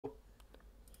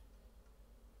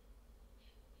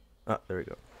Ah, there we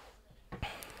go. It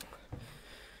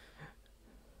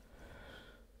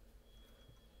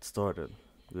started.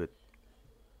 Good.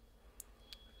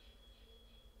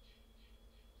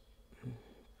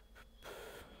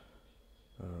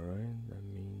 Alright, that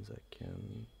means I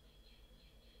can...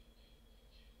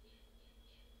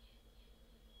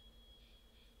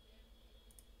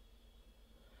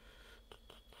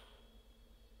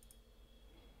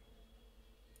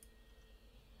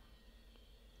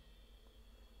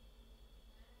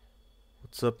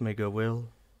 What's up, Mega Will?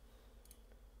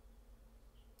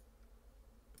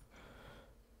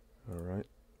 Alright.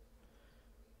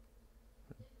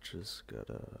 Just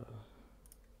gotta...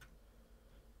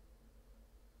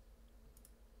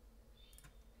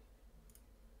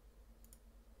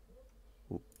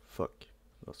 Oop, fuck.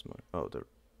 Lost my... Oh, there.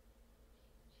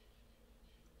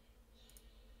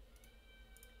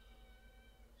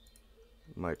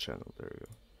 My channel, there you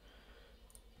go.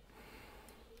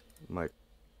 My...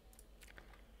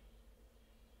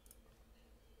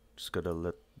 Just gotta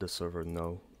let the server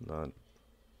know that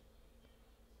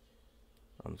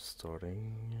I'm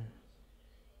starting.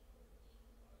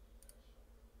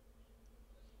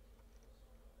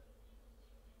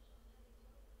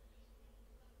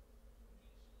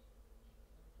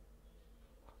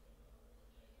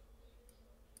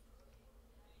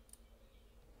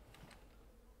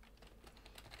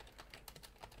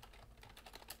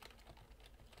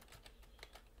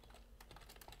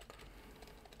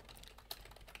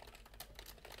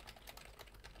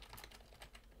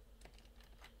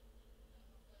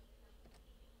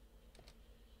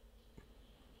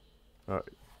 Alright.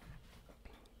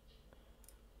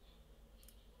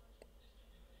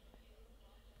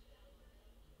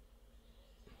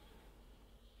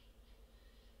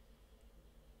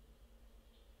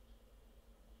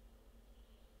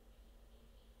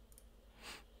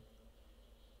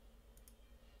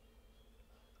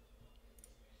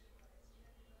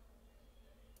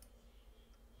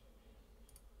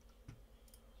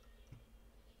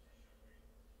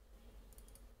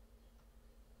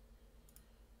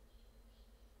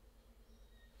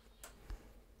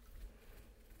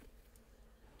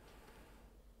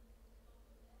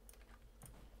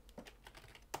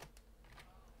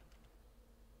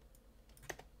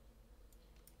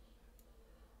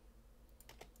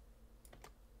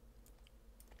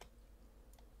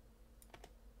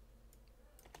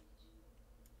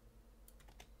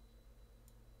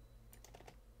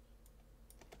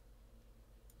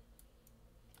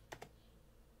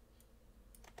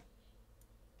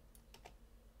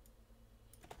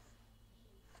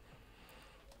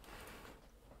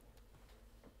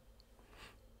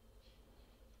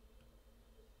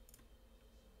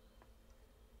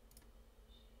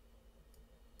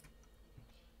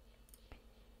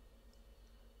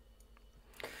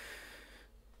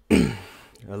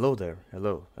 Hello there.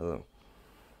 Hello. Hello.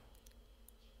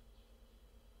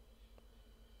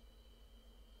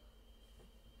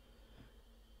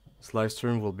 This live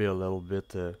stream will be a little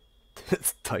bit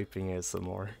typing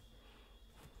ASMR.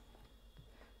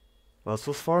 Well,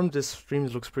 so far this stream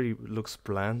looks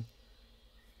bland.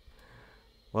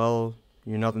 Well,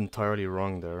 you're not entirely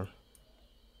wrong there.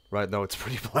 Right now it's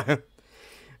pretty bland.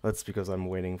 That's because I'm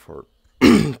waiting for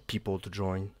people to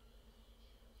join.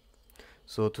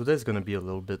 So today's gonna be a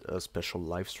little bit a special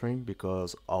live stream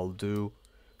because I'll do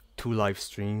 2 live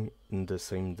stream in the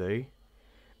same day.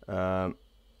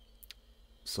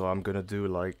 So I'm gonna do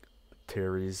like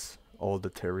Terry's, all the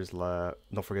Terry's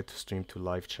don't forget to stream to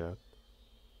live chat.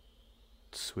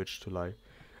 Switch to live.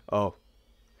 Oh,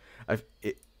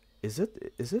 is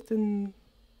it in?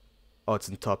 Oh, it's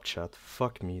in top chat.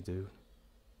 Fuck me, dude.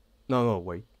 No,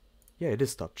 wait. Yeah, it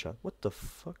is top chat. What the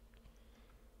fuck?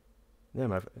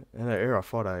 Damn, in the air I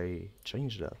thought I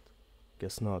changed that.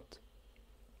 Guess not.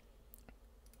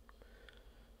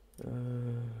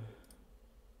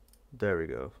 There we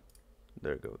go.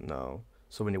 There we go. Now,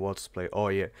 so many WADs to play. Oh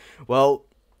yeah. Well,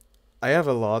 I have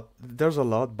a lot. There's a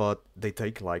lot, but they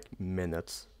take like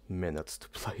minutes to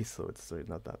play, so it's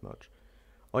not that much.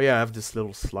 Oh yeah, I have this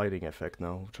little sliding effect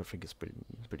now, which I think is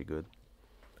pretty good.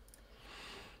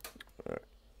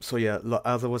 So yeah,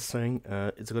 as I was saying,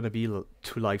 it's gonna be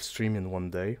 2 live stream in one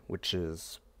day, which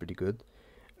is pretty good.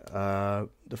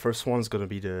 The first one's gonna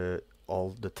be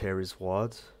all the Terry's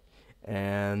WADs,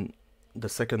 and the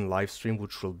second live stream,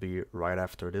 which will be right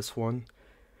after this one,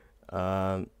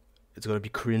 it's gonna be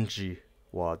cringy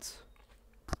WADs,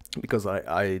 because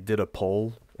I did a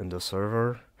poll in the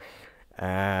server,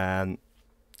 and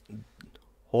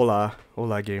hola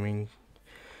gaming.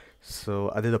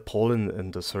 So I did a poll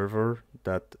in the server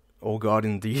that, oh god,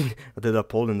 indeed, I did a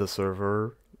poll in the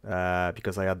server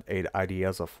because I had 8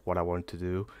 ideas of what I wanted to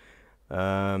do.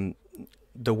 Um,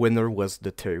 the winner was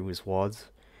the Terry's WAD,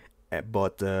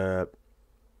 but the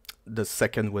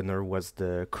second winner was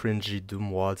the cringy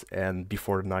DoomWad and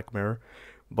Before the Nightmare.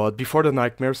 But Before the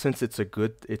Nightmare, since it's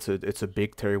a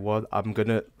big Terry WAD, I'm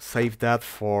gonna save that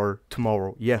for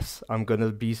tomorrow. Yes, I'm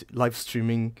gonna be live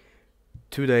streaming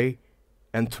today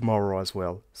and tomorrow as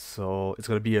well. So it's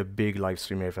gonna be a big live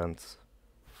stream event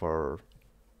for.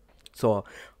 So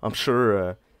I'm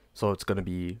sure. So it's gonna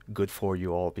be good for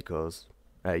you all because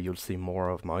you'll see more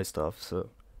of my stuff. So.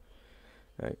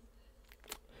 Uh,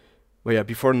 but yeah,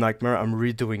 Before Nightmare, I'm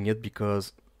redoing it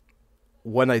because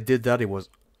when I did that, it was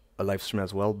a live stream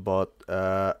as well, but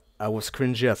I was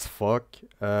cringy as fuck.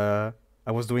 I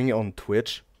was doing it on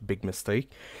Twitch, big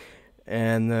mistake,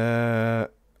 and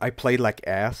I played like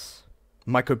ass.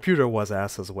 My computer was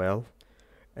ass as well,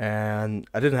 and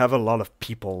I didn't have a lot of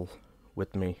people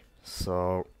with me.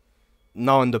 So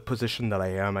now in the position that I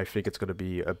am, I think it's gonna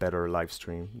be a better live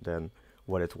stream than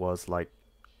what it was like,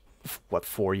 what,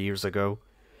 4 years ago.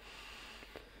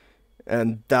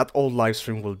 And that old live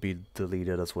stream will be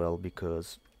deleted as well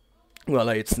because, well,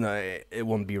 it's not, it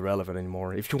won't be relevant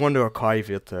anymore. If you want to archive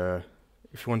it,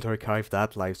 if you want to archive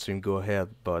that live stream, go ahead.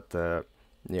 But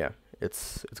yeah,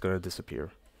 it's gonna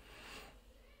disappear.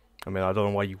 I mean, I don't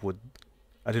know why you would.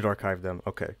 I did archive them.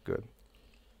 Okay, good.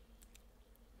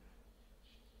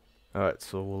 All right,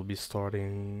 so we'll be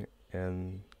starting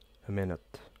in a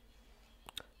minute.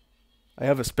 I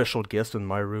have a special guest in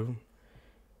my room.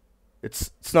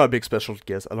 It's not a big special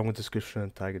guest, along with description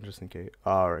and tag it just in case.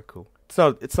 Alright, cool. It's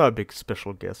not a big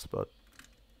special guest, but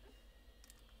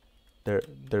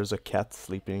there's a cat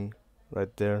sleeping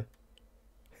right there.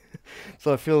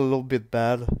 So I feel a little bit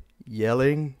bad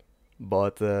yelling,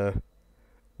 but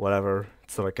whatever.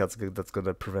 It's not a cat that's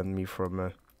gonna prevent me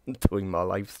from doing my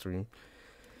live stream.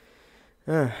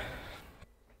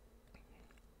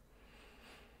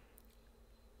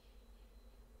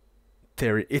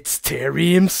 Terry, it's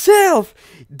Terry himself!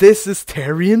 This is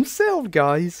Terry himself,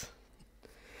 guys!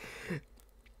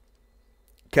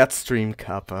 Cat stream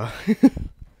Kappa.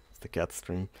 It's the cat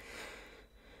stream.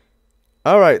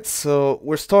 Alright, so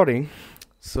we're starting.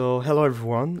 So, hello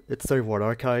everyone, it's the Reward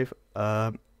Archive.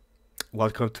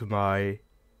 Welcome to my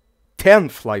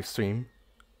 10th live stream.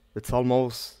 It's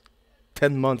almost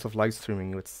 10 months of live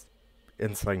streaming. It's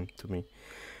insane to me.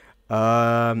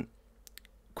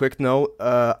 Quick note,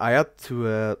 I had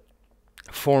to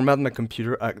format my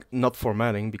computer, not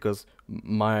formatting, because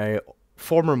my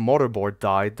former motherboard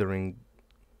died during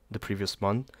the previous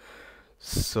month,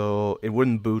 so it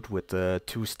wouldn't boot with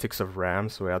 2 sticks of RAM,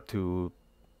 so I had to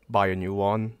buy a new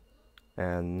one,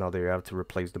 and now they have to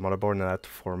replace the motherboard, and I had to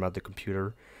format the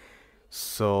computer.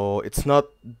 So it's not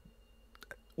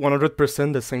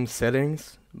 100% the same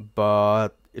settings,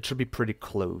 but it should be pretty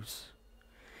close.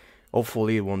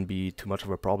 Hopefully it won't be too much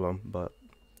of a problem, but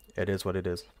it is what it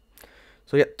is.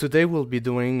 So yeah, today we'll be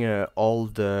doing all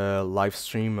the live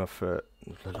stream of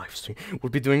we'll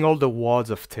be doing all the WADs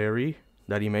of Terry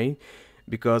that he made,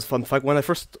 because fun fact, when I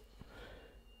first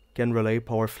can relay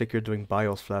power flicker doing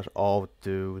BIOS flash. Oh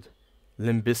dude,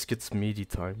 Limp Bizkit's MIDI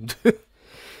time.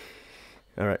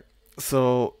 Alright,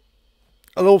 so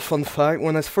a little fun fact,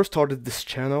 when I first started this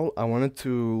channel, I wanted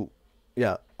to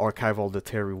archive all the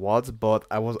Terry WADs, but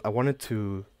I wanted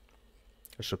to.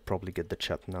 I should probably get the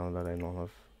chat now that I know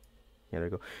of. Yeah, there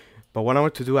you go. But what I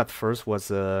wanted to do at first was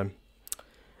start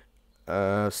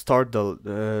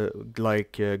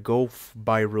the go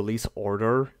by release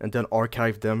order and then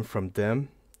archive them from that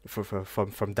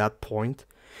point.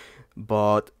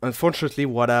 But unfortunately,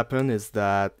 what happened is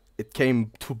that it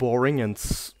came too boring, and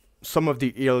some of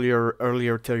the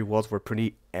earlier Terry WADs were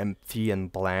pretty empty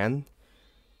and bland.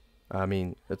 I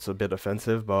mean, it's a bit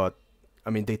offensive, but I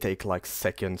mean, they take like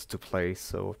seconds to play.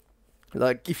 So,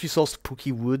 like, if you saw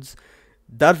Spooky Woods,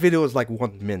 that video is like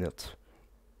 1 minute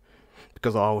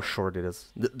because of how short it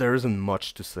is. There isn't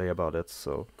much to say about it.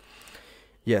 So,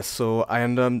 yes. So I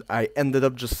ended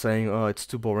up just saying, oh, it's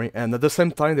too boring. And at the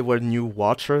same time, there were new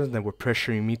watchers that were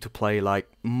pressuring me to play like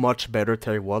much better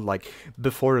Terry WAD, like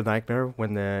Before the Nightmare,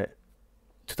 when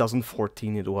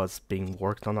 2014 it was being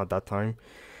worked on at that time.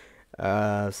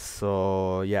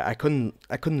 So yeah, I couldn't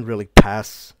really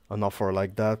pass an offer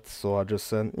like that, so I just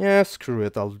said, yeah, screw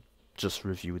it, I'll just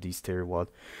review these Terry WAD.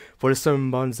 For the 7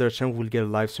 months, there's a chance we'll get a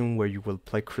live stream where you will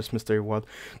play Christmas Terry WAD.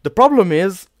 The problem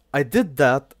is, I did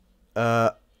that,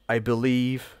 I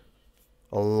believe,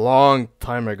 a long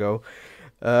time ago,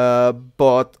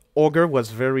 but Ogre was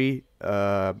very,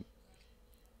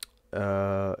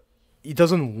 he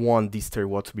doesn't want these Terry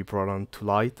WAD to be brought on to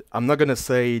light. I'm not gonna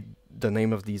say the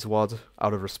name of these WADs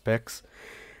out of respects.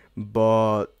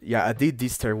 But yeah, I did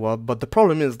this Terry WAD. But the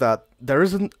problem is that there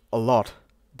isn't a lot.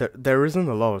 There isn't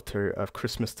a lot of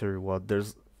Christmas Terry WAD.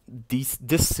 There's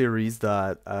this series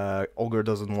that Ogre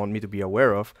doesn't want me to be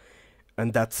aware of,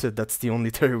 and that's it. That's the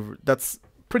only Terry. That's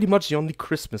pretty much the only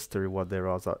Christmas Terry WAD there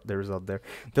is out there.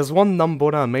 There's one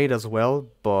Nambona I made as well,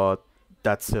 but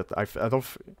that's it. I don't.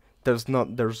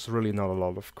 There's really not a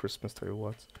lot of Christmas Terry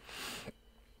WADs.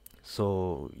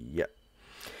 So yeah.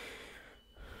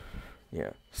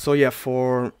 Yeah. So yeah,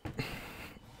 to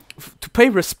pay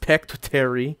respect to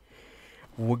Terry,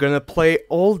 we're gonna play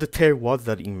all the Terry WADs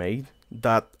that he made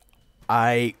that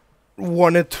I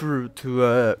wanted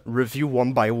to review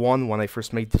one by one when I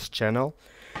first made this channel.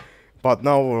 But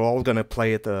now we're all gonna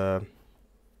play it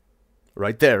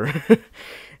right there,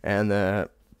 and that's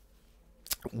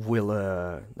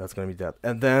gonna be that.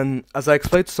 And then, as I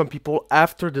explained to some people,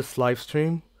 after this live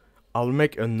stream, I'll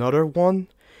make another one.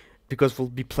 Because we'll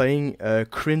be playing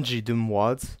cringy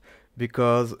DoomWads.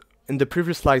 Because in the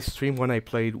previous live stream when I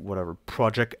played whatever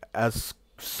project as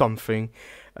something,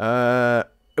 it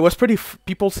was pretty.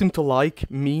 People seem to like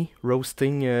me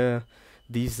roasting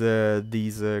these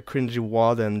cringy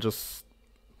WAD and just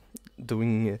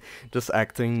doing, just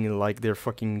acting like they're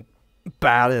fucking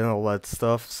bad and all that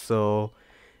stuff. So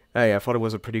hey, I thought it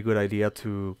was a pretty good idea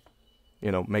to,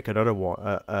 you know, make another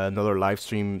one, another live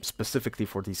stream specifically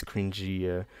for these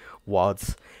cringy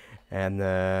WADs, and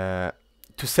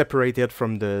to separate it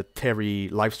from the Terry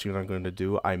live stream I'm going to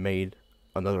do, I made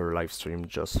another live stream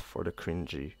just for the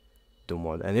cringy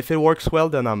DoomWad. And if it works well,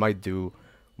 then I might do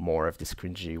more of these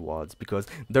cringy WADs, because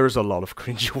there's a lot of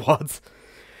cringy WADs.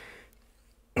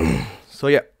 So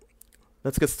yeah,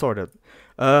 let's get started.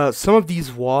 Some of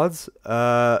these WADs,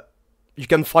 you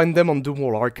can find them on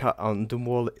DoomWad archive, on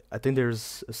DoomWad. I think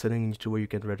there's a setting in YouTube where you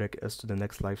can redirect us to the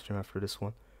next live stream after this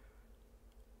one.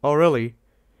 Oh really?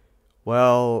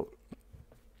 Well,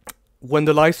 when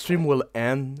the live stream will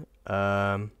end,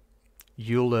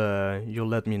 you'll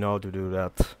let me know to do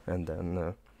that, and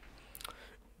then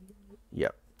yeah.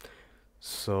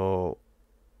 So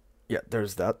yeah,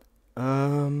 there's that.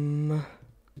 So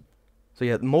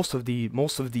yeah, most of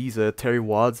these Terry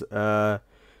WADs on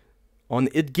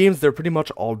idgames, they're pretty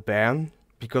much all banned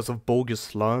because of bogus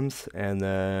slums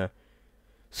and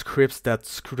scripts that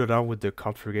screwed it out with the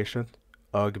configuration.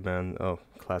 Ugh, man. Oh,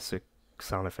 classic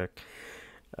sound effect.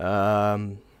 Yeah.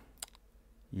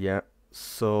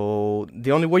 So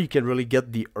the only way you can really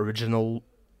get the original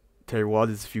Terry WAD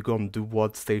is if you go on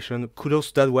DoomWadStation.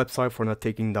 Kudos to that website for not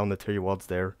taking down the Terry WADs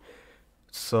there.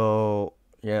 So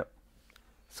yeah.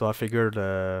 So I figured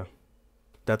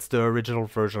that's the original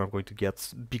version I'm going to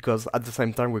get, because at the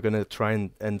same time we're gonna try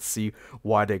and see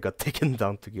why they got taken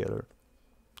down together.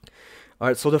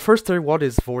 Alright, so the first Terry WAD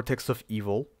is Vortex of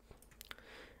Evil.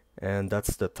 And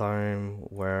that's the time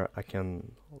where I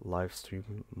can live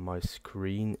stream my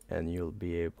screen and you'll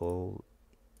be able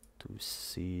to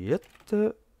see it.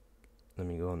 Let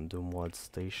me go on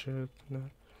DoomWadStation,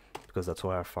 because that's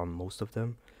where I found most of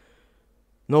them.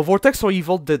 No, Vortex or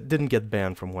Evil didn't get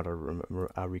banned from what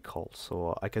I recall,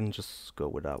 so I can just go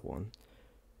with that one.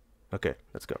 Okay,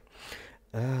 let's go.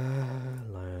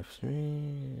 Live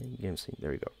stream, game scene,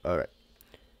 there you go. Alright.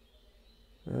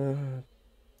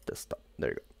 Desktop, there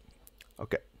you go.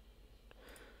 Okay.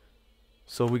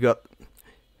 So we got...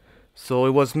 So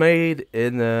it was made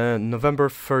in November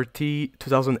 30,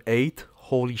 2008.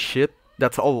 Holy shit.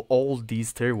 That's all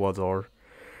these Terry WADs are.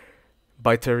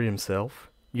 By Terry himself.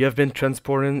 You have been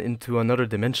transported into another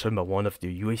dimension by one of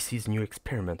the UAC's new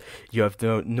experiment. You have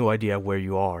no idea where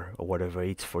you are or what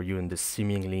awaits for you in this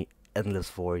seemingly endless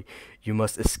void. You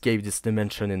must escape this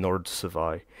dimension in order to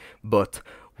survive. But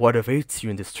what awaits you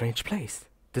in this strange place?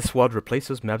 This WAD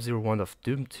replaces Map 01 of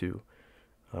Doom 2.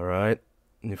 Alright.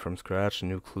 New from scratch,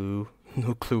 new clue.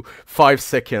 No clue. 5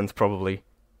 seconds probably.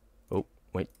 Oh,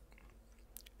 wait.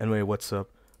 Anyway, what's up?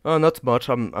 Oh, not much.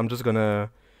 I'm just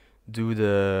gonna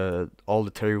do all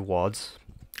the Terry WADs.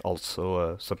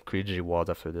 Also some cringy WAD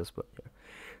after this, but yeah.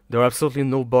 There are absolutely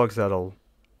no bugs at all.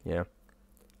 Yeah.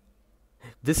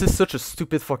 This is such a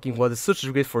stupid fucking WAD. It's such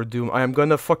a great for Doom. I am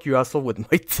gonna fuck you asshole with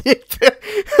my dick.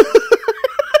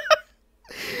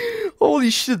 Holy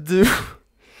shit, dude.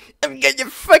 I'm gonna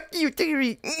fuck you,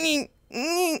 Terry.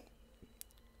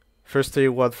 First Terry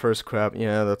WAD, first crap.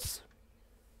 Yeah, that's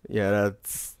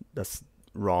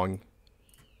wrong.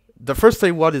 The first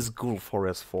Terry WAD is Google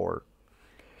Forest 4.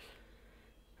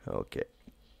 Okay.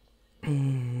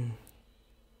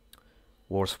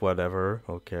 Worst whatever.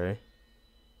 Okay.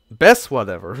 Best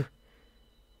whatever.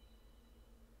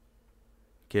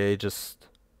 Okay, just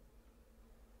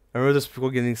I remember there's people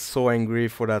getting so angry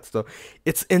for that stuff.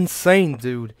 It's insane,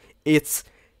 dude. It's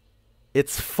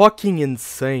fucking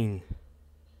insane.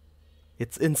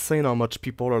 It's insane how much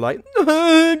people are like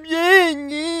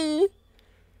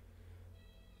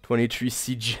 23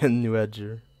 CGN new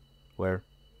edger. Where?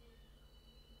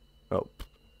 Oh.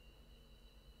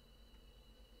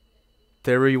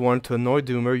 Terry, you want to annoy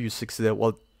Doomer, you succeeded.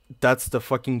 Well, that's the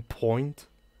fucking point.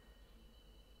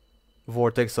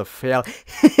 Vortex of fail.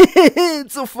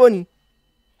 It's so funny.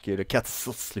 Okay, the cat's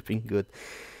still sleeping good.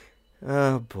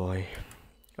 Oh boy.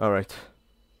 Alright.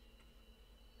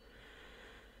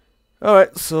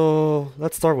 Alright, so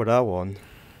let's start with that one.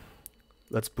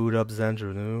 Let's boot up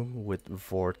Xandranu with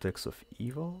Vortex of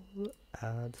Evil.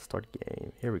 And start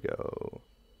game. Here we go.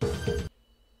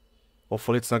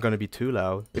 Hopefully it's not gonna be too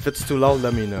loud. If it's too loud,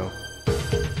 let me know.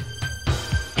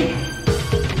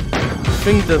 I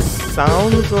think the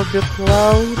sound is a bit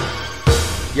loud.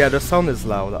 Yeah, the sound is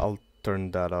loud. I'll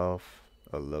turn that off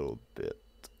a little bit.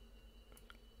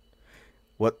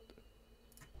 What?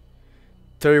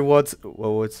 Terry, what's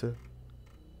it?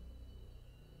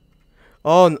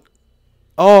 Oh,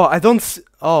 oh, I don't.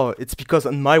 Oh, it's because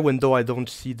on my window I don't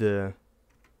see the.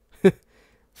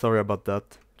 Sorry about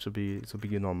that. Should be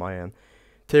good on my end.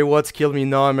 Terry, what's kill me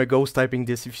now? I'm a ghost typing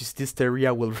this. If you see this, Terry,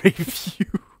 I will rave you.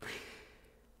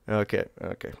 Okay,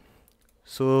 okay.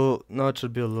 So now it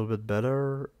should be a little bit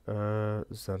better.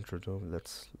 Xandranu,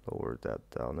 let's lower that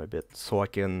down a bit so I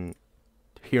can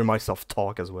hear myself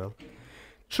talk as well.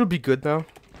 Should be good now.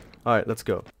 Alright, let's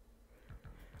go.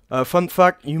 Fun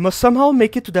fact, you must somehow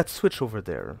make it to that switch over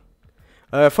there.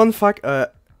 Fun fact,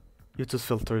 YouTube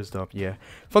filter is up, yeah.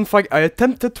 Fun fact, I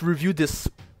attempted to review this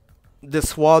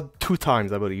WAD 2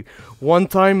 times, I believe. One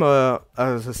time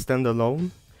as a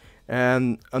standalone,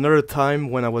 and another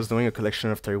time when I was doing a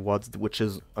collection of 30 WADs, which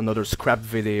is another scrap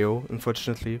video,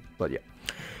 unfortunately. But yeah.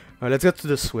 Alright, let's get to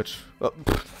the switch.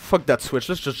 Fuck that switch,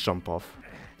 let's just jump off.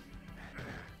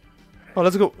 Oh,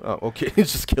 let's go. Oh, okay, it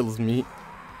just kills me.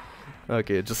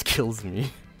 Okay, it just kills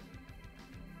me.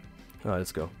 Alright,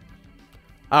 let's go.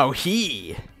 Oh,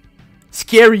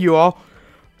 scary, you are.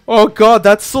 Oh god,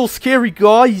 that's so scary,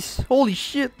 guys. Holy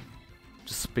shit.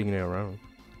 Just spinning around.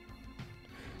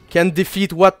 Can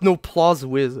defeat what no plus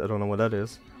with. I don't know what that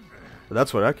is. But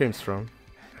that's where that came from.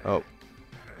 Oh.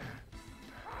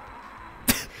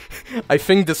 I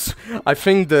think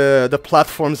the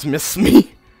platforms miss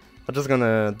me. I'm just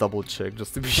gonna double check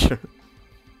just to be sure.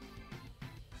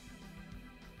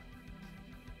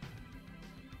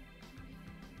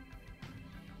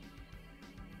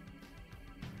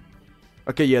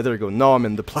 Okay, yeah, there you go. Now I'm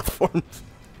in the platforms.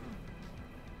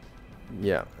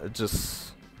 Yeah, it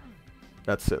just...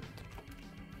 That's it.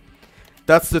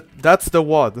 That's the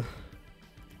WAD.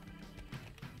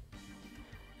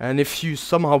 And if you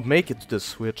somehow make it to the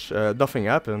switch, nothing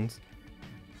happens.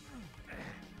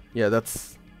 Yeah,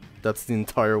 that's the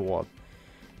entire WAD.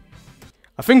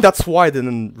 I think that's why I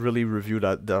didn't really review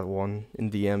that one in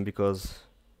the end, because...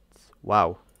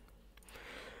 Wow.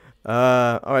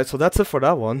 Alright, so that's it for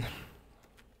that one.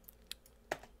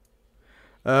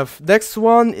 Next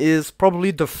one is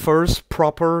probably the first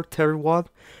proper Terry WAD.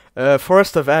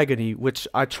 Forest of Agony, which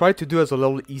I tried to do as a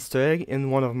little Easter egg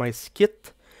in one of my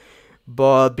skits.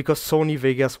 But because Sony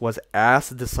Vegas was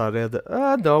ass, decided,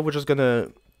 no, we're just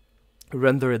gonna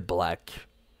render it black.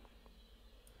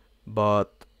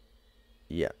 But,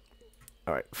 yeah.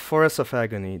 Alright, Forest of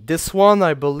Agony. This one,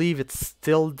 I believe it's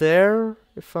still there,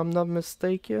 if I'm not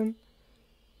mistaken.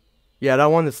 Yeah, that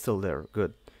one is still there.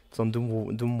 Good. It's on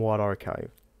DoomWad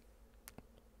Archive.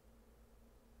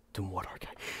 DoomWad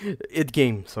Archive.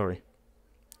 idgames, sorry.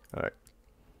 Alright.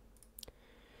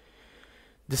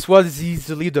 This was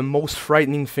easily the most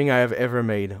frightening thing I have ever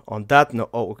made. On that note,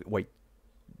 oh wait,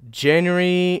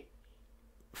 January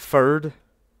 3rd,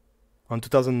 on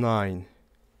 2009.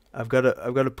 I've got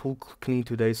a pool clean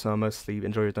today, so I must sleep.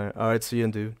 Enjoy your time. Alright, see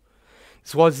you, dude.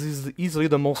 This was easily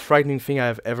the most frightening thing I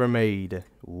have ever made.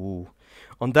 Ooh.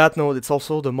 On that note, it's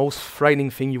also the most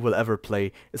frightening thing you will ever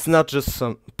play. It's not just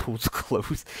some... Pool's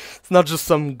closed. It's not just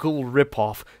some ghoul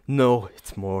ripoff. No,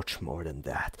 it's much more than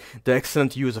that. The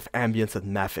excellent use of ambience and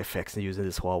math effects used in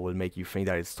this wall will make you think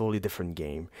that it's a totally different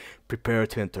game. Prepare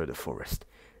to enter the forest.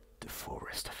 The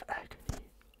Forest of Agony.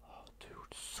 Oh,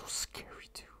 dude, so scary,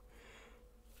 dude.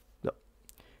 No.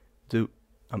 Dude,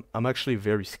 I'm actually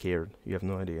very scared. You have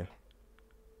no idea.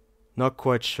 Not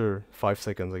quite sure. 5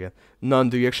 seconds again. None.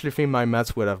 Do you actually think my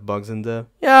mats would have bugs in there?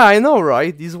 Yeah, I know,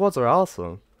 right? These WADs are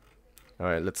awesome.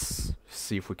 Alright, let's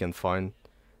see if we can find...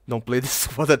 Don't play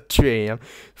this WAD at 3 AM.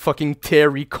 Fucking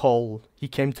Terry Cole. He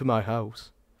came to my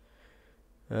house.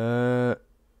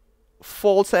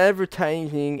 false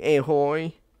advertising,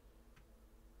 ahoy.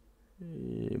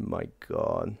 My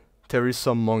god.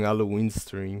 Teresa Among Halloween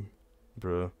stream.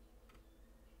 Bro.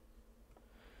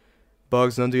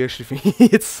 Bugs, don't you actually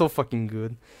think it's so fucking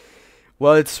good?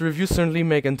 Well, its reviews certainly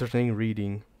make entertaining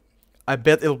reading. I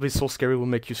bet it'll be so scary it will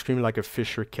make you scream like a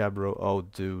fish or cat, bro. Oh,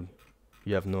 dude.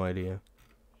 You have no idea.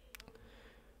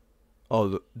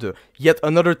 Oh, yet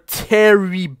another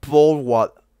terrible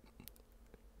what?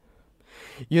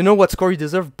 You know what score you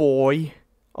deserve, boy?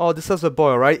 Oh, this has a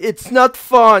boy, right? It's not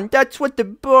fun. That's what the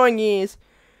boy is.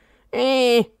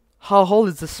 How old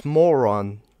is this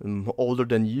moron? Older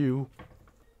than you.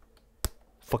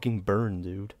 Fucking burn,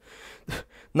 dude.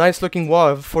 Nice looking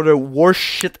WAD for the worst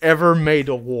shit ever made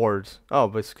award. Oh,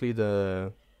 basically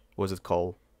the... What's it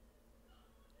called?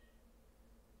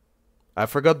 I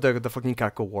forgot the fucking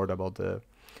cack award about the...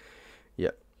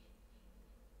 Yeah.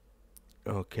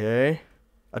 Okay.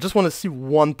 I just want to see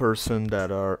one person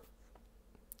that are...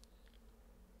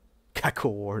 Cack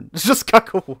award. It's just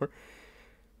cack award.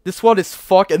 This WAD is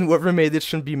fuck and whoever made it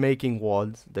shouldn't be making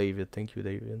WADs. David, thank you,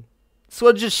 David. This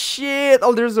was just shit.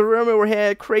 Oh, there's a room where we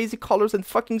had crazy colors and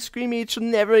fucking screaming. It should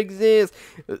never exist.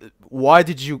 Why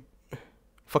did you...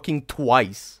 Fucking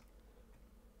twice.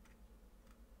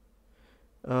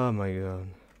 Oh my god.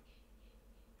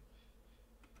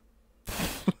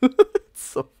 It's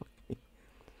so funny.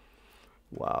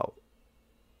 Wow.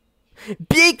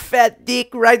 Big fat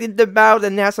dick right in the mouth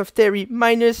and ass of Terry.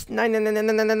 Minus 9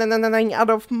 out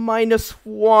of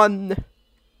 -1.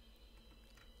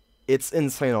 It's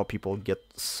insane how people get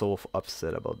so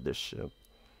upset about this shit.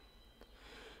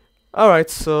 Alright,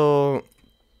 so...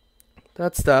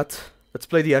 That's that. Let's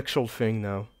play the actual thing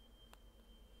now.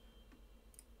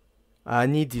 I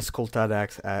need these skull tag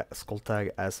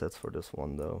assets for this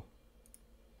one though.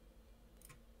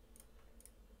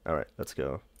 Alright, let's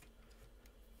go.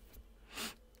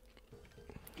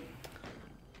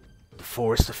 The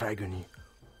Forest of Agony.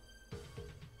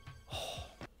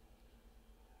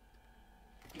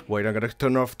 Wait, I'm gonna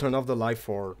turn off the light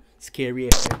for scary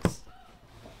effects.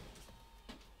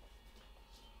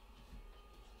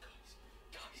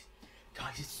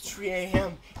 Guys, it's 3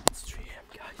 AM. It's 3 AM,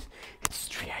 guys. It's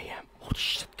 3 AM. Holy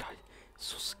shit, guys. It's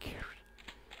so scary.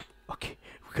 Okay,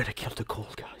 we gotta kill the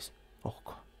cold, guys. Oh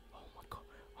god. Oh my god.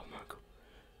 Oh my god.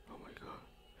 Oh my god.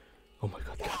 Oh my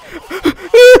god.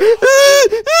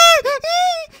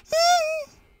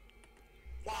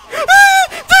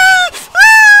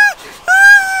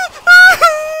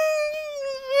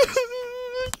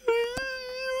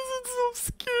 It's so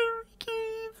scary,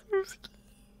 kids. So scary.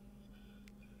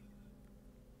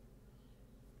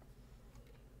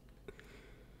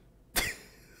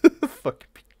 Fuck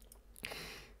me.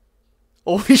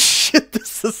 Holy shit,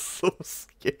 this is so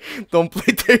scary. Don't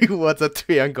play WAD at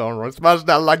 3 and gone wrong. Smash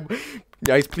that like...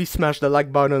 Guys, please smash the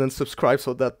like button and subscribe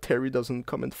so that Terry doesn't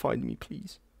come and find me,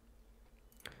 please.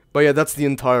 But yeah, that's the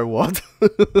entire WAD.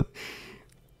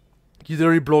 You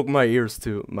already broke my ears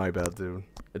too. My bad, dude.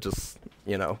 It just,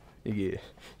 you know, you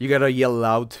gotta yell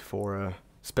loud for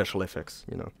special effects,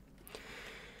 you know.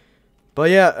 But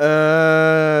yeah,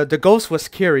 the ghost was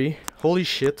scary. Holy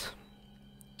shit.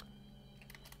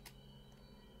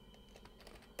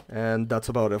 And that's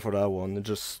about it for that one.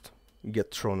 Just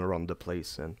get thrown around the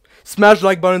place and smash the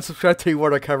like button, subscribe to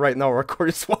what I can right now, or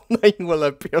Corey19 will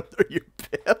appear under your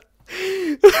bed.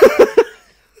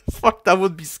 Fuck, that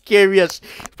would be scary as...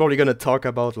 It's probably gonna talk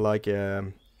about like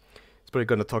the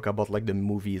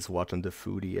movie he's watching, the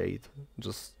food he ate.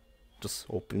 Just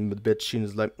open the bed, she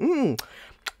is like,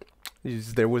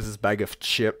 there was this bag of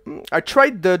chip. I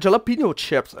tried the jalapeno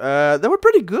chips. They were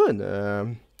pretty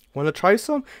good. Wanna try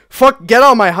some? Fuck, get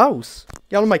out of my house.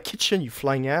 Get out of my kitchen, you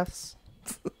flying ass.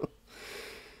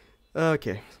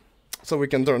 Okay. So we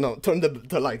can turn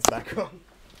the lights back on.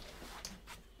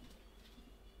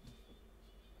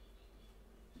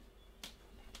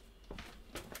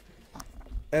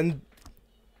 And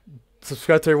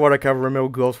subscribe to what I can remember,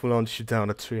 ghost will hunt you down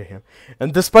at 3 AM.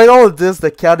 And despite all of this, the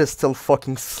cat is still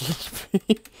fucking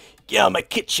sleeping. Get out of my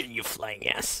kitchen, you flying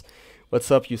ass.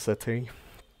 What's up, you Sati?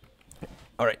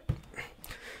 Alright.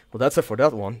 Well, that's it for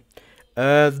that one.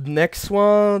 Next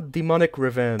one, Demonic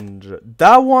Revenge.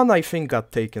 That one I think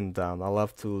got taken down. I'll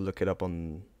have to look it up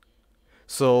on...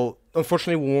 So,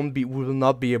 unfortunately, we will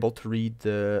not be able to read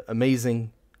the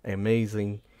amazing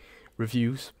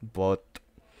reviews, but...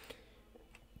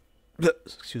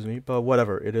 Excuse me, but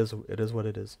whatever, it is what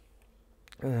it is.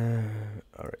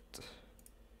 Alright.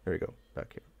 There we go,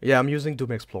 back here. Yeah, I'm using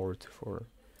Doom Explorer for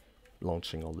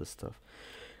launching all this stuff.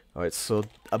 Alright, so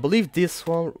I believe this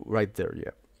one right there,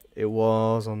 yeah. It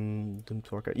was on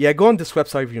DoomWadStation. Yeah, go on this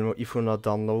website if if you not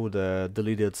download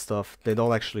deleted stuff. They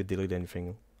don't actually delete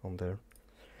anything on there.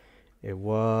 It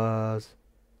was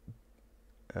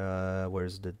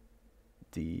where's the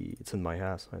D? It's in my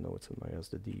house. I know it's in my house,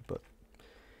 the D, but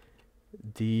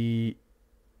the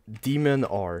Demon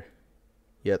R.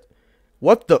 Yet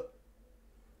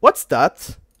what's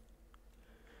that?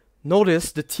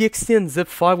 Notice the TXT and zip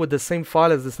file with the same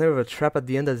file as the name of a trap at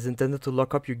the end that is intended to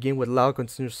lock up your game with loud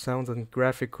continuous sounds and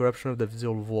graphic corruption of the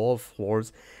visual wall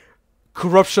floors.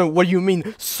 Corruption? What do you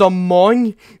mean?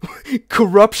 Summon?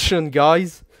 Corruption,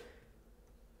 guys.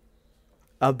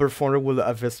 Albert Forner will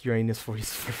arrest Uranus for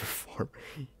his form.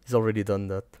 He's already done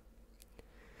that.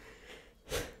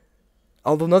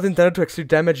 Although not intended to actually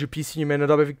damage your PC, you may not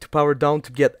have having to power down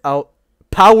to get out.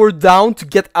 Power down to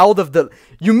get out of the...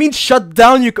 You mean shut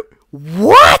down your...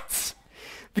 What?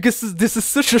 Because this is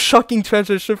such a shocking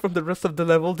transition from the rest of the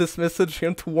level. This message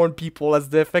here to warn people as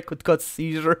the effect could cause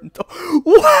seizure.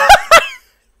 What?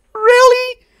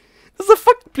 Really? Does the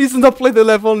fuck... Please do not play the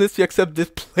level unless you accept this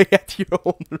play at your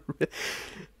own risk.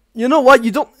 You know what?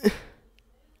 You don't...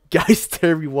 Guys,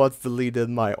 Terry Watts deleted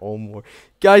my homework.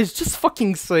 Guys, just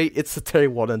fucking say it's a Terry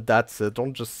Watt and that's it.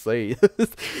 Don't just say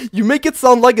it. You make it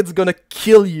sound like it's gonna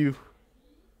kill you.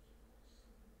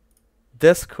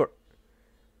 Discord.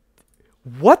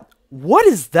 What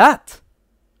is that?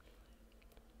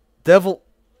 Devil.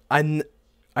 I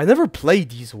never played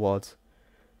these WADs.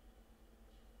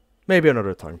 Maybe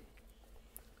another time.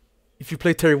 If you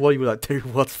play Terry Watt, you will like Terry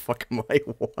Watt's fuck my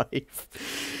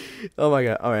wife. Oh my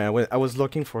god. Alright, I was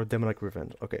looking for Demonic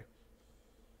Revenge. Okay.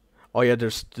 Oh yeah,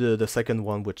 there's the second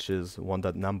one, which is one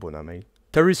that Nambona made.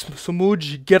 Terry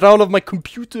Sumuji, get out of my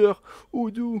computer! Oh,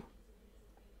 do.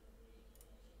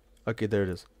 Okay, there it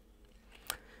is.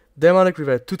 Demonic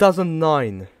Revenge,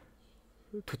 2009.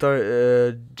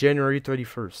 January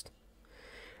 31st.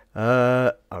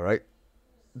 Alright.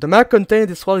 The map contained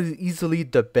this one is easily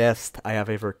the best I have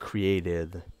ever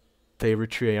created. The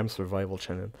 3 AM survival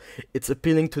channel. It's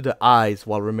appealing to the eyes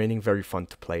while remaining very fun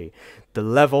to play. The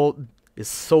level is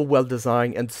so well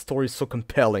designed and the story is so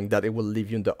compelling that it will leave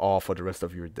you in the awe for the rest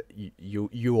of your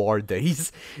UR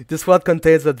days. This one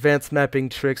contains advanced mapping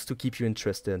tricks to keep you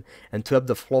interested and to help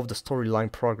the flow of the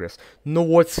storyline progress. No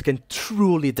words can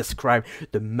truly describe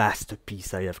the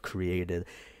masterpiece I have created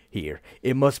here.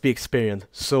 It must be experienced,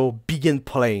 so begin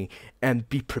playing and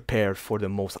be prepared for the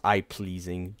most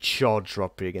eye-pleasing,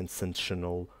 jaw-dropping and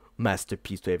sensational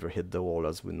masterpiece to ever hit the wall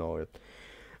as we know it.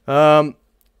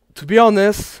 To be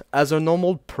honest, as a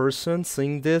normal person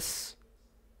seeing this...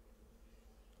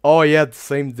 Oh yeah, the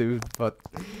same dude, but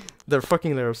they're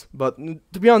fucking hilarious. But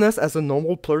to be honest, as a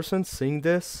normal person seeing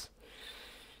this,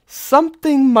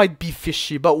 something might be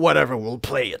fishy, but whatever, we'll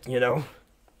play it, you know?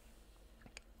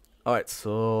 Alright,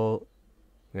 so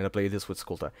I'm gonna play this with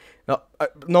Skulta. Now,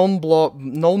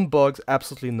 known bugs,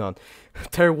 absolutely none.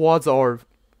 Terry Wads are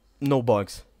no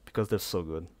bugs, because they're so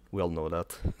good. We all know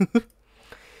that.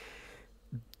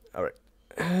 Alright.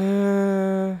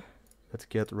 Let's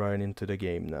get right into the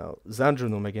game now.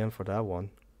 Xandronome again for that one.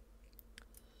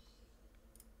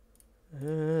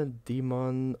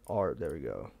 Demon R, there we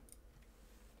go.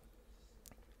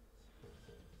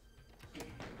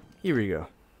 Here we go.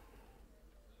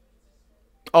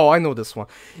 Oh, I know this one.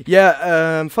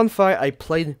 Yeah, fun fact, I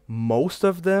played most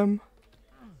of them.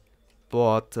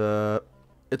 But,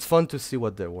 it's fun to see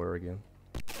what they were again.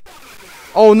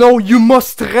 Oh no, you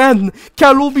must run!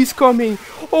 Kalubi's coming!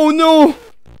 Oh no!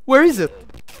 Where is it?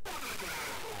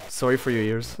 Sorry for your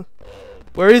ears.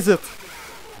 Where is it?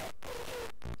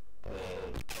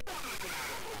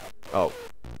 Oh.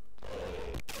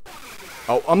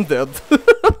 Oh, I'm dead.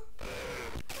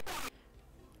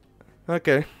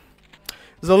 Okay.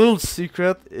 There's a little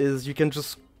secret is you can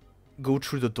just go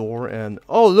through the door and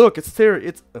oh look, it's there.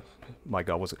 It's my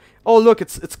god, what's it? Oh look,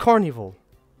 it's Carnival.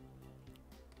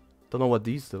 Don't know what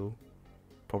these do.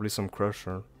 Probably some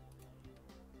crusher.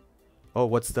 Oh,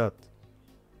 what's that?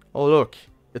 Oh look,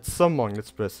 it's someone. Let's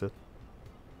press it.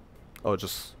 Oh,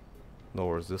 just no,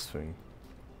 where's this thing?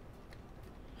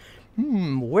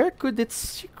 Where could its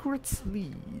secrets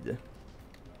lead?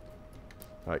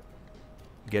 Alright,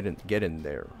 get in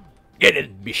there. Get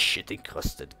in, me shit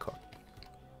encrusted cock.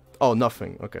 Oh,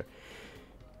 nothing. Okay.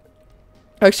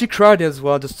 I actually cried as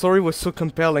well. The story was so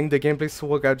compelling. The gameplay so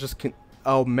well. I just can.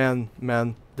 Oh man,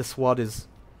 this WAD is.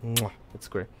 It's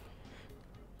great.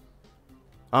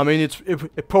 I mean,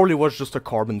 it probably was just a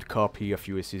carbon copy of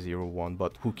USC-01,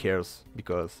 but who cares?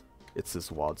 Because it's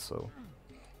this WAD, so.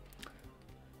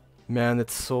 Man,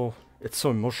 it's so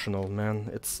emotional,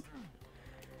 man.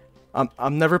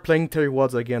 I'm never playing Terry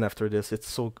Wads again after this.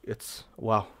 It's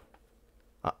wow.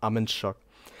 I'm in shock.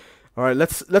 All right,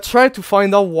 let's try to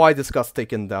find out why this got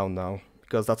taken down now,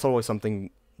 because that's always something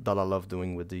that I love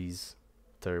doing with these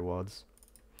Terry WADs.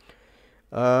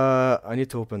 I need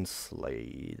to open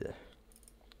Slade.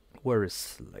 Where is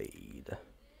Slade?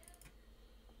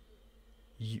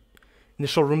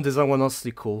 Initial room design was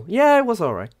honestly cool. Yeah, it was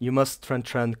alright. You must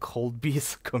trend cold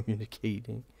bees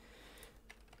communicating.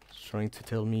 Trying to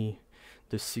tell me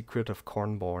the secret of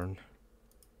Cornborn.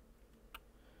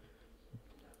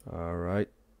 Alright.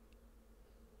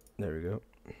 There we go.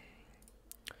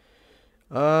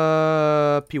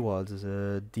 P-Wads is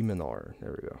a Demon R.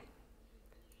 There we go.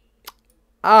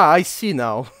 Ah, I see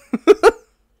now.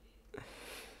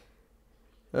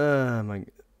 My,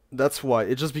 that's why.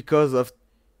 It's just because of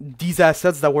these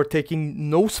assets that were taking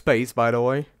no space, by the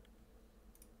way.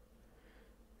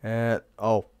 And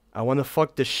oh, I wanna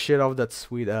fuck the shit out of that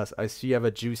sweet ass. I see you have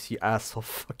a juicy ass of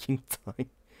fucking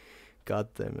time. God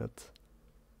damn it.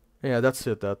 Yeah, that's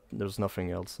it. That there's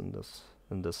nothing else in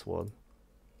this one.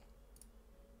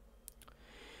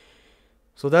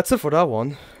 So that's it for that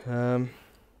one.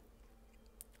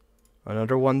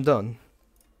 Another one done.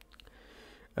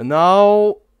 And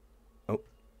now, oh,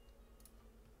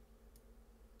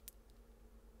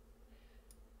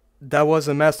 that was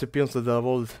a masterpiece on the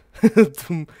level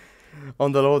Doom,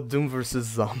 on the level Doom versus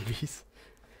Zombies.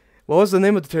 What was the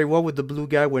name of the Terry WAD with the blue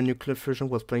guy where Nuclear Fusion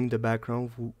was playing the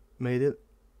background? Who made it?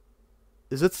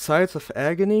 Is it Sides of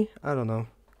Agony? I don't know.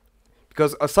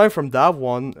 Because aside from that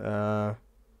one,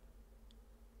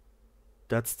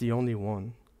 that's the only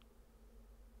one.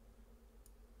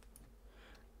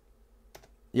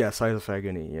 Yeah, Sides of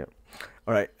Agony, yeah.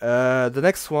 Alright, the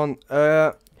next one.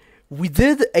 We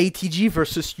did ATG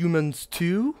versus Humans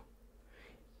 2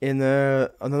 in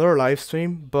another live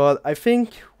stream, but I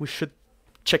think we should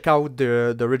check out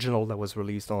the original that was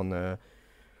released on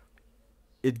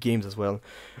idgames as well.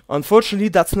 Unfortunately,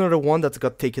 that's another one that's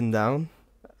got taken down,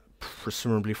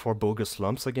 presumably for bogus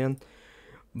lumps again.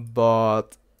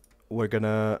 But we're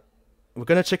gonna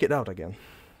check it out again.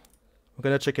 We're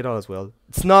gonna check it out as well.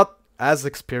 It's not as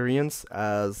experienced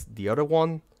as the other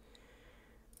one,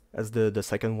 as the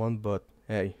second one, but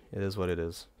hey, it is what it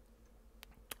is.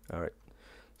 Alright,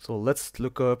 so let's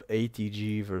look up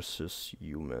ATG versus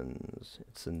Humans.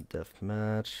 It's in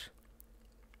deathmatch.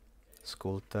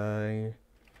 Skull tag.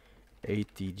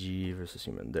 ATG versus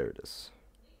Human. There it is.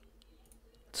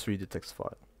 Let's read the text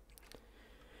file.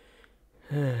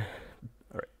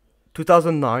 Alright.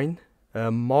 2009,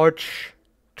 March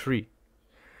 3.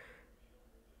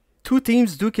 Two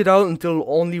teams duke it out until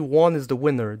only one is the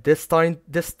winner. Destined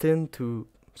to,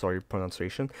 sorry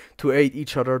pronunciation, to aid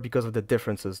each other because of the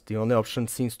differences. The only option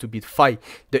seems to be to fight.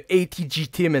 The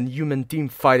ATG team and Human team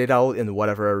fight it out in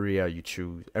whatever arena you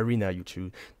choose.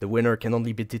 The winner can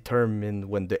only be determined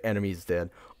when the enemy is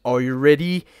dead. Are you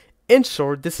ready? In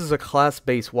short, this is a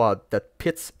class-based WAD that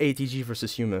pits ATG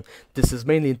versus Human. This is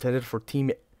mainly intended for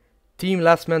team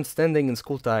last man standing in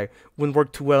Skull tag wouldn't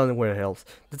work too well anywhere else.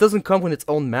 This doesn't come with its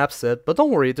own map set, but don't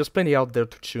worry, there's plenty out there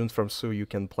to choose from so you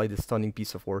can play this stunning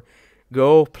piece of work.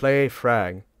 Go play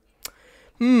frag.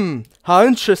 How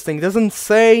interesting. It doesn't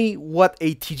say what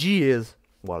ATG is.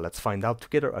 Well, let's find out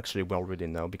together. Actually, we already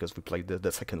know because we played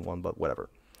the second one, but whatever.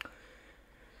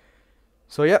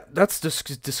 So yeah, that's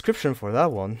the description for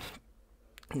that one.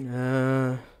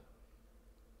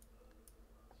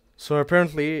 So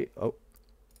apparently, oh,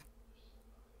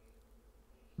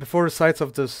 before the sights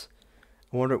of this,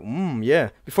 I wonder, yeah,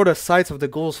 before the sights of the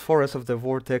ghouls forest of the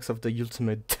vortex of the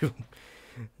ultimate doom.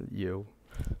 Yo.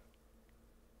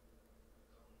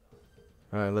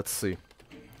 Alright, let's see.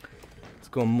 Let's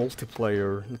go on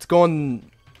multiplayer. Let's go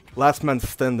on last man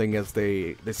standing as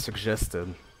they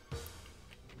suggested.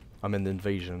 I'm in the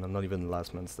invasion. I'm not even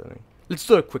last man standing. Let's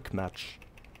do a quick match.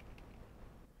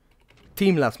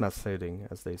 Team last man standing,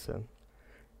 as they said.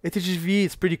 ATGV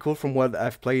is pretty cool from what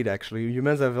I've played actually.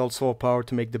 Humans have also a power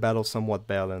to make the battle somewhat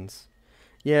balanced.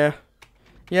 Yeah.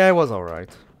 Yeah, it was alright.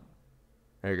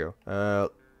 There you go.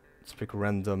 Let's pick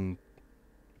random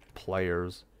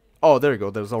players. Oh, there you go.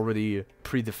 There's already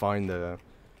predefined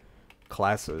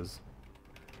classes.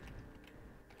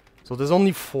 So there's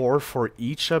only 4 for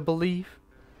each, I believe.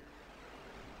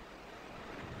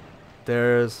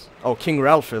 There's... oh, King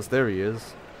Ralphus. There he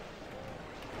is.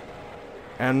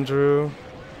 Andrew.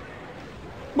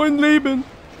 Mein Leben.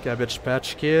 Cabbage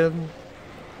Patch Kid.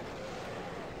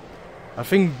 I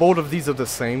think both of these are the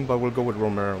same, but we'll go with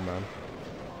Romero, man.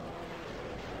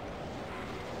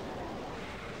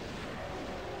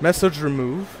 Message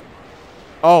remove.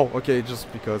 Oh, okay,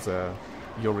 just because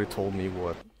you already told me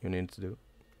what you need to do.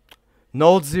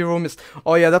 Node 0 missed.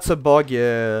 Oh yeah, that's a bug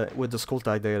with the skull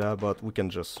type data, but we can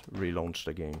just relaunch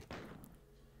the game.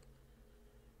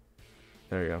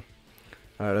 There you go.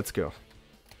 Alright, let's go.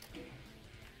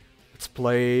 Let's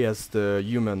play as the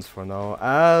humans for now.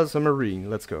 As a marine,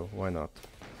 let's go. Why not?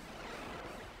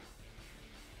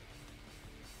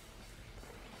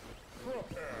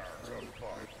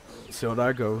 Let's see how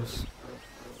that goes.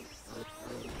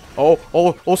 Oh,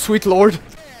 oh, oh, sweet lord!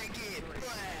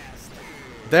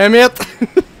 Damn it!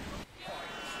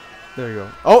 There you go.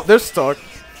 Oh, they're stuck.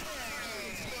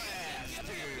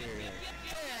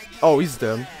 Oh, he's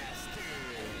dead.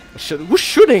 Shit, who's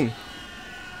shooting?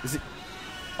 Is it?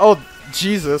 Oh,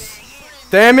 Jesus!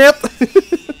 Damn it!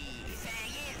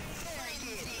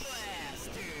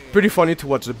 Pretty funny to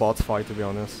watch the bots fight, to be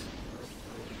honest.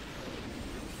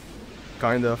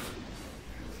 Kind of.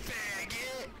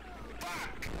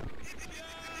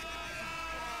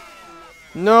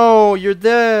 No, you're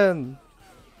dead.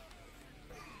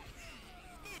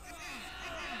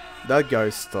 That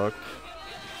guy's stuck.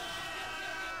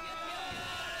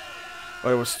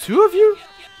 Oh, it was two of you?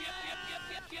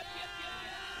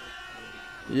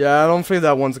 Yeah, I don't think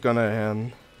that one's gonna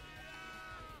end.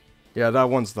 Yeah, that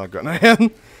one's not gonna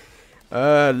end.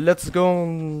 Let's go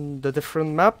on the different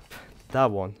map.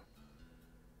 That one.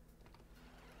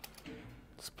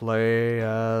 Let's play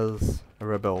as a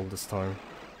rebel this time.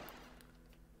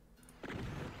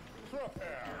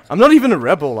 I'm not even a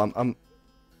rebel, I'm...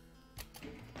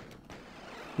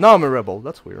 No, I'm a rebel,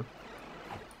 that's weird.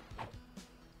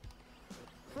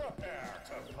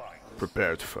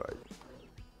 Prepare to fight.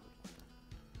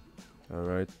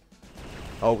 Alright.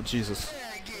 Oh, Jesus.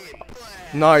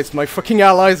 Nice, my fucking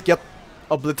allies get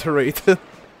obliterated.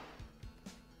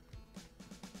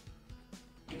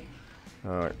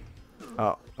 Alright.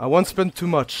 I won't spend too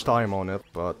much time on it,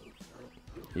 but...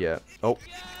 Yeah. Oh.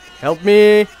 Help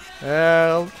me!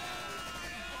 Help!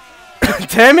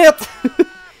 Damn it!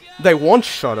 They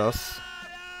one-shot us.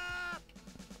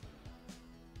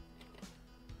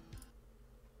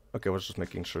 Okay, I was just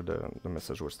making sure the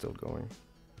message was still going.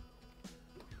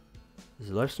 Is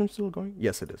the livestream still going?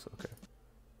 Yes, it is. Okay.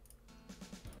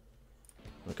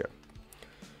 Okay.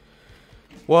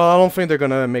 Well, I don't think they're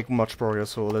gonna make much progress,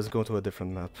 so let's go to a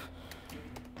different map.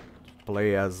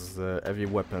 Play as heavy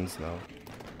weapons now.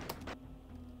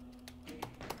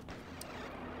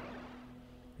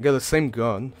 Got the same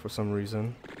gun for some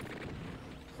reason.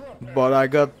 But I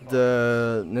got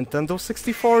the Nintendo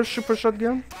 64 super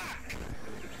shotgun.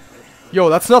 Yo,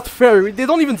 that's not fair. They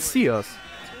don't even see us.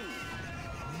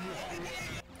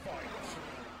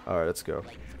 Alright, let's go.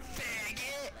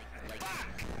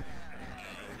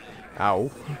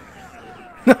 Ow.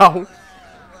 Ow.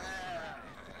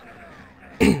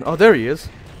 Oh, there he is.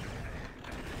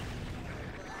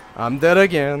 I'm dead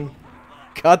again.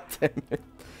 God damn it.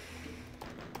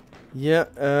 Yeah,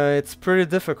 it's pretty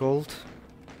difficult.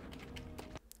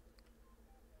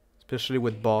 Especially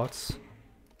with bots.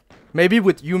 Maybe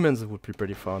with humans it would be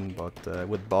pretty fun, but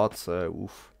with bots,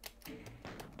 oof.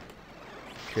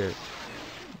 Okay.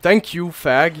 Thank you,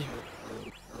 fag.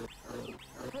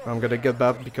 I'm gonna get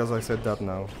that because I said that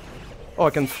now. Oh, I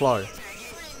can fly.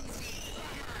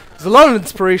 There's a lot of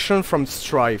inspiration from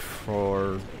Strife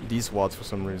for these WADs for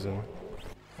some reason.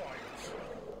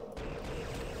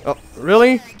 Oh,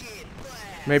 really?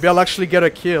 Maybe I'll actually get a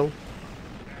kill.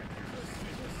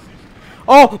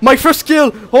 Oh, my first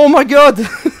kill! Oh my god!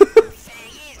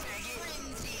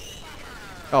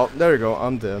 Oh, there you go,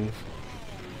 I'm dead.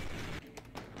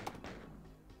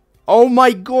 Oh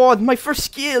my god, my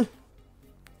first kill!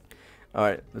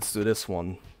 Alright, let's do this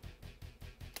one.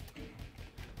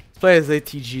 Let's play as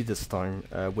ATG this time,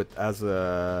 as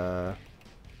a...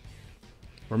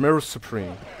 Romero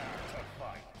Supreme.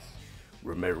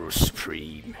 Romero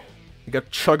Supreme. You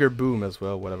got Chugger Boom as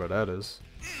well, whatever that is.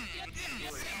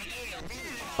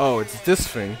 Oh, it's this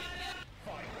thing.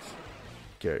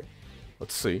 Okay,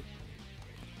 let's see.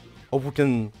 Hope we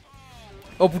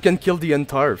can kill the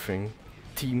entire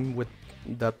team with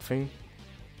that thing.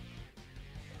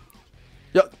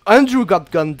 Yeah, Andrew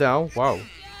got gunned down. Wow.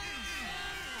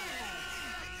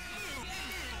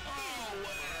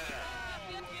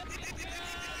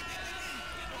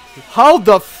 How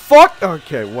the fuck?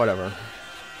 Okay, whatever.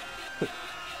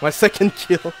 My second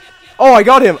kill. Oh, I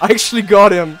got him. I actually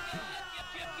got him.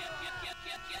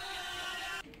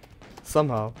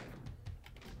 Somehow.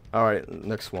 Alright,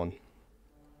 next one.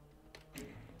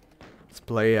 Let's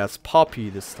play as Poppy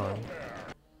this time.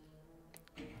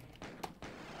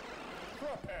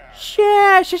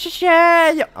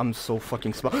 Yeah. I'm so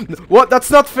fucking smart. What?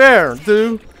 That's not fair,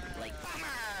 dude.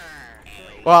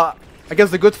 Well, I guess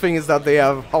the good thing is that they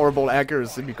have horrible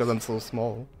accuracy because I'm so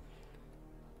small.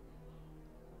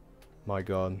 My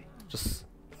god. Just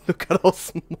look at how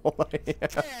small I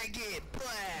am.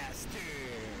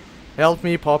 Help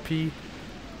me, Poppy.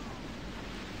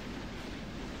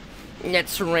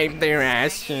 Let's rape their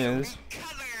asses.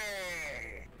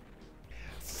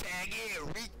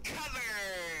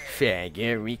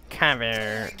 Faggot,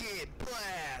 recover.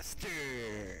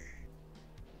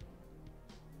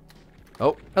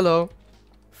 Oh, hello.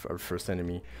 Our first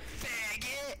enemy.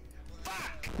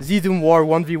 Doom War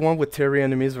 1v1 with Terry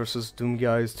enemies versus Doom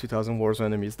guys 2000 Wars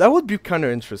enemies. That would be kind of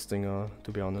interesting,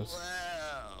 to be honest.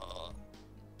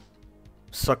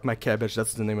 Suck my cabbage,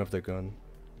 that's the name of the gun.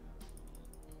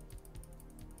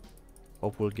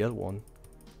 Hope we'll get one.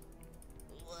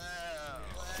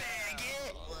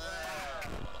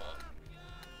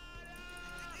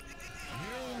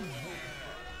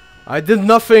 I did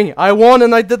nothing! I won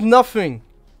and I did nothing!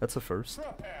 That's a first.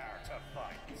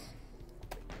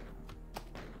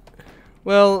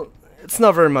 Well, it's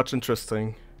not very much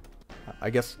interesting. I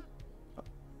guess.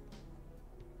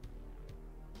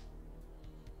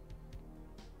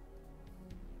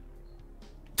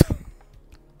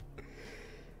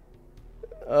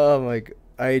 Oh my god.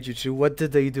 I hate you too. What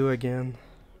did they do again?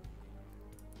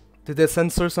 Did they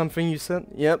censor something you said?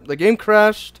 Yep, the game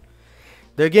crashed.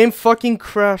 The game fucking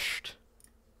crashed.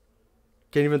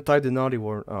 Can't even type the naughty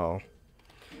word. Oh.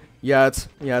 Yeah,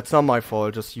 it's not my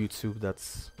fault, just YouTube,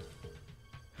 that's...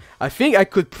 I think I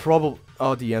could probably...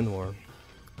 Oh, the N word.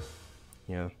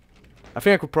 Yeah. I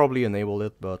think I could probably enable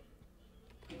it, but...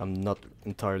 I'm not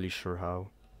entirely sure how.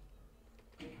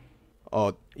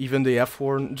 Oh, even the F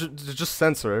word? Just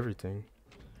censor everything.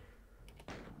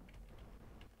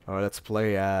 Alright, let's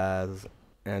play as...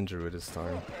 Andrew this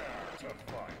time.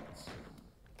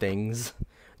 Things.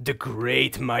 The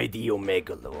great mighty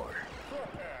Omega Lord.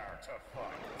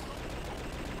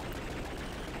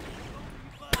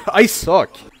 I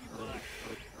suck.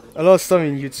 A lot of stuff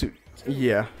in YouTube.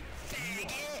 Yeah.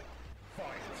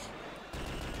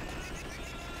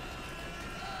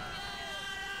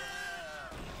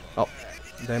 Oh,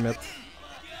 damn it.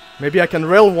 Maybe I can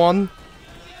rail one.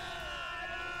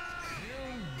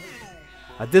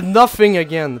 I did nothing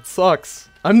again. It sucks.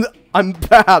 I'm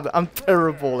bad. I'm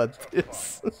terrible at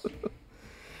this.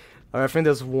 I think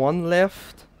there's one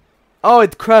left. Oh,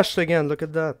 it crashed again. Look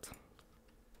at that.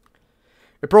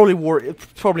 It's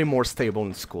probably more stable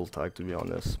in School Tag, to be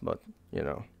honest. But you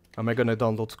know, am I gonna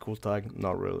download School Tag?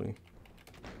 Not really.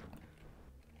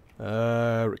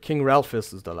 King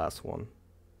Ralphus is the last one.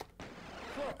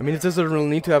 I mean, it doesn't really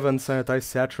need to have an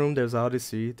unsanitized chat room. There's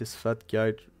Odyssey, this fat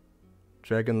guy,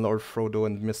 Dragon Lord Frodo,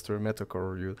 and Mr.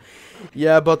 Metacore review.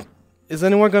 Yeah, but is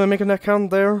anyone gonna make an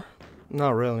account there?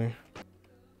 Not really.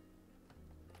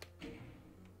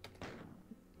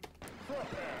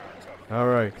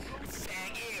 Alright.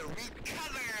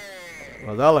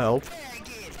 Well, that'll help.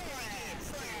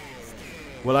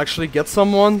 We'll actually get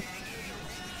someone.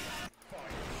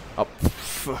 Oh,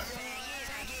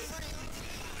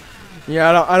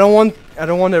 yeah, I don't want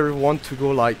everyone to go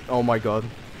like, oh my god.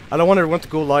 I don't want everyone to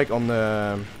go like on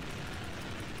the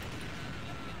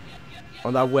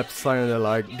on that website and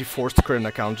like be forced to create an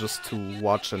account just to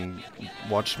watch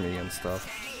me and stuff.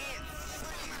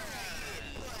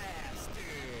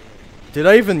 Did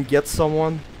I even get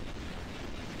someone?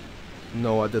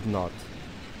 No, I did not.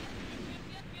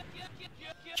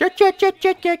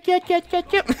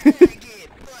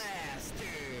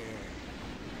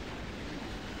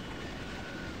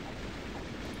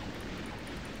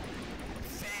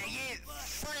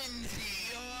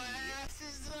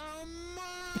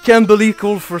 Can't believe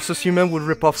Cold vs. Human would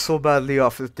rip off so badly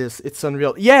off of this. It's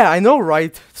unreal. Yeah, I know,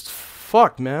 right?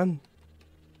 Fuck, man.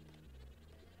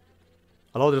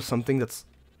 Hello, there's something that's...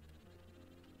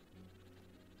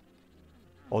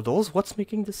 Oh, those? What's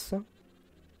making this sound?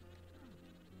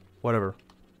 Whatever.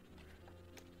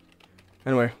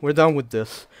 Anyway, we're done with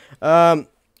this.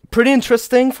 Pretty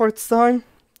interesting for its time.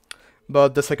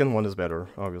 But the second one is better,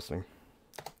 obviously.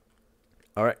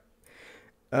 Alright.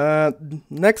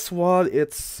 Next one,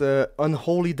 it's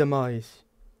Unholy Demise.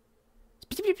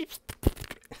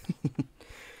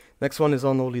 Next one is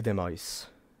Unholy Demise,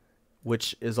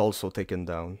 which is also taken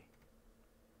down.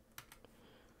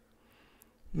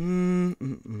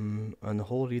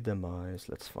 Unholy Demise,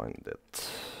 let's find it.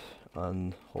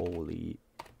 Unholy.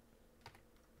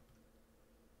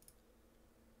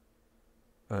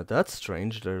 That's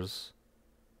strange, there's...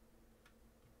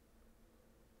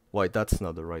 Wait, that's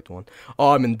not the right one.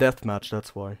 Oh, I'm in deathmatch,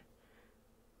 that's why.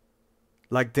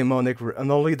 Like Demonic...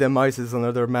 Unholy Demise is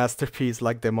another masterpiece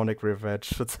like Demonic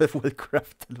Revenge. It's a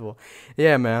well-crafted one.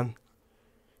 Yeah, man.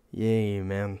 Yeah,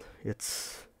 man,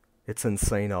 it's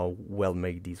insane how well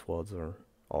made these WADs are.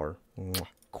 Mwah.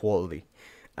 Quality,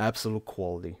 absolute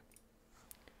quality.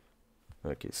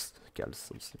 Okay, Cal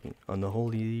still sleeping.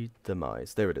 Unholy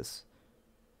demise. There it is.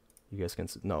 You guys can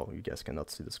see. No, you guys cannot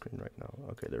see the screen right now.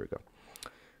 Okay, there we go.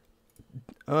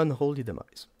 Unholy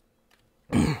demise.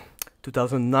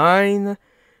 2009,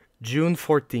 June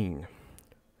 14.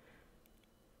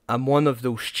 I'm one of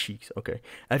those cheeks. Okay.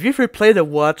 Have you ever played a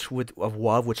WAD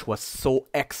which was so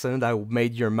excellent that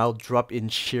made your mouth drop in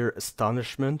sheer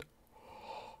astonishment?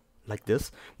 Like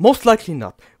this? Most likely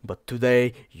not, but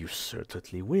today you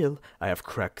certainly will. I have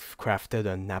crafted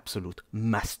an absolute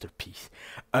masterpiece.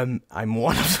 I'm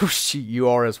one of those you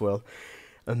are as well.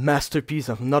 A masterpiece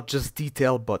of not just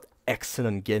detail but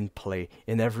excellent gameplay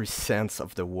in every sense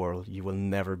of the word. You will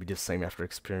never be the same after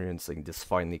experiencing this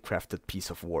finely crafted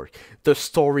piece of work. The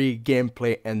story,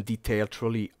 gameplay, and detail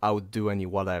truly outdo any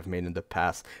what I have made in the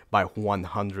past by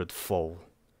 100-fold.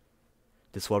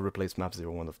 This will replace Map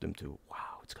 01 of Doom 2. Wow.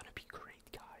 It's gonna be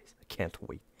great, guys. I can't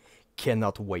wait.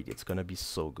 Cannot wait. It's gonna be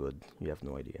so good. You have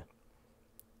no idea.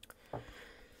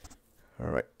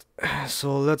 Alright.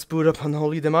 So let's boot up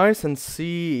Unholy Demise and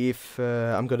see if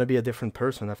I'm gonna be a different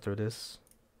person after this.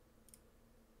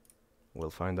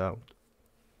 We'll find out.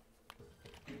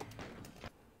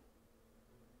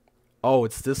 Oh,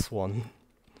 it's this one.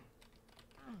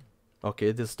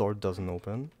 Okay, this door doesn't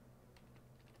open.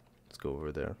 Let's go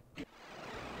over there.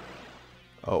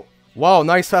 Oh. Wow,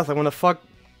 nice ass. I wanna fuck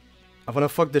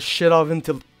the shit out of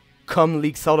until cum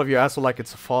leaks out of your asshole like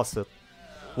it's a faucet.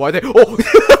 Why they? Oh,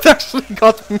 that actually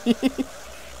got me.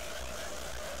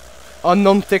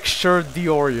 Unknown texture,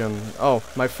 Diorion. Oh,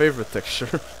 my favorite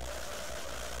texture.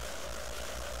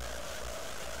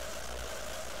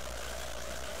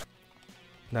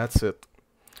 That's it.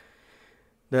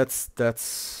 That's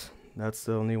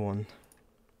the only one.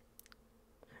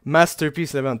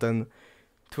 Masterpiece event and.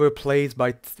 To replace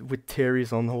with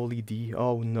Terry's Unholy D.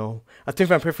 Oh no. I think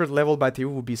my preferred level by Terry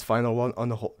would be his final one on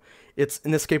the whole. It's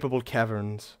Inescapable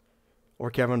Caverns.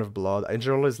 Or Cavern of Blood. I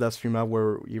enjoyed his last few maps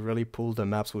where he really pulled the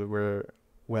maps were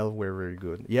very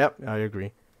good. Yep, I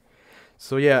agree.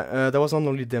 So yeah, that was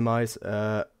Unholy Demise.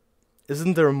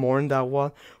 Isn't there more in that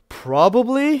one?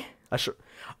 Probably? I should.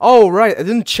 Oh right, I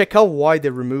didn't check out why they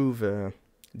remove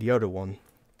the other one.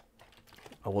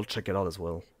 I will check it out as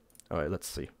well. Alright, let's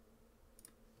see.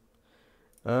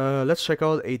 Let's check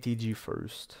out ATG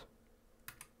first.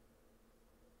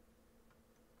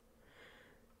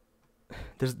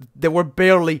 There were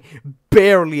barely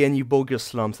any bogus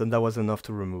slumps, and that was enough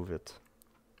to remove it.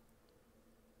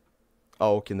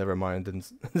 Oh, okay, never mind.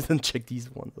 Didn't check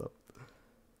these ones out.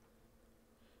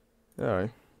 Alright.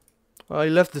 Well, I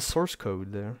left the source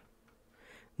code there.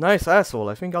 Nice asshole.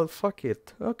 I think I'll fuck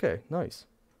it. Okay, nice.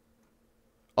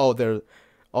 Oh, there.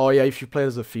 Oh yeah, if you play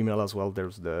as a female as well,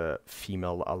 there's the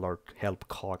female alert help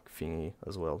cock thingy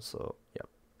as well, so yeah.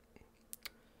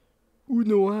 Ooh,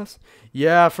 no ass.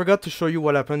 Yeah, I forgot to show you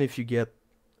what happened if you get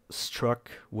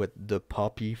struck with the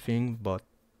poppy thing, but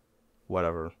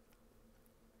whatever.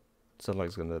 It's not like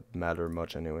it's gonna matter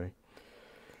much anyway.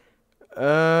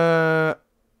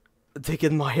 Take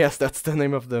it my ass, that's the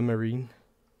name of the marine.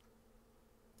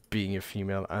 Being a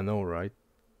female, I know, right?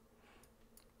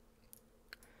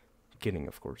 Kidding,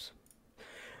 of course.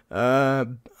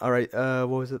 Alright, what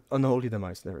was it? Unholy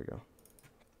Demise, there we go.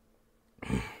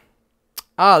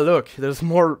 Ah, look, there's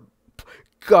more.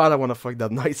 God, I wanna fuck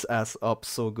that nice ass up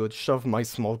so good. Shove my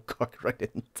small cock right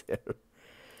in there.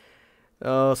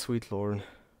 Oh, sweet lord.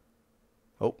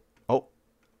 Oh,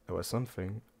 there was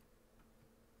something.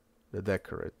 The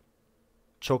decorate.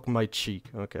 Choke my cheek,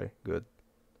 okay, good.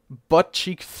 Butt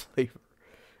cheek flavor.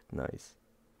 Nice.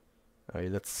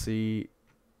 Alright, let's see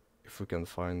if we can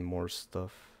find more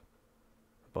stuff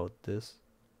about this.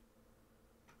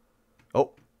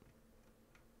 Oh,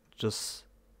 just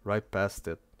right past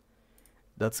it.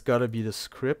 That's gotta be the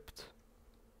script.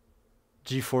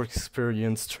 G4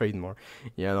 experience trademark.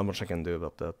 Yeah, not much I can do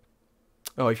about that.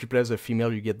 Oh, if you play as a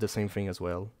female, you get the same thing as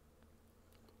well.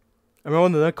 I remember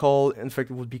when the call, in fact,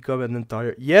 it would become an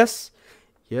entire. Yes,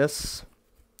 yes.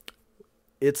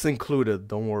 It's included,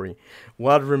 don't worry.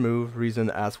 WAD remove, reason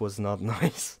ass was not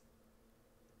nice.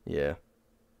 Yeah.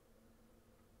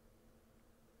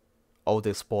 Oh,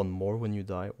 they spawn more when you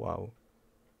die? Wow.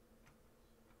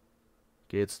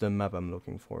 Okay, it's the map I'm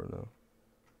looking for now.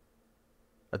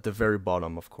 At the very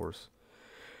bottom, of course.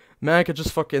 Man, I could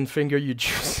just fucking finger you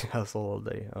juicy asshole all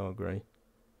day. Oh, great.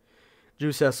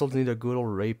 Juicy assholes need a good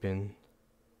old raping.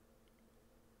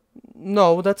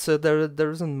 No, that's it.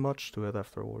 There isn't much to it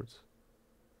afterwards.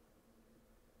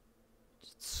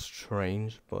 It's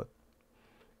strange, but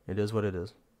It is what it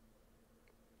is.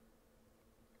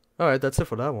 Alright, that's it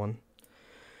for that one.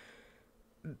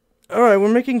 Alright, we're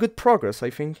making good progress, I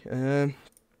think.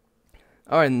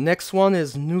 Alright, next one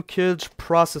is nucleage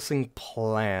processing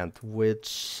plant,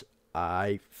 which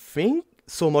I think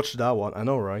so much that one. I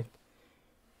know, right?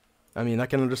 I mean, I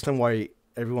can understand why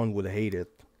everyone would hate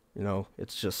it. You know,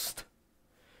 it's just...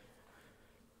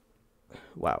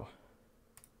 wow.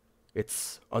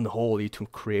 It's unholy to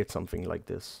create something like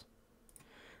this.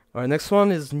 Alright, next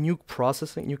one is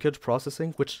nucleage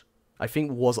processing, which I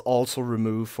think was also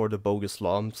removed for the bogus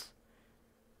lumps.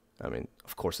 I mean,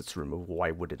 of course it's removed.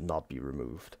 Why would it not be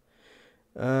removed?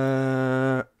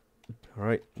 Alright,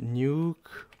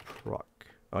 nuke proc.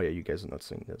 Oh yeah, you guys are not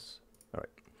seeing this. Alright.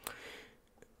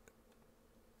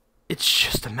 It's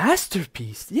just a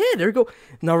masterpiece. Yeah, there you go.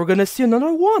 Now we're gonna see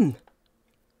another one.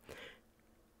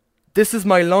 This is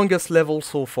my longest level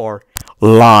so far.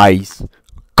 Lies.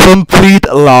 Complete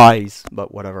lies.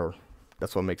 But whatever.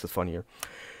 That's what makes it funnier.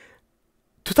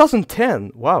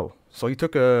 2010. Wow. So he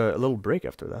took a little break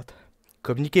after that.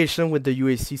 Communication with the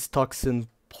UAC's toxin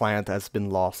plant has been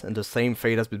lost, and the same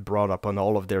fate has been brought up on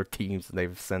all of their teams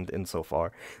they've sent in so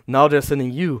far. Now they're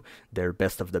sending you, their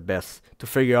best of the best, to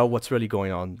figure out what's really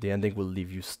going on. The ending will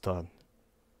leave you stunned.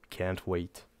 Can't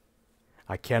wait.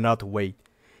 I cannot wait.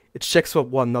 It's chekwob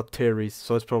 1, not Terry's,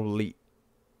 so it's probably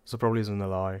isn't a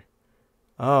lie.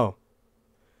 Oh.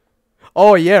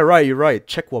 Oh yeah, right, you're right.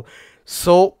 Chekwob.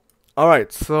 So,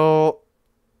 alright, so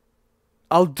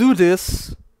I'll do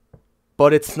this,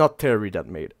 but it's not Terry that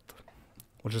made it.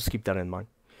 We'll just keep that in mind.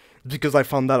 Because I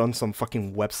found that on some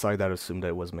fucking website that assumed that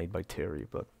it was made by Terry,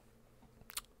 but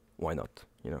why not,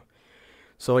 you know?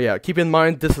 So yeah, keep in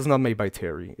mind, this is not made by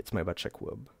Terry, it's made by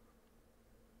chekwob.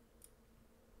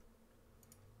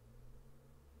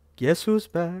 Guess who's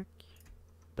back?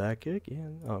 Back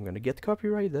again. Oh, I'm gonna get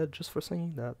copyrighted just for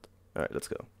saying that. Alright, let's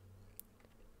go.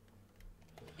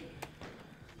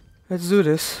 Let's do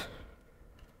this.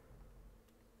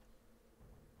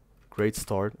 Great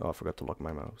start. Oh, I forgot to lock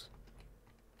my mouse.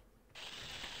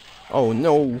 Oh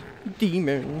no!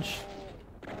 Demons!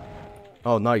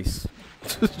 Oh, nice.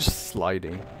 Just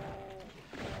sliding.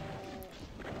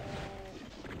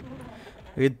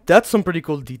 That's some pretty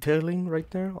cool detailing right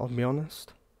there, I'll be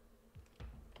honest.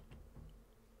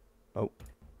 Oh.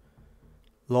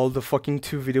 Lol, the fucking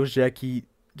two videos Jackie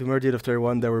Doomer did after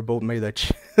one that were both made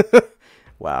at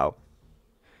wow.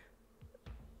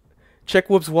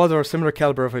 Chekwob's WAD are similar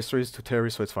caliber of histories to Terry,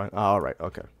 so it's fine. Ah, alright,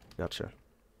 okay. Gotcha.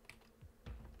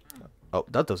 Oh,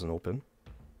 that doesn't open.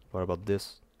 What about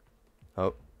this?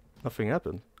 Oh, nothing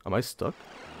happened. Am I stuck?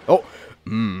 Oh!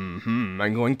 I'm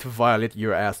going to violate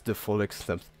your ass to the full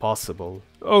extent possible.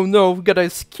 Oh no, we gotta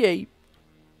escape!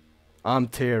 I'm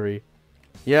Terry.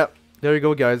 Yep. There you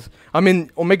go, guys. I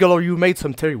mean, Omega Lore, you made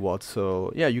some Terry WAD,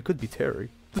 so yeah, you could be Terry.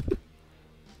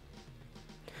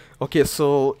 Okay,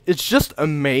 so it's just a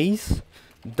maze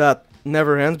that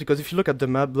never ends, because if you look at the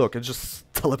map, look, it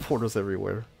just teleports us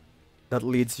everywhere. That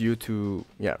leads you to,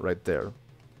 yeah, right there.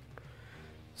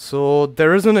 So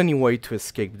there isn't any way to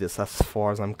escape this as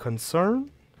far as I'm concerned.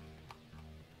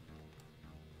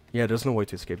 Yeah, there's no way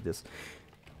to escape this.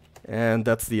 And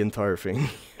that's the entire thing.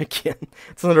 Again,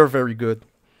 it's another very good,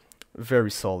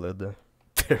 very solid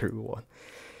Terry one.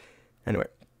 Anyway,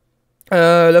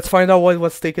 let's find out what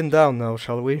was taken down now,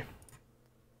 shall we?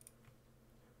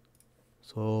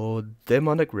 So,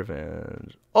 demonic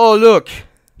revenge. Oh, look!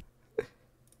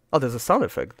 Oh, there's a sound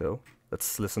effect though.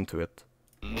 Let's listen to it.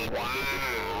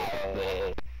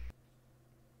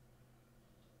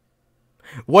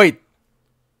 Wait!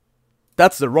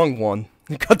 That's the wrong one.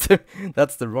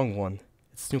 That's the wrong one.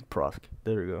 It's Nuke Proc.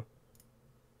 There you go.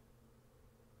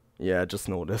 Yeah, I just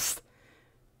noticed.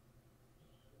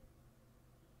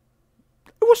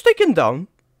 It was taken down.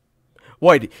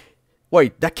 Wait,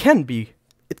 that can be.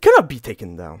 It cannot be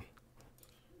taken down.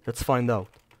 Let's find out.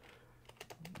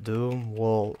 Doom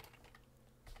wall.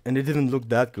 And it didn't look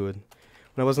that good.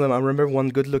 When I was I remember one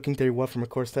good looking Terry WAD from a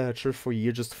course that I had searched for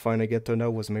years just to find a get to know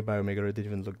was made by Omega. It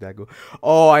didn't even look that good.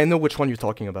 Oh, I know which one you're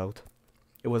talking about.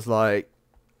 It was like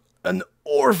an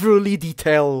overly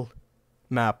detailed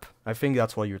map. I think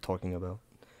that's what you're talking about.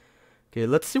 Okay,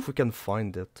 let's see if we can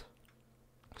find it.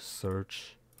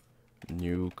 Search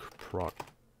Nuke Proc.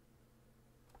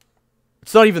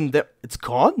 It's not even there. It's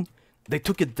gone? They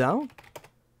took it down?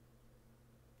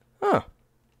 Huh.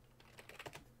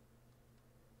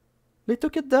 They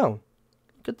took it down.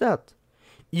 Look at that.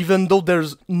 Even though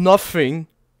there's nothing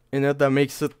in it that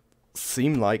makes it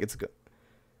seem like it's good.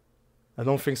 I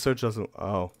don't think search doesn't.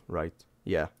 Oh, right.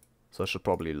 Yeah. So I should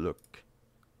probably look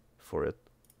for it.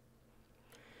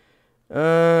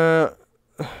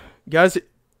 Guys,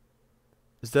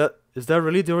 is that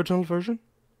really the original version?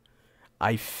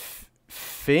 I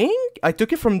think I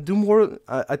took it from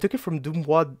I took it from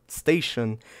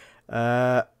DoomWadStation.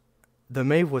 The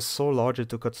map was so large it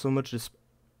took out so much.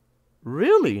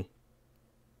 Really?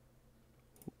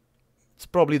 It's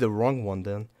probably the wrong one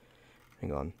then.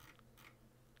 Hang on.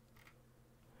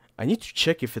 I need to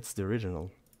check if it's the original.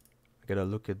 I gotta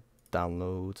look at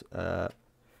downloads.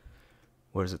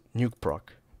 Where is it? Nuke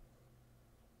proc.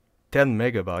 10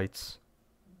 megabytes.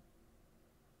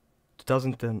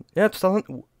 2010. Yeah,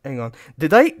 2000. Hang on.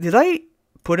 Did I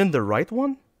put in the right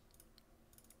one?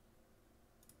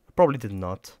 I probably did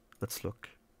not. Let's look.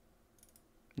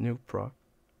 Nuke proc.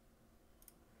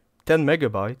 10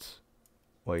 megabytes.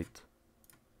 Wait.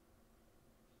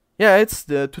 Yeah, it's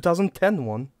the 2010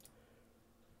 one.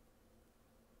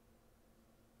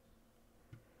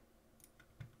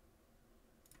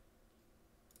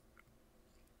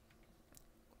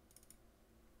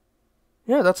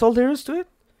 Yeah, that's all there is to it.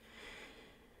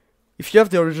 If you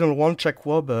have the original one,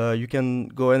 chekwob, you can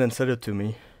go ahead and send it to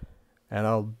me. And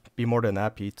I'll be more than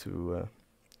happy to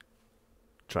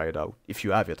try it out. If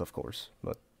you have it, of course.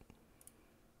 But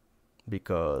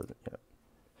because, yeah.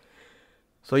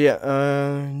 So yeah,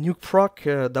 Nuke proc,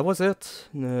 that was it.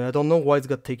 I don't know why it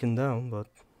got taken down, but...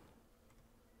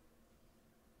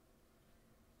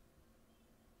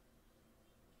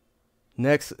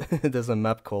 Next, there's a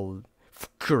map called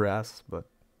Grass, but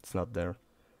it's not there.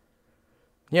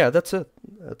 Yeah, that's it.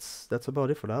 That's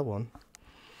about it for that one.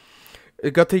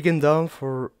 It got taken down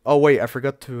for... Oh wait, I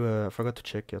forgot to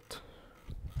check it.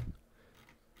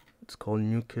 It's called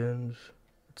Nukens.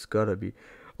 It's gotta be...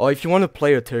 Oh, if you want to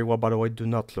play a Terry, well, by the way, do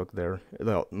not look there.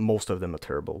 Most of them are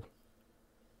terrible.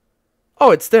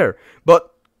 Oh, it's there.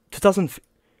 But 2000...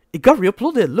 It got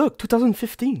re-uploaded. Look,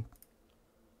 2015.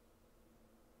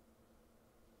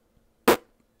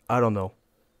 I don't know.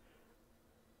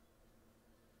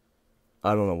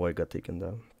 I don't know why it got taken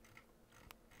down.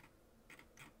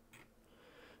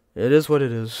 It is what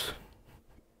it is.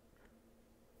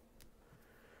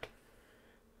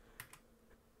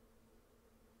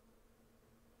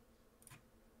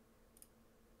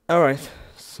 Alright,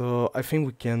 so I think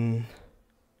we can...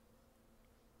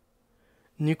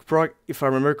 Nuke proc, if I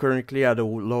remember correctly, had a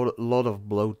lot of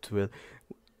bloat to it.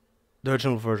 The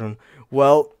original version.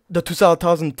 Well, the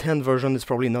 2010 version is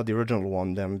probably not the original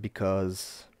one then,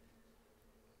 because...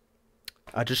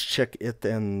 I just checked it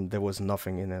and there was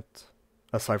nothing in it,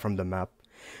 aside from the map.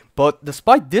 But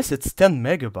despite this, it's 10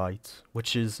 megabytes,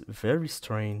 which is very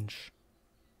strange.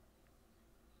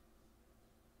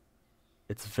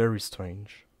 It's very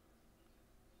strange.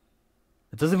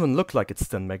 It doesn't even look like it's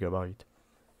 10 megabyte.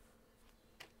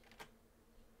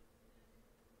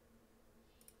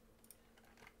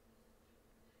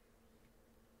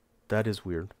 That is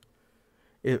weird.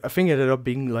 I think it ended up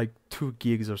being like 2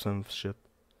 gigs or some shit.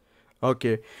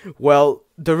 Okay, well,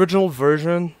 the original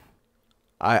version,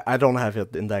 I don't have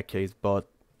it in that case, but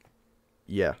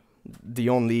yeah, the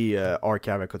only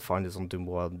archive I could find is on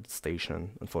DoomWadStation,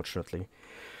 unfortunately.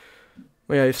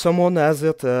 But yeah, if someone has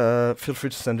it, feel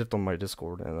free to send it on my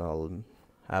Discord, and I'll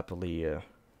happily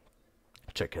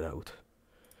check it out.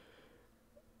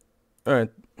 Alright,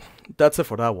 that's it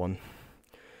for that one.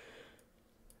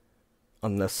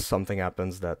 Unless something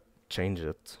happens that changes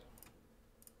it.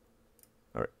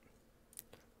 Alright.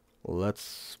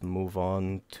 Let's move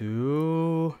on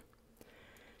to...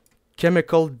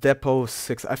 Chemical Depot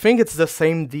 6. I think it's the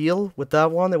same deal with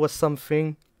that one. It was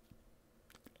something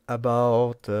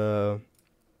about the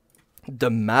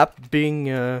map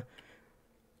being a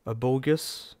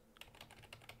bogus.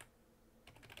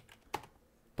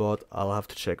 But I'll have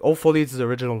to check. Hopefully it's the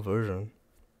original version.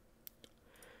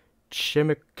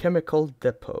 Chemical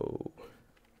Depot.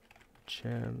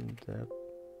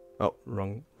 Oh,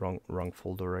 wrong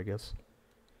folder, I guess.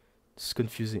 It's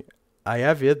confusing. I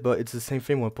have it, but it's the same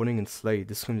thing when putting in Slate.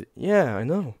 Yeah, I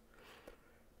know.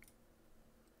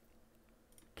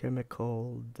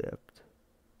 Chemical Depth.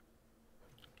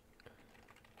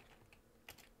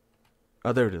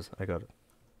 Oh, there it is. I got it.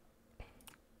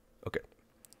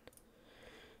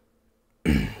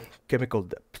 Okay. Chemical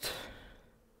Depth.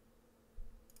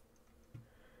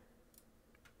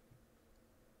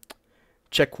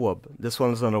 Chekwob. This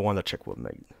one is another one that Chekwob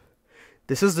made.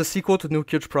 This is the sequel to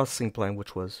Nuke Processing Plant,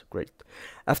 which was great.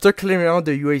 After clearing out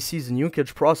the UAC's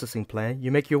Nuke Processing Plant, you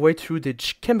make your way through the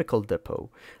chemical depot,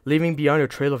 leaving behind a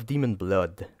trail of demon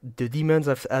blood. The demons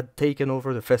had taken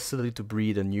over the facility to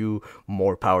breed a new,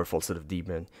 more powerful set of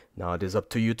demons. Now it is up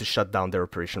to you to shut down their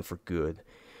operation for good.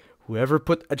 Whoever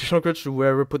put additional credits to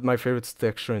whoever put my favorite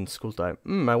texture in school time.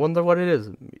 I wonder what it is.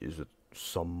 Is it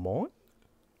someone?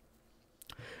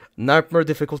 Nightmare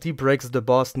difficulty breaks the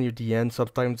boss near the end.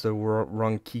 Sometimes the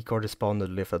wrong keycard is spawned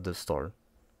and live at the start.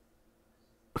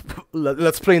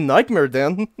 Let's play Nightmare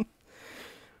then.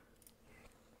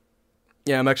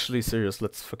 Yeah, I'm actually serious.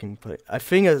 Let's fucking play. I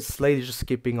think a Slade is just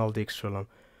skipping all the extra long.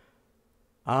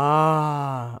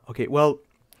 Ah, okay, well.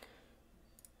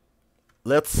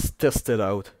 Let's test it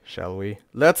out, shall we?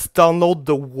 Let's download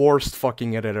the worst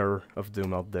fucking editor of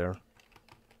Doom out there.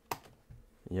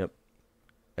 Yep.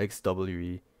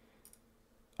 XWE.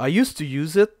 I used to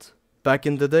use it back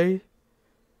in the day,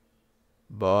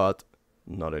 but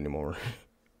not anymore.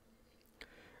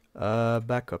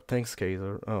 Backup. Thanks,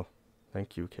 Kazer. Oh,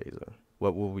 thank you, Kazer.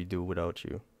 What will we do without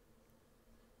you?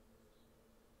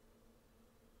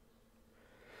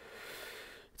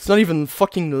 It's not even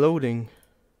fucking loading.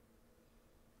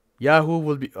 Yahoo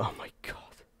will be... Oh my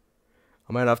god.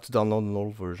 I might have to download an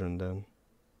old version then.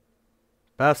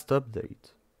 Past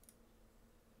update.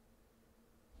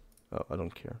 Oh, I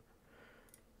don't care.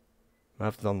 I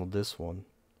have to download this one.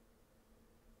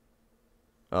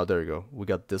 Oh, there you go. We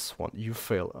got this one. You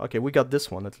fail. Okay, we got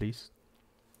this one at least.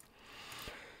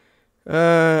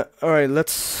 Alright,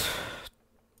 let's...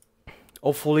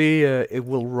 Hopefully it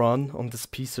will run on this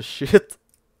piece of shit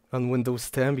on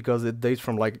Windows 10 because it dates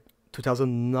from like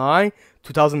 2009,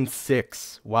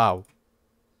 2006. Wow.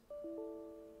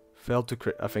 Failed to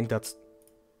create. I think that's...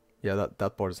 Yeah,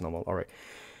 that part is normal. Alright.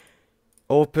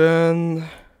 Open...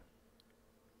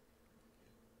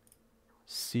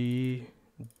 C...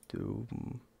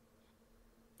 Doom...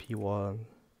 P1...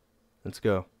 Let's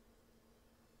go.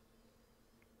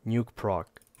 Nuke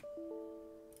proc.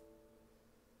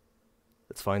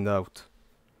 Let's find out.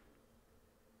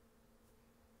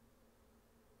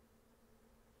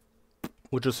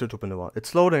 We'll just hit open the one.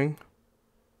 It's loading.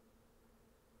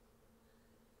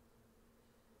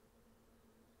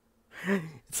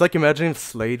 It's like imagine if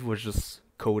Slade was just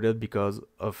coded because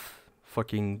of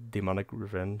fucking demonic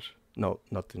revenge. No,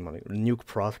 not demonic. Nuke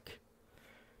proc.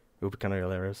 It would be kind of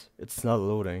hilarious. It's not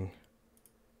loading.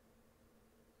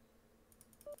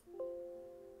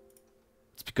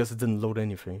 It's because it didn't load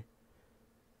anything.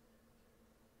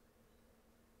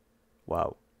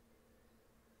 Wow.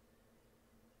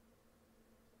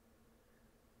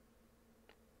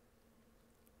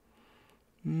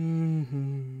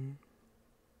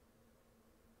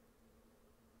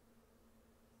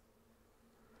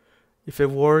 If it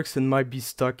works, it might be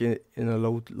stuck in a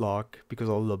load lock because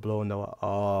all the blow now.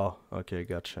 Oh, okay,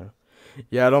 gotcha.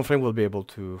 Yeah, I don't think we'll be able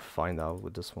to find out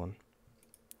with this one.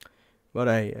 But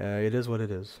hey, it is what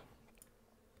it is.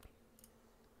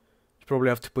 You probably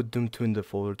have to put Doom 2 in the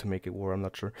folder to make it work, I'm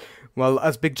not sure. Well,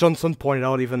 as Big Johnson pointed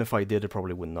out, even if I did, it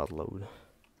probably would not load.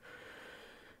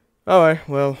 Alright,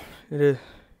 well, it is.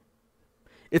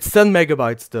 It's 10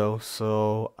 megabytes though,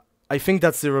 so I think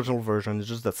that's the original version, it's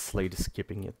just that Slade is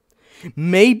skipping it.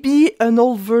 Maybe an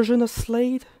old version of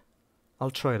Slade?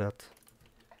 I'll try that.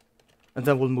 And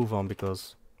then we'll move on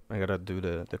because I gotta do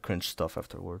the cringe stuff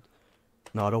afterward.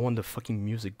 No, I don't want the fucking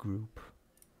music group.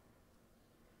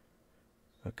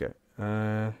 Okay,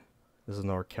 there's an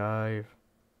archive.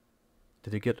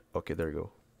 Did you get... Okay, there you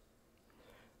go.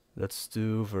 Let's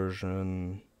do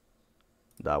version...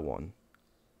 that one.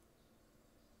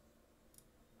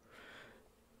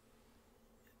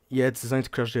 Yeah, it's designed to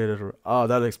crash the editor. Oh,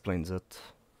 that explains it.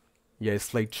 Yeah,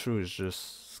 Slade True is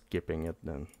just skipping it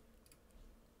then.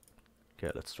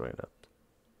 Okay, let's try that.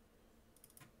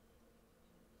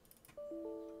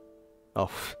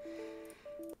 Oh.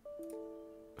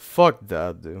 Fuck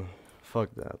that, dude.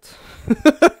 Fuck that.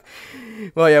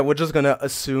 Well, yeah, we're just gonna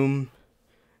assume...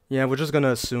 Yeah, we're just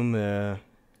gonna assume it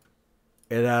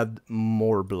had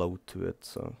more bloat to it,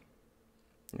 so...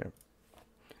 Yeah.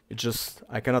 It just...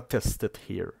 I cannot test it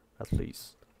here, at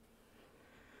least.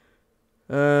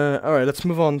 Alright, let's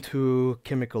move on to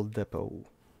Chemical Depot.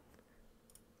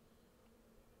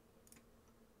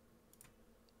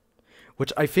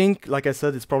 Which I think, like I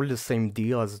said, it's probably the same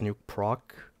deal as Nuke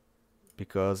Proc.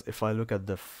 Because if I look at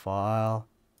the file...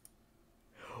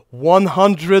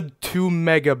 102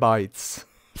 megabytes!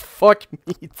 Fuck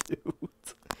me, dude!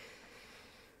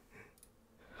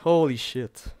 Holy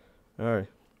shit. Alright.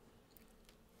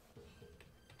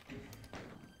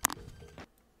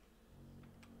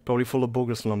 Probably full of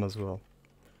bogus lum as well.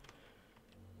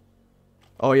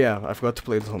 Oh yeah, I forgot to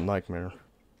play this on Nightmare.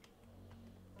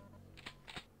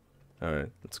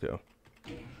 Alright, let's go.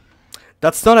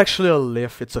 That's not actually a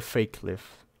lift, it's a fake lift.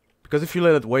 Because if you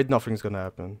let it wait, nothing's gonna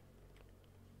happen.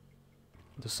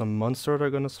 There's some monster that are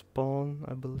gonna spawn,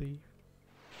 I believe.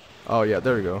 Oh yeah,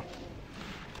 there you go.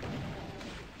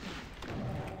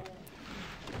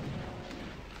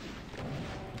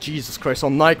 Jesus Christ,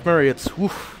 on Nightmare it's...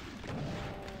 Woof.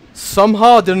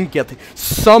 Somehow I didn't get hit.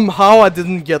 Somehow I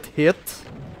didn't get hit.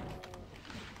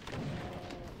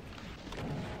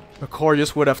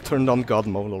 Aquarius would have turned on God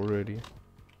mode already.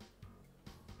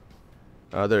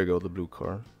 Ah, there you go, the blue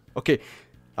car. Okay,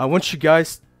 I want you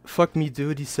guys... Fuck me,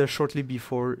 dude, he said shortly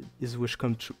before his wish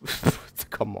come true.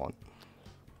 Come on.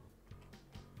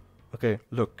 Okay,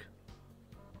 look.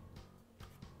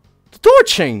 The door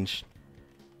changed!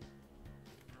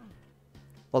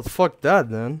 Well, fuck that,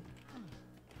 then.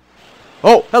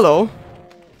 Oh, hello!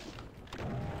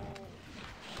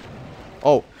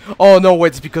 Oh. Oh, no, wait,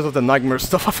 it's because of the nightmare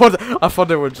stuff. I thought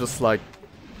they were just, like,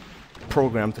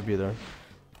 programmed to be there.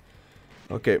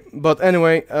 Okay, but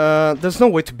anyway, there's no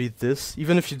way to beat this,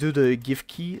 even if you do the gift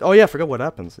key. Oh yeah, I forgot what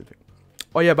happens.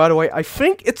 Oh yeah, by the way, I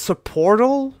think it's a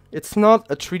portal. It's not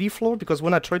a 3D floor, because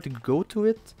when I tried to go to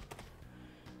it,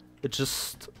 it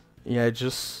just... Yeah, it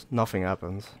just... nothing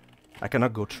happens. I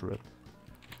cannot go through it.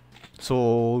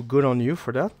 So, good on you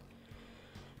for that.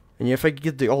 And yeah, if I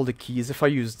get all the keys, if I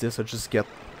use this, I just get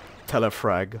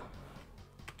telefrag.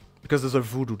 Because there's a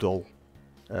voodoo doll.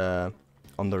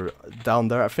 Down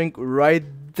there, I think right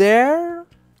there,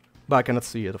 but I cannot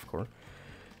see it, of course.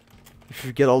 If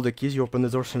you get all the keys, you open the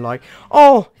doors and like,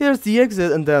 oh, here's the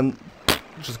exit, and then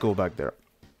just go back there.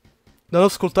 None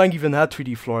of Skulltang even had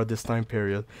 3D floor at this time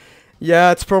period.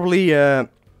 Yeah, it's probably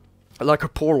like a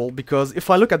portal, because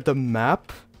if I look at the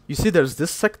map, you see there's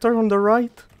this sector on the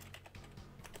right.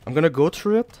 I'm gonna go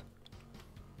through it,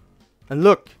 and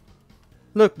look,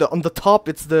 on the top,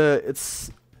 it's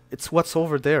what's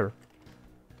over there.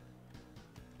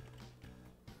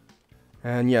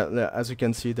 And yeah, as you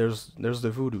can see, there's the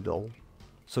voodoo doll.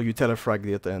 So you telefrag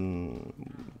it and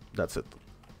that's it.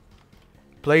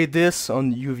 Play this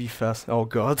on UV fast. Oh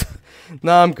god.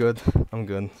 Nah, I'm good. I'm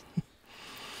good.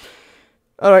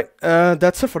 Alright,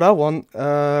 that's it for that one.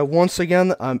 Once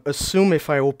again, I assume if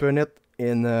I open it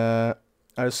in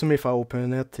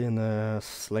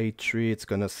Slate 3, it's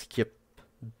gonna skip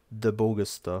the bogus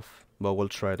stuff. But we'll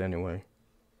try it anyway.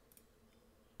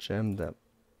 Gem that.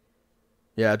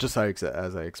 Yeah, just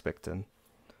as I expected.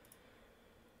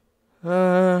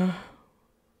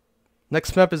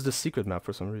 Next map is the secret map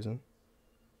for some reason.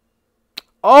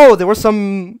 Oh, there were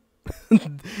some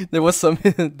there was some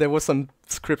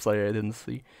scripts I didn't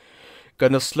see.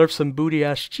 Gonna slurp some booty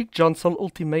ass cheek Johnson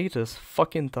ultimatus.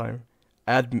 Fucking time.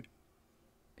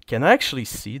 Can I actually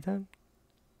see them?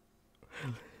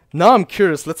 Now I'm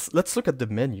curious. Let's look at the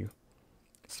menu.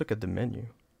 Let's look at the menu.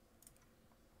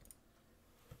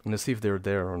 I'm gonna see if they're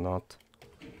there or not.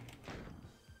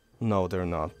 No, they're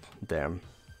not. Damn.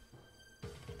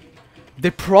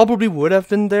 They probably would have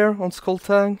been there on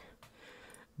Skulltang,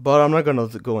 but I'm not gonna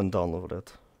go and download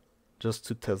it, just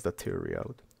to test that theory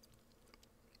out.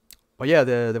 But yeah,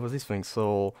 there was this thing.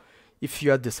 So if you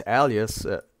had this alias,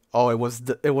 oh, it was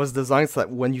designed so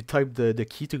that when you type the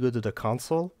key to go to the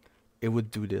console, it would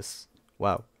do this.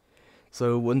 Wow.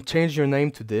 So when change your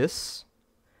name to this,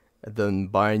 and then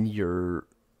bind your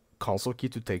console key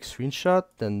to take screenshot,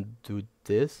 then do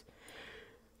this.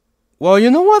 Well, you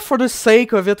know what? For the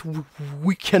sake of it,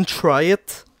 we can try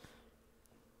it.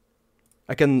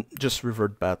 I can just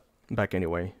revert back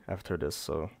anyway after this.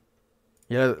 So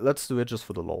yeah, let's do it just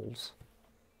for the lols.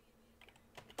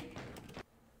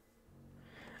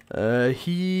 There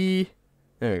you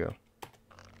go.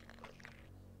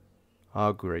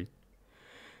 Oh, great.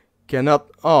 Cannot.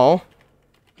 Oh.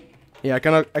 Yeah, I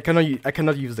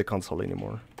cannot use the console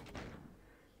anymore.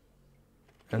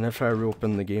 And if I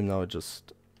reopen the game now, it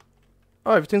just...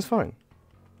 Oh, everything's fine.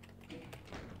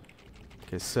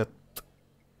 Okay, set...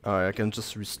 Alright, I can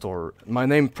just restore... My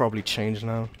name probably changed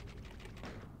now.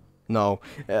 No.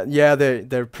 Yeah,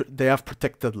 they have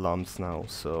protected lumps now,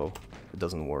 so... It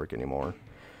doesn't work anymore.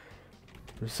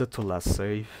 Reset to last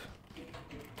save.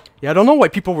 Yeah, I don't know why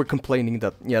people were complaining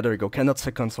that... Yeah, there you go. Cannot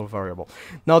set console variable.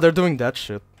 Now they're doing that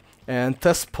shit. And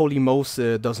test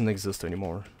polymos doesn't exist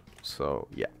anymore. So,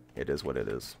 yeah. It is what it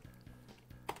is.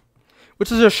 Which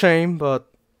is a shame,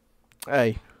 but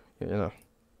hey, you know.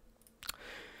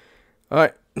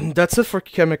 Alright, that's it for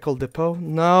Chemical Depot.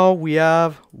 Now we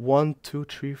have 1, 2,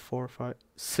 3, 4, 5,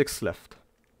 6 left.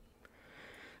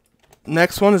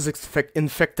 Next one is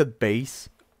Infected Base.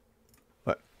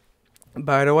 But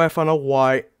by the way, I found out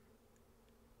why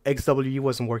XWE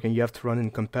wasn't working. You have to run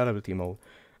in compatibility mode.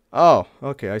 Oh,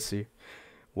 okay, I see.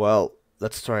 Well,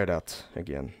 let's try that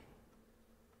again.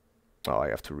 Oh, I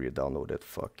have to re-download it,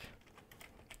 fuck.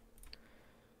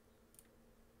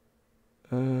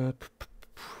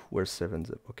 Where's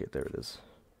 7-zip? Okay, there it is.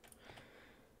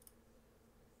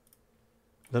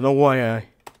 I don't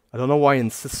know why I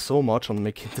insist so much on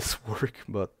making this work,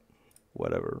 but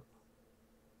whatever.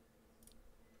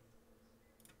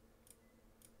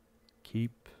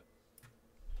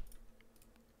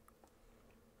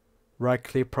 Right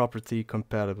click property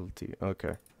compatibility.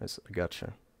 Okay, I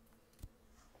gotcha.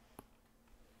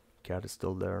 Cat is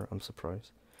still there. I'm surprised.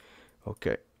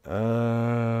 Okay.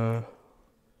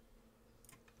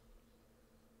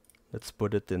 Let's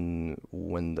put it in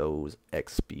Windows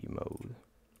XP mode.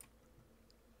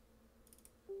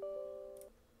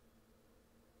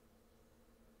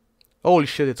 Holy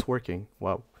shit, it's working.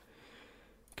 Wow.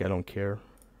 Okay, I don't care.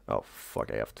 Oh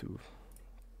fuck, I have to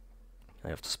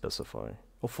specify.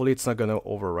 Hopefully it's not gonna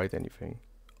overwrite anything.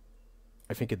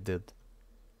 I think it did.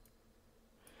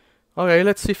 Okay,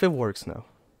 let's see if it works now.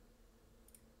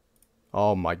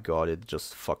 Oh my god, it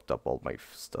just fucked up all my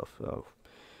stuff. Oh.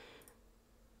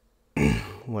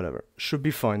 Whatever. Should be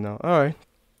fine now. Alright.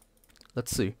 Let's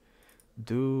see.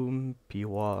 Doom,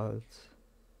 PWAD.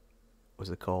 What's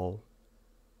it called?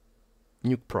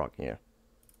 Nuke proc, yeah.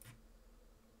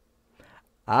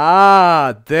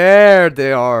 Ah, there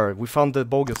they are. We found the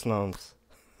bogus lumps.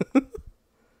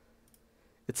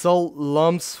 It's all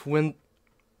lumps with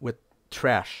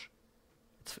trash.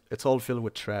 It's all filled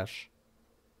with trash.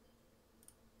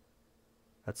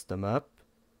 That's the map.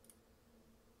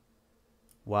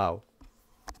 Wow.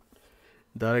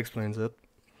 That explains it.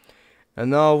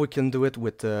 And now we can do it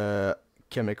with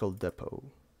chemical depot.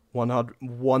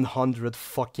 100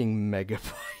 fucking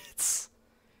megabytes.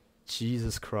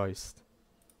 Jesus Christ.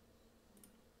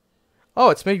 Oh,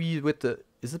 it's maybe with the...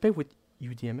 Is it maybe with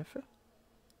UDMF?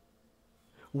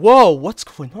 Whoa, what's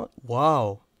going on?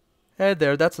 Wow. Hey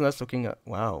there, that's nice looking at...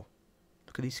 Wow.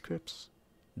 Look at these scripts.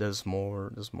 There's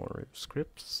more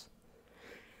scripts.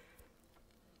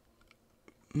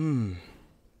 Okay,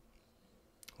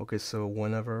 so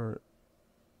whenever...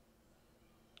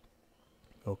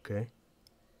 Okay.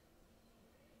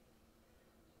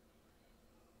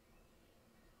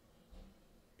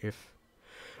 If...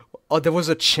 Oh, there was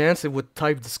a chance it would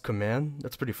type this command.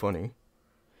 That's pretty funny.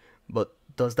 But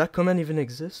does that command even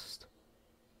exist?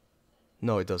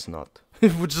 No, it does not.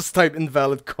 It would just type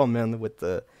invalid command with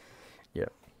the... Yeah.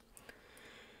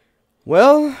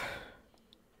 Well...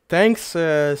 Thanks,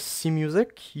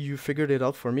 C-Music. You figured it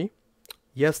out for me.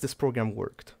 Yes, this program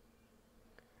worked.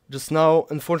 Just now,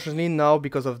 unfortunately, now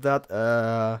because of that,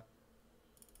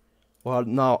 well,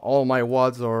 now all my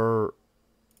WADs are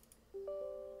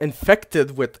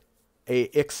infected with a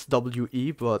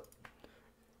XWE, but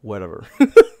whatever.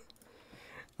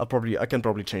 I can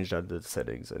probably change that in the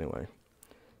settings anyway.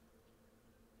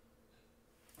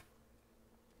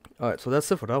 Alright, so that's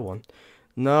it for that one.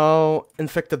 Now,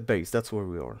 infected base, that's where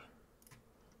we are.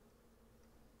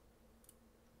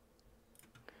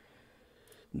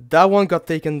 That one got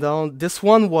taken down. This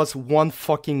one was 1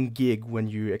 fucking gig when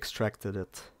you extracted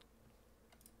it.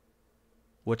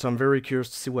 Which I'm very curious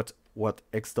to see what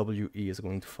XWE is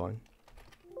going to find.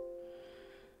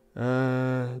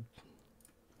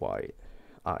 Why?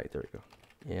 There you go.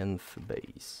 Inf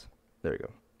base. There you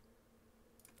go.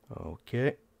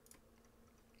 Okay.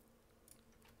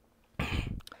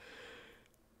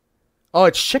 Oh,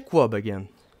 it's chekwob again.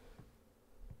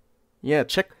 Yeah,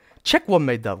 chekwob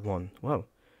made that one. Wow.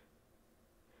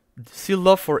 Seal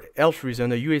love for health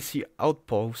reason, a UAC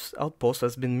outpost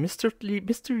has been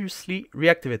mysteriously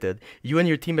reactivated. You and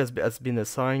your team has been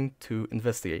assigned to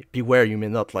investigate. Beware, you may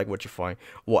not like what you find.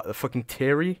 What, a fucking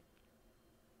Terry?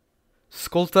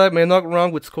 Skull tag may not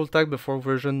run with skull tag before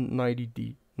version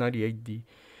 90D, 98D.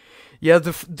 Yeah,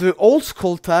 the old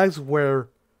skull tags were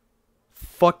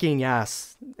fucking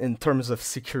ass in terms of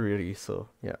security, so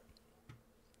yeah.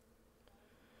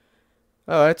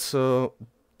 Alright, so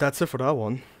that's it for that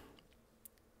one.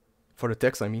 For the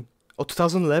text, I mean. Oh,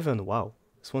 2011, wow.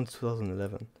 This one's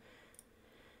 2011.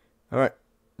 Alright,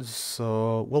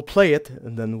 so we'll play it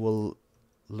and then we'll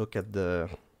look at the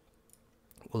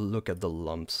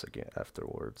lumps again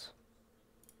afterwards.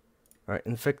 Alright,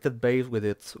 infected base with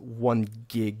its 1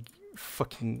 gig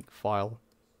fucking file.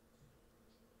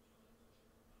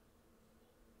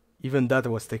 Even that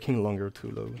was taking longer to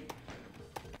load.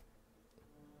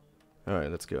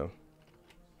 Alright, let's go.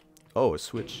 Oh, a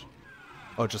switch.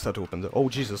 Oh, just had to open the... Oh,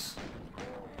 Jesus.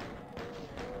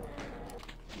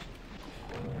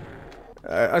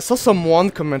 I saw someone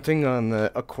commenting on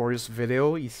a chorus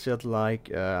video. He said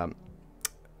like,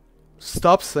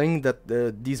 stop saying that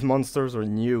these monsters are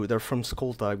new. They're from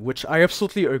Skulltag, which I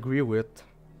absolutely agree with.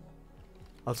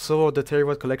 Also, the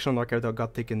Terry collection archive that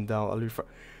got taken down.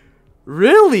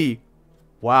 Really?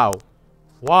 Wow.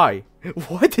 Why?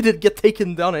 Why did it get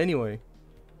taken down anyway?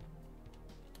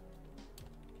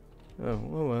 Oh,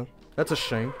 well. That's a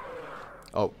shame.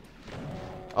 Oh.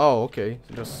 Oh, okay.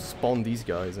 Just spawn these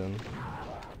guys in.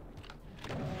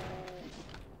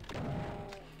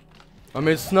 I mean,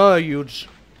 it's not a huge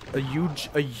a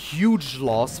huge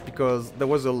loss because there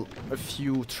was a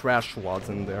few trash WADs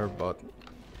in there, but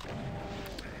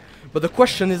the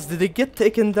question is, did they get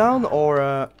taken down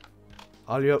or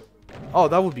Alia? Oh,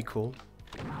 that would be cool.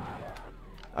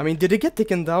 I mean, did they get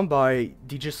taken down by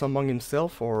DJ Samong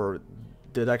himself, or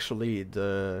did actually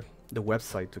the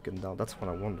website took him down? That's what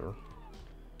I wonder.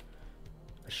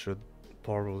 I should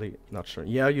probably not sure.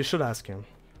 Yeah, you should ask him.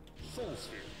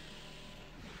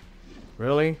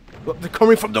 Really? But they're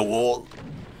coming from the wall.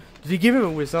 Did he give him a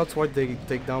wizard? Why they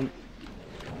take down?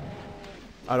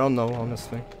 I don't know,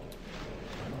 honestly.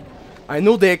 I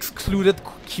know they excluded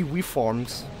Kiwi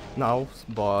farms now,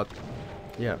 but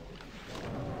yeah.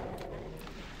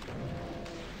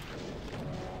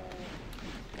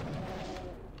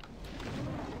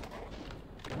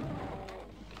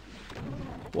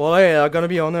 Well, hey, I'm gonna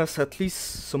be honest, at least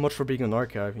so much for being an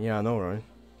archive. Yeah, I know, right?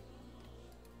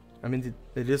 I mean,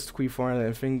 it is Quifor and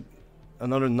I think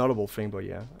another notable thing, but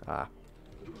yeah.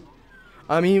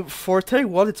 I mean, for tell you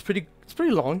what, it's pretty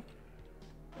long.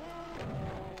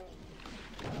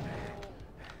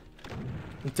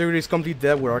 Integrity is completely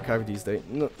dead with archive these days.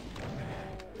 No,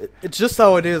 it's just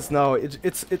how it is now.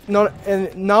 It's not,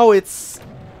 and now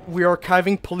we're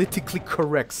archiving politically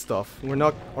correct stuff. We're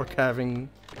not archiving.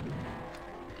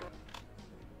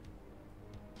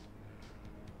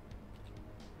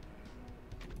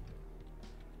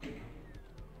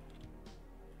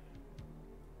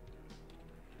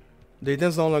 The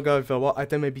items no longer available.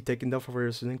 Item may be taken down for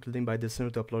various reasons, including by decision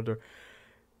of the uploader.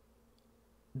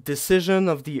 Decision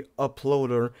of the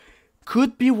uploader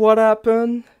could be what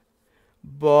happened,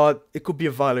 but it could be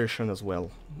a violation as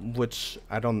well, which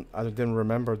I didn't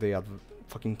remember they had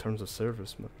fucking terms of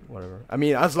service, but whatever. I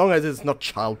mean, as long as it's not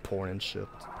child porn and shit.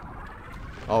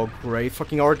 Oh great,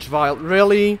 fucking Archvile,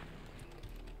 really?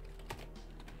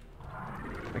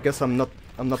 I guess I'm not.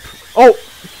 Oh.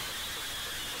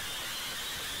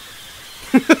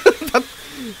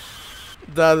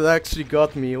 that actually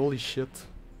got me, holy shit.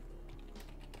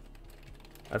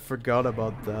 I forgot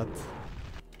about that.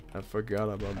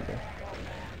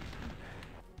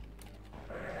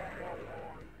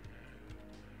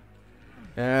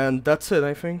 And that's it,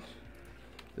 I think.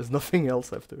 There's nothing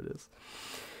else after this.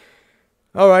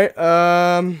 Alright,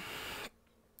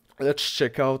 let's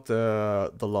check out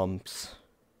the lumps.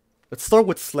 Let's start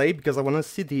with Slay because I want to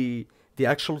see the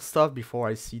actual stuff before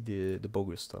I see the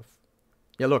bogus stuff.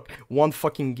 Yeah, look, 1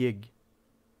 fucking gig.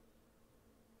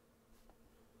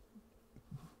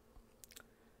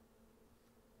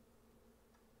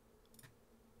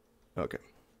 Okay.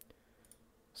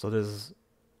 So there's...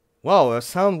 Wow, a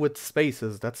sound with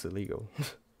spaces, that's illegal.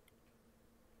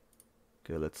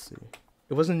 Okay, let's see.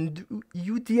 It wasn't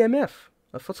UDMF.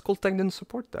 I thought Skulltank didn't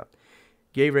support that.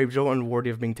 Gay, rape, Joe, unworthy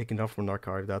of being taken down from an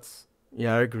archive. That's...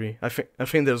 Yeah, I agree. I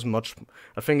think there's much...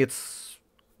 I think it's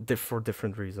for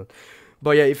different reasons.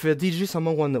 But yeah, if a DJ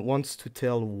someone that wants to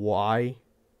tell why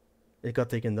it got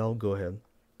taken down, go ahead.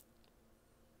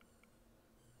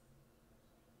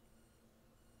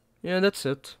 Yeah, that's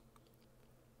it.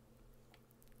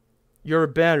 You're a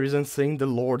bad reason saying the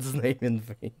Lord's name in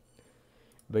vain.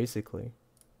 Basically.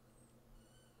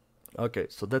 Okay,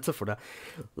 so that's it for that.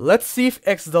 Let's see if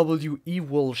XWE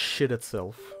will shit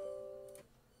itself.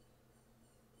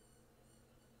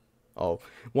 Oh,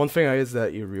 one thing is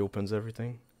that it reopens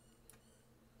everything.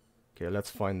 Okay,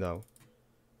 let's find out.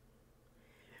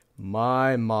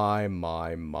 My.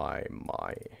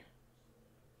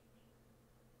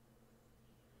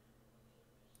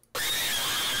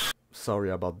 Sorry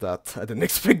about that. I didn't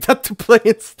expect that to play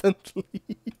instantly.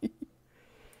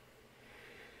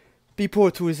 People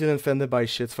are too easily offended by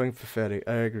shit. It's fucking pathetic.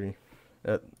 I agree.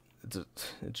 It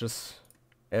just...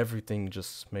 Everything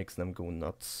just makes them go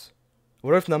nuts.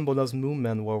 What if Nambo does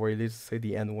Moonman where we need to say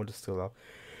the N-word is still out?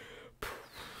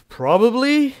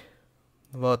 Probably?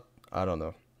 But, I don't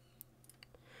know.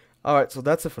 Alright, so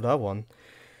that's it for that one.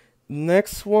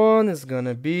 Next one is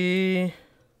gonna be...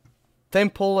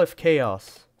 Temple of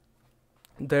Chaos.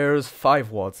 There's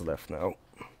 5 WADs left now.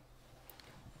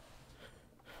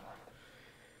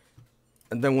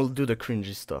 And then we'll do the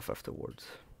cringy stuff afterwards.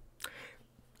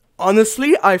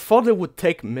 Honestly, I thought it would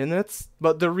take minutes,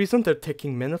 but the reason they're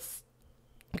taking minutes...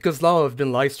 Because now I've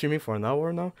been live streaming for an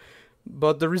hour now.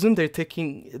 But the reason they're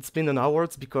taking... It's been an hour,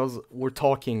 it's because we're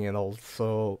talking and all,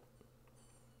 so...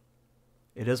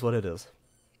 It is what it is.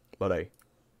 But hey,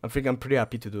 I think I'm pretty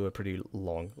happy to do a pretty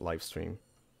long live stream.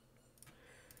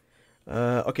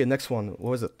 Okay, next one.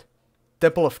 What was it?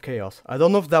 Temple of Chaos. I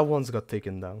don't know if that one's got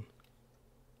taken down.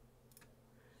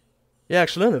 Yeah,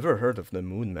 actually, I never heard of the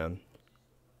Moon Man.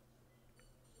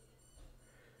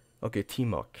 Okay,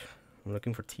 T-Mock. I'm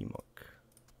looking for T-Mock.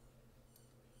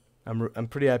 I'm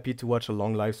pretty happy to watch a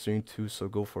long live stream too, so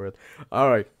go for it. All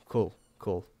right, cool,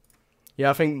 cool. Yeah,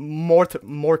 I think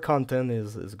more content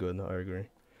is good. I agree.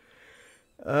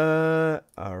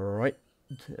 All right.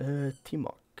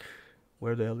 T-Mock.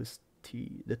 Where the hell is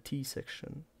T? The T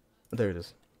section. There it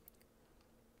is.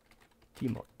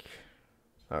 T-Mock.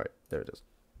 All right, there it is.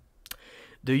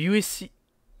 The UAC.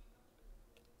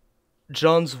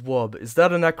 John's Wob. Is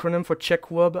that an acronym for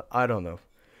chekwob? I don't know.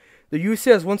 The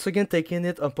UC has once again taken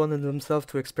it upon themselves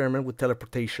to experiment with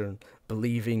teleportation.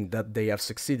 Believing that they have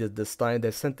succeeded this time,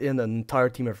 they sent in an entire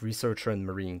team of researchers and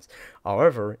marines.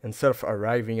 However, instead of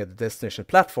arriving at the destination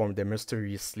platform, they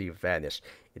mysteriously vanished.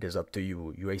 It is up to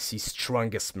you, UAC's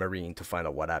strongest marine, to find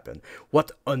out what happened.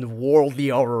 What unworldly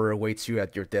horror awaits you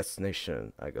at your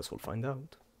destination? I guess we'll find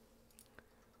out.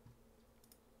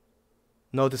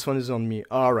 No, this one is on me.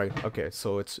 All right. Okay.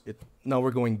 So it's now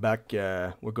we're going back.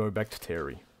 We're going back to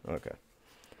Terry. Okay.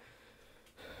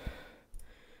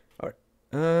 All right.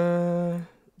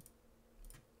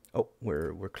 Oh,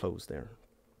 we're closed there.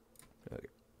 Okay.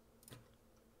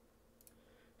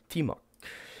 T-Mock.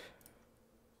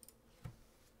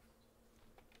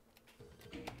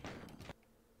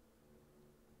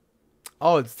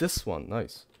 Oh, it's this one.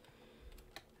 Nice.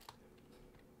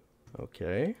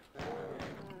 Okay.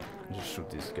 Just shoot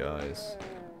these guys.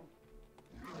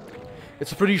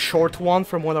 It's a pretty short one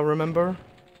from what I remember.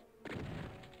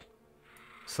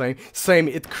 Same.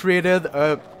 It created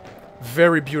a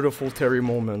very beautiful Terry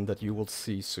moment that you will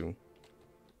see soon.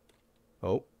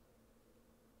 Oh.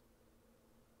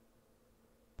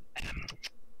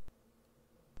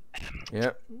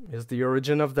 Yeah, is the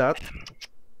origin of that.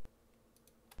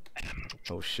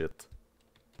 Oh shit.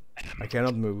 I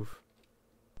cannot move.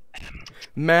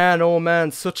 Man, oh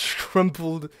man, such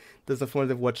crumpled. There's a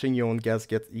point of watching your own gas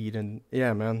get eaten.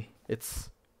 Yeah, man, it's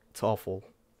awful.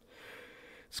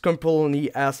 Scrumple and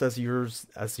he asks as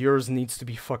yours needs to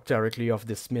be fucked directly off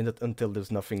this minute until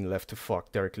there's nothing left to fuck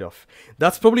directly off.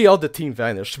 That's probably how the team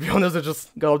vanished. To be honest, I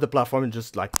just got off the platform and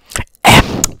just like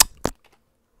I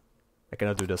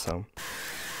cannot do this sound.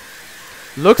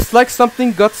 Looks like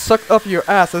something got sucked up your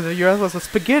ass as if your ass was a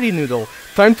spaghetti noodle.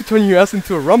 Time to turn your ass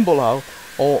into a rumble now.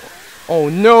 Oh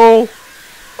no!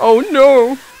 Oh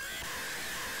no!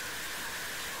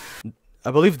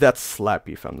 I believe that's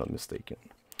Slappy if I'm not mistaken.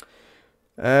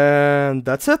 And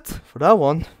that's it for that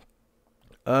one.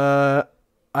 I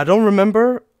don't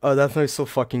remember. Oh, that noise is so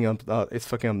fucking it's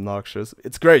fucking obnoxious.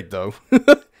 It's great though.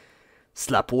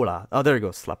 Slapola. Oh, there you go,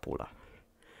 Slapola.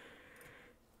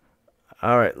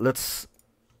 Alright, let's...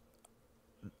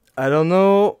 I don't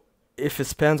know if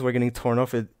his pants were getting torn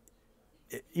off.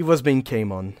 He was being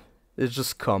came on. It's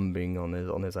just cum being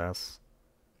on his ass.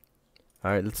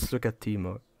 Alright, let's look at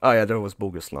Timo. Oh yeah, there was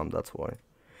bogus lamb, that's why.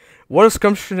 What a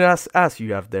scrumptious ass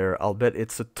you have there. I'll bet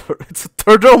it's a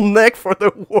turtleneck for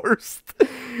the worst.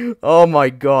 Oh my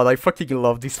god, I fucking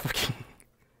love these fucking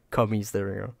cummies. There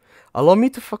we go. Allow me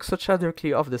to fuck such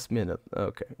directly off this minute.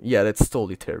 Okay, yeah, that's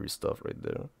totally Terry stuff right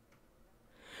there.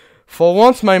 For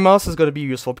once, my mouse is gonna be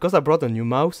useful because I brought a new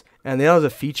mouse, and it has a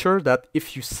feature that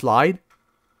if you slide,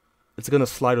 it's gonna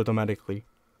slide automatically.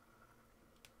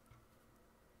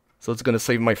 So it's gonna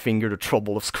save my finger the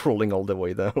trouble of scrolling all the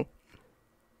way down.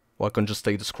 Well, I can just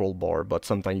take the scroll bar, but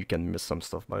sometimes you can miss some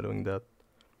stuff by doing that.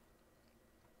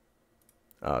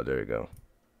 Ah, there you go.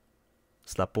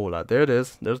 Slapola. There it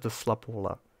is. There's the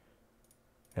Slapola.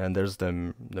 And there's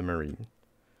the marine.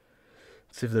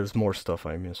 Let's see if there's more stuff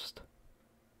I missed.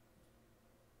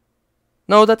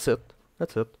 No, that's it.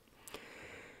 That's it.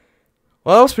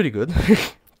 Well, that was pretty good.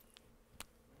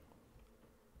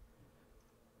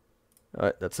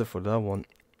 Alright, that's it for that one.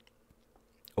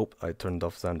 Oh, I turned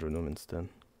off Xandronome instead.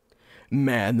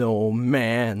 Man, oh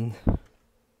man.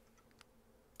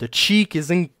 The cheek is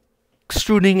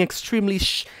extruding extremely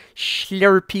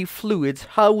slurpy fluids.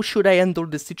 How should I handle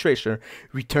this situation?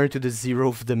 Return to the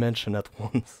 0th dimension at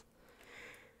once.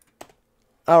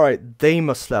 Alright,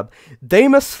 Deimos Slab.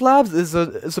 Deimos Slabs is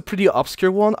a pretty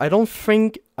obscure one. I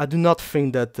do not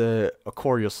think that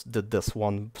Aquarius did this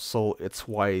one, so it's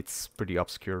why it's pretty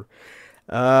obscure.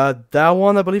 That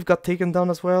one I believe got taken down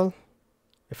as well,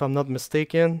 if I'm not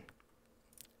mistaken.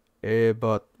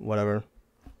 But whatever.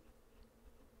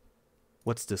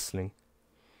 What's this thing?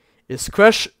 Is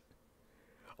Crash?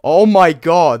 Oh my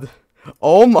god!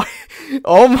 Oh my!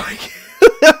 Oh my!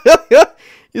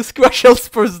 Is Crash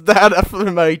Elspur's dad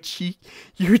after my cheek?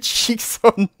 Your cheeks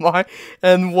on mine,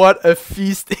 and what a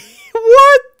feast!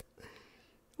 What?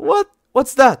 What?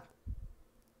 What's that?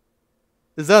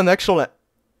 Is that an actual?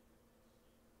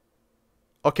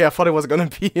 Okay, I thought it was gonna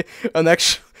be an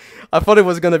actual. I thought it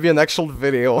was gonna be an actual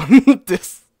video on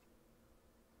this.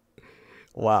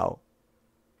 Wow.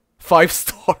 5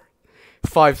 star.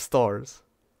 5 stars.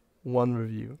 1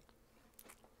 review.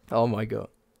 Oh my god.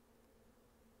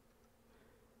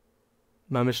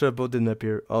 Mamisha boat didn't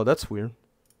appear. Oh, that's weird.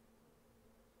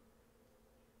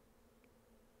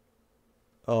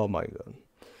 Oh my god.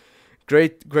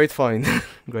 Great find.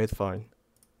 Great find.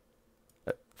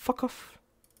 Fuck off.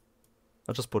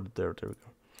 I'll just put it there. There we go.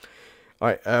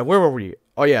 Alright, where were we?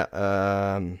 Oh yeah,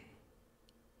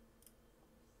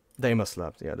 Damas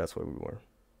Labs. Yeah, that's where we were.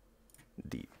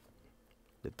 The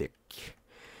dick.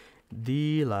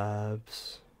 D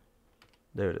Labs.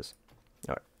 There it is.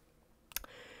 Alright.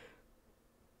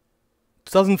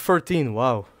 2013,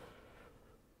 wow.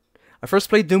 I first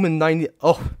played Doom in 90...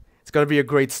 Oh, it's gonna be a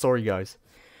great story, guys.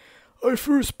 I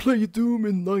first played Doom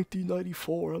in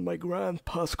 1994 on my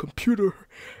grandpa's computer,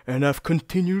 and I've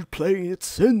continued playing it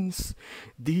since.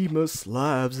 Demas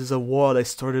Labs is a WAD I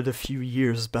started a few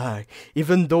years back.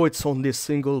 Even though it's only a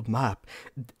single map,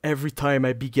 every time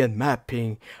I began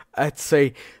mapping, I'd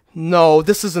say, no,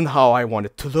 this isn't how I want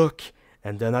it to look,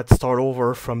 and then I'd start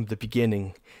over from the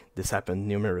beginning. This happened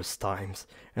numerous times,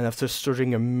 and after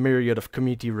searching a myriad of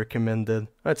community recommended,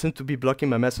 I seem to be blocking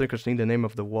my message containing the name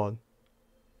of the WAD.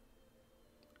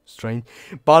 Strange.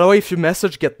 By the way, if your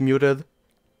message get muted,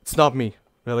 it's not me,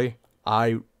 really.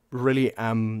 I really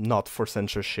am not for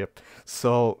censorship.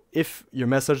 So if your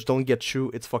message don't get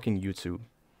through, it's fucking YouTube.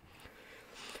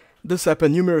 This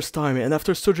happened numerous times, and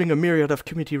after searching a myriad of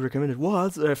community recommended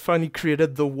WADs, I finally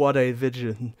created the WAD I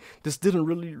envisioned. This didn't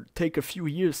really take a few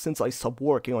years since I stopped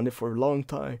working on it for a long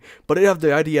time, but I have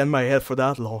the idea in my head for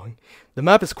that long. The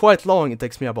map is quite long. It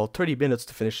takes me about 30 minutes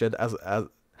to finish it as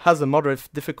has a moderate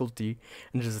difficulty,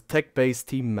 and there's a tech-based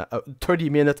team. 30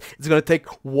 minutes, it's gonna take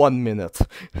 1 minute.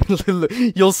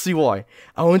 You'll see why.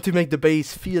 I want to make the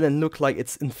base feel and look like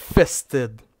it's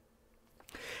infested.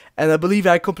 And I believe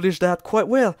I accomplished that quite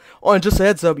well. Oh, and just a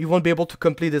heads up, you won't be able to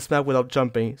complete this map without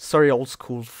jumping. Sorry, old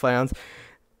school fans.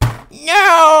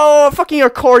 No! Fucking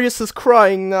Arcorius is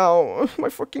crying now. My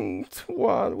fucking...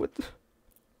 What?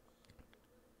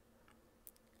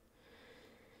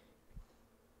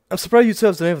 I'm surprised you two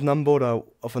have the name of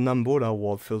a Namboda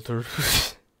wall filter.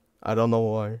 I don't know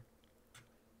why.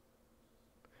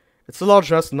 It's a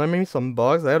large mess and I made some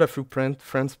bugs. I had a few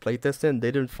friends playtesting and they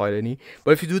didn't find any.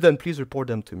 But if you do, then please report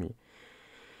them to me.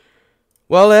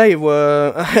 Well, hey,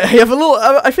 I have a little...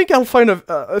 I think I'll find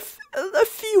a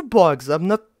few bugs. I'm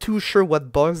not too sure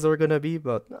what bugs they're gonna be,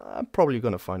 but I'm probably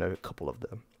gonna find a couple of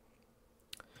them.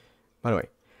 Anyway,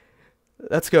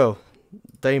 let's go.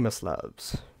 Damas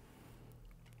Labs.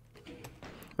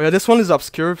 Yeah, this one is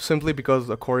obscure simply because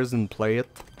the chorus didn't play it.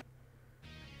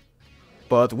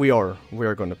 But we are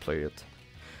gonna play it.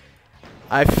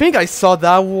 I think I saw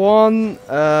that one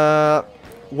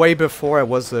way before I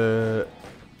was a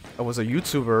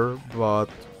YouTuber, but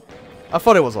I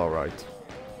thought it was alright.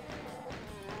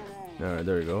 Alright,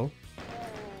 there you go.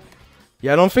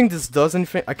 Yeah, I don't think this does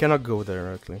anything. I cannot go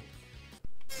there actually.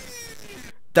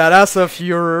 That ass of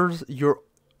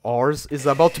ours is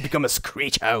about to become a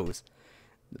screech house.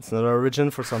 It's not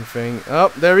origin for something. Oh,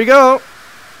 there we go!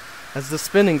 That's the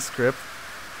spinning script.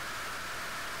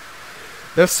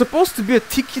 There's supposed to be a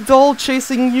tiki doll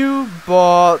chasing you,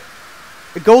 but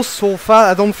it goes so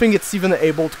fast I don't think it's even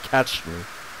able to catch me.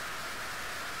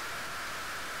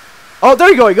 Oh, there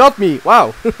you go, it got me!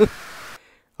 Wow!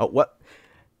 Oh, what?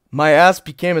 My ass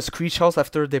became a screech house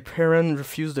after their parent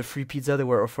refused the free pizza they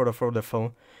were offered over the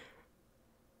phone.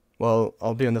 Well,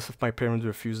 I'll be honest, if my parents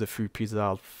refuse the free pizza,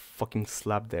 I'll fucking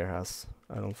slap their ass.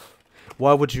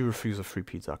 Why would you refuse a free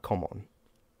pizza? Come on.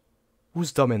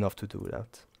 Who's dumb enough to do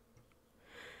that?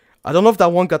 I don't know if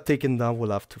that one got taken down, we'll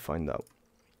have to find out.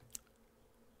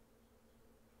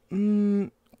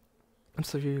 I'm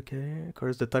sorry, okay. Of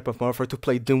course, the type of motherfucker to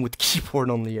play Doom with keyboard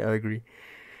only, I agree.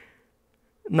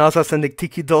 NASA sending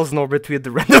tiki dolls in orbit with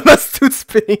the random ass dude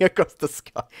spinning across the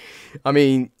sky. I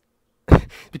mean...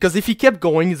 because if he kept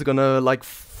going, he's gonna like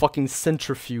fucking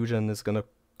centrifuge and it's gonna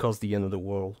cause the end of the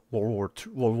world. World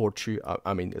War II.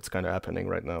 I mean, it's kind of happening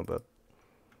right now, but...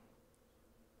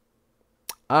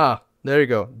 Ah, there you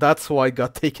go. That's why it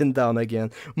got taken down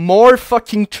again. More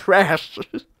fucking trash.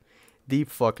 Deep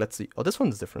fuck, let's see. Oh, this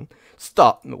one's different.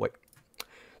 Stop. No, wait.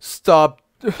 Stop.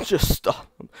 Just stop.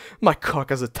 My cock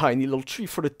has a tiny little tree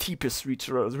for the deepest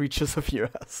reaches of your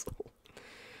asshole.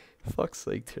 Fuck's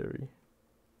sake, Terry.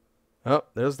 Oh,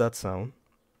 there's that sound.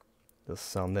 The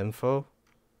sound info.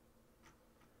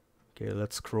 Okay,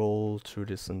 let's scroll through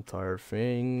this entire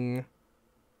thing.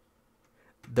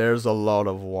 There's a lot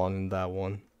of one in that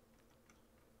one.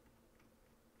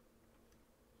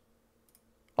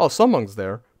 Oh, someone's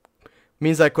there.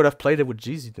 Means I could have played it with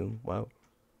Jeezy Doom. Wow.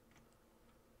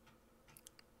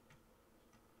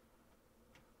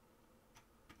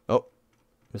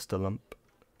 Mr. Lump.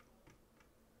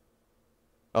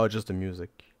 Oh, just the music.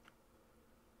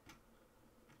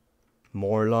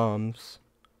 More lumps.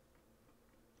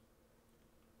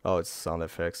 Oh, it's sound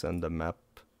effects and the map.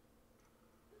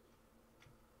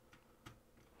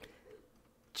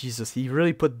 Jesus, he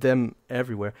really put them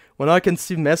everywhere. When I can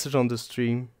see message on the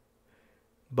stream,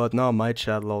 but now my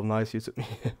chat lol nice YouTube.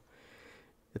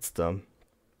 It's dumb.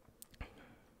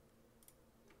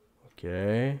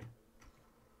 Okay.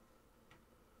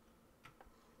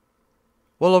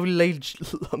 What lovely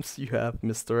lumps you have,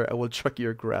 mister. I will chuck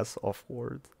your grass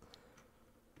offward.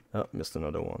 Oh, missed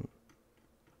another one.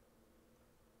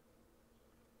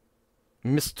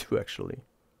 Missed two actually.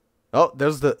 Oh,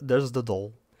 there's the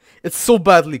doll. It's so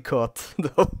badly cut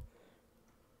though.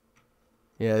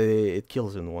 Yeah, it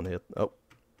kills in one hit. Oh.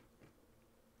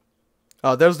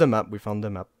 Oh, there's the map. We found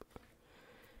the map.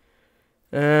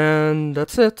 And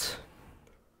that's it.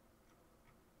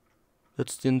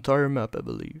 That's the entire map, I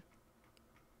believe.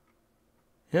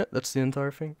 Yeah, that's the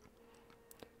entire thing.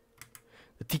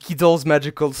 The Tiki Doll's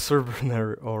magical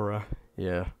server aura.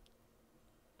 Yeah.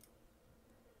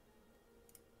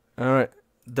 Alright.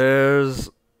 There's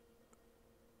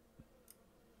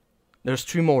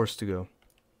 3 more to go.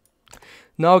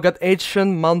 Now I got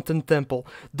Ancient Mountain Temple.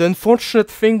 The unfortunate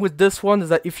thing with this one is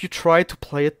that if you try to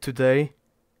play it today,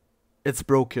 it's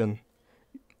broken.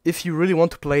 If you really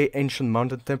want to play Ancient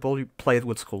Mountain Temple, you play it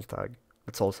with Skull Tag.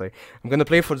 That's all I'll say. I'm gonna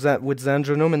play for that with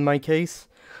Xandronome in my case,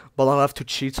 but I'll have to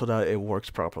cheat so that it works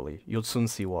properly. You'll soon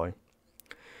see why.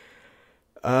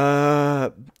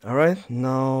 Alright,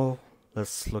 now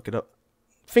let's look it up.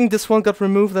 I think this one got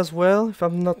removed as well, if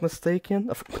I'm not mistaken.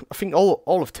 I think all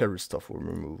of Terry's stuff will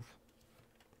remove.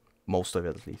 Most of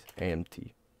it at least.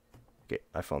 AMT. Okay,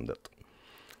 I found it.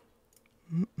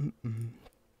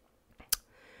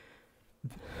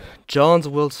 Johns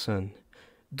Wilson.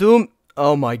 Doom.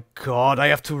 Oh my god, I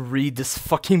have to read this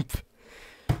fucking...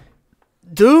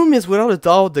 Doom is without a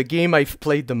doubt the game I've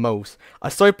played the most. I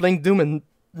started playing Doom in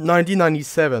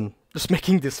 1997. Just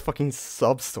making this fucking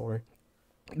sub-story.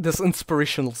 This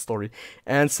inspirational story.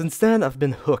 And since then, I've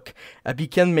been hooked. I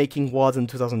began making WADs in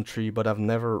 2003, but I've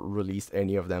never released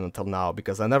any of them until now,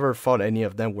 because I never thought any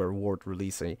of them were worth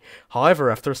releasing.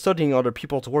 However, after studying other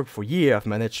people's work for years, I've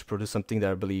managed to produce something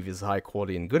that I believe is high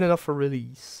quality and good enough for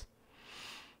release.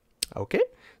 Okay.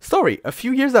 Story. A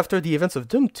few years after the events of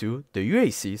Doom 2, the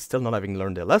UAC, still not having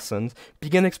learned their lessons,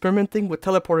 began experimenting with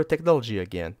teleporter technology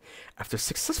again. After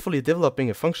successfully developing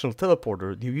a functional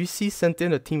teleporter, the UAC sent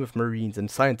in a team of Marines and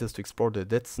scientists to explore the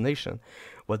destination.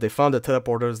 What they found, the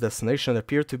teleporter's destination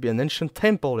appeared to be an ancient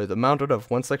temple in the mountain of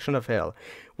one section of hell.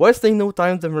 Wasting no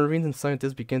time, the Marines and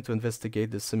scientists began to investigate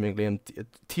the seemingly empty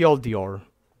TLDR.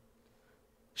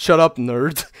 Shut up,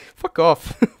 nerd. Fuck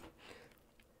off.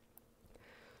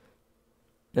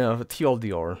 Yeah,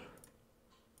 TLDR.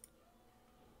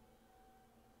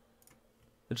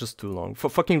 It's just too long.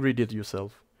 Fucking read it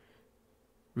yourself.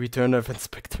 Return of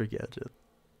Inspector Gadget.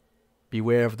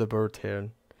 Beware of the bird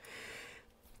hair.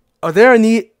 Are there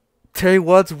any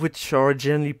TWADs which are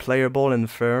generally playable and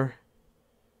fair?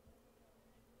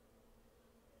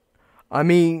 I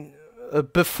mean,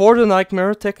 before the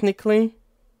Nightmare, technically,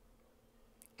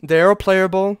 they are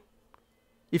playable.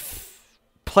 If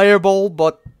playable,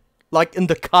 but like in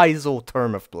the Kaizo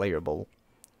term of playable.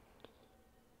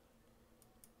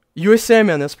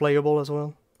 USMN is playable as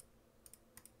well.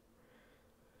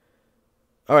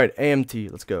 Alright,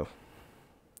 AMT, let's go.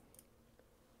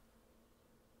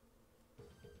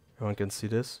 Everyone can see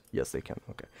this? Yes, they can.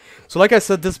 Okay. So like I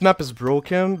said, this map is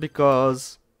broken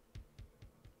because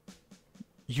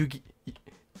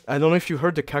I don't know if you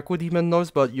heard the Kaku demon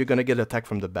noise, but you're gonna get attacked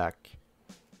from the back.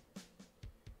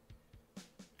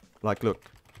 Like, look.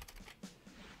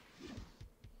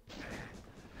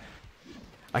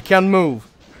 I can't move,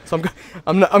 so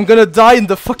I'm gonna die in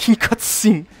the fucking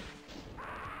cutscene.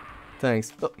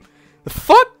 Thanks. Oh, the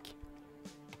fuck?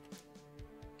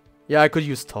 Yeah, I could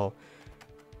use tall.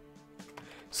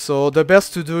 So the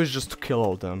best to do is just to kill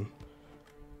all them.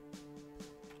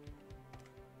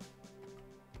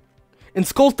 In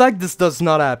Skull Tag, this does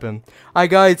not happen. Hi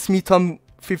guys, it's me, Tom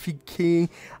 50 King.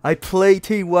 I play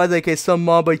TWAD like I some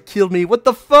mob, but killed me. What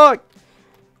the fuck?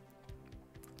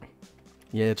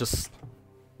 Yeah, just.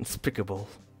 Despicable.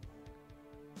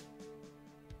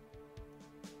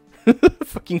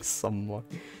 Fucking someone.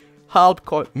 Help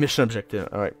call mission objective.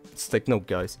 Alright, let's take note,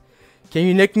 guys. Can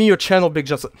you nick me your channel, Big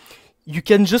Johnson? You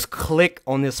can just click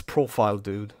on his profile,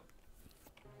 dude.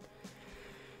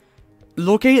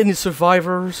 Locate any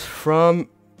survivors from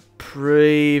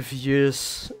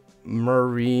previous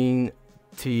Marine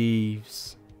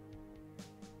thieves.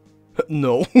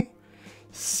 No.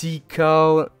 seek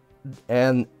out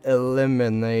and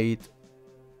eliminate.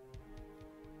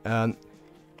 And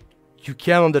you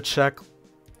can on the check.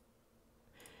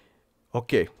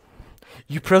 Okay.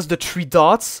 You press the 3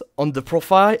 dots on the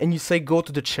profile and you say go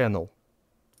to the channel.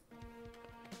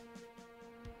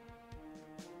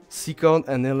 Seek out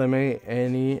and eliminate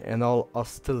any and all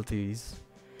hostilities.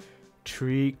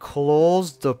 3.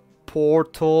 Close the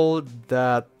portal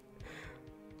that...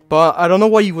 But I don't know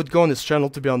why you would go on this channel,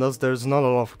 to be honest. There's not a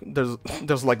lot of...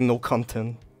 There's like no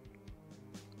content.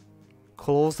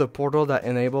 Close the portal that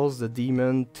enables the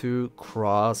demon to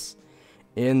cross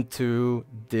into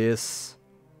this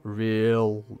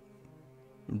real...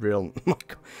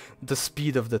 The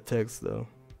speed of the text, though.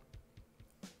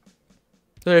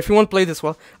 So if you want to play this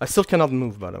well, I still cannot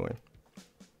move, by the way.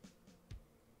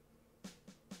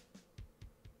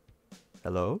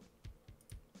 Hello?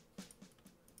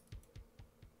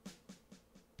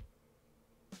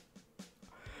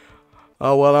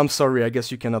 Oh well, I'm sorry. I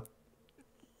guess you cannot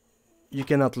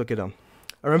look it up.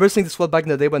 I remember seeing this one back in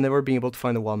the day, but never being able to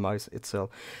find the WAD mice itself.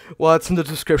 Well, it's in the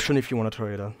description if you want to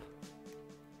try it out.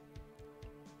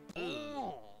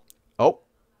 Oh,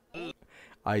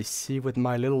 I see with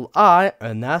my little eye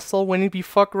an asshole when it be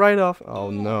fucked right off.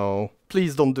 Oh no!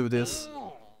 Please don't do this.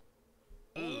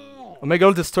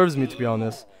 Omega disturbs me, to be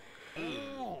honest.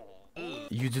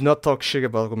 You do not talk shit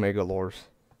about Omega Lord.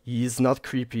 He is not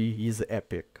creepy, he is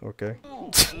epic, okay?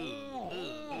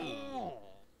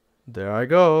 There I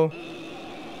go.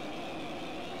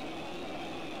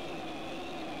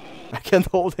 I can't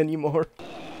hold anymore.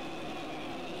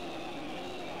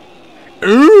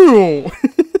 Ooh!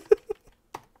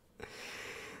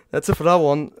 That's it for that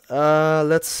one.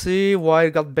 Let's see why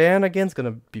it got banned again. It's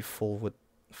gonna be full with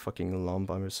fucking lump,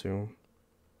 I'm assuming.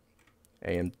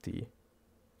 AMT.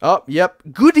 Oh, yep.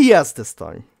 Goody ass this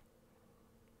time.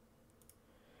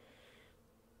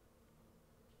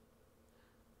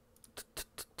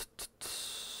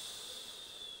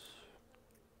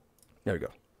 There we go.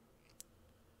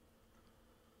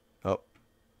 Oh.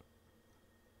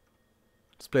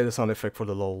 Let's play the sound effect for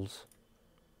the lols.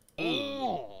 There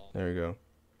we go.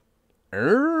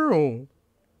 Oh.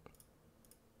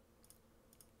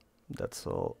 That's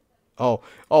all.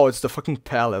 Oh, it's the fucking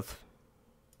palette.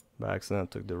 By accident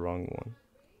I took the wrong one.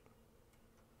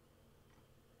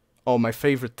 Oh, my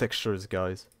favorite textures,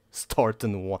 guys. Start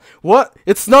in 1. What?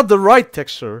 It's not the right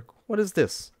texture. What is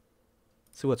this?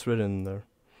 See what's written in there.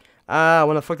 Ah,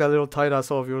 when I fuck that little tight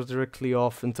asshole of yours directly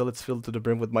off until it's filled to the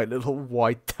brim with my little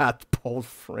white tadpole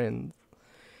friend.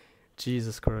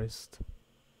 Jesus Christ.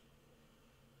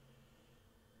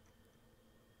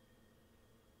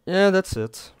 Yeah, that's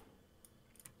it.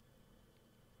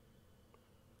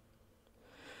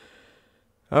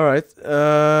 Alright,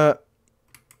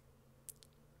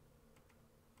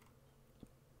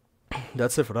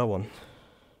 that's it for that one.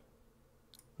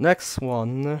 Next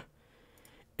one.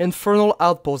 Infernal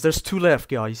Outpost. There's 2 left,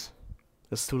 guys.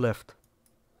 There's 2 left.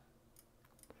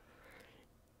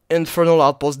 Infernal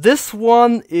Outpost. This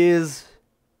one is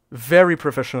very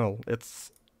professional.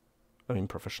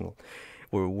 Professional.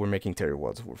 We're making Terry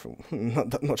WADs. We're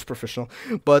not that much professional.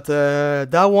 But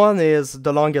that one is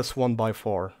the longest one by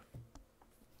far.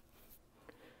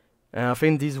 And I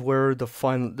think these were the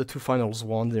 2 finals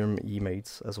won. They're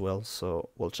e-mates as well, so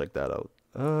we'll check that out.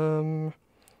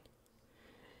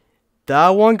 That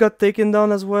one got taken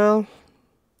down as well.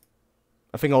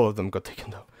 I think all of them got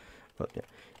taken down. But yeah.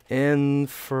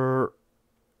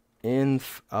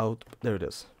 Out. There it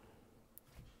is.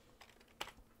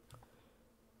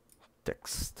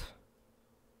 Text.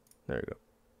 There you go.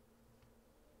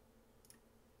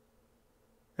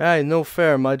 Hey, no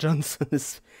fair. My Johnson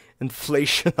is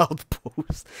inflation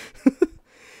outpost.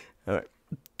 Alright.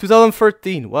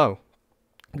 2013. Wow.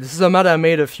 This is a map I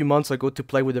made a few months ago to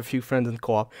play with a few friends in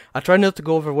co-op. I tried not to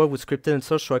go over well with scripted and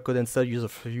such, so I could instead use a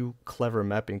few clever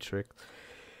mapping tricks.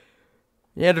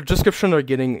 Yeah, the description are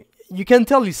getting... You can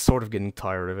tell he's sort of getting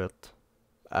tired of it.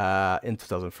 In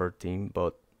 2013,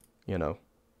 but, you know,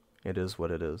 it is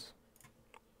what it is.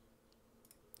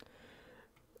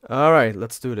 Alright,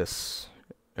 let's do this.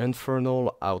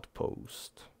 Infernal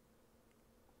Outpost.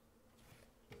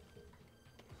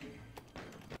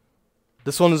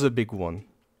 This one is a big one.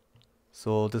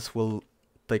 So this will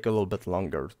take a little bit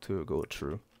longer to go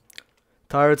through.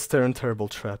 Tired stare and terrible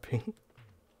trapping.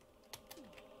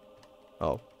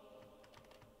 Oh.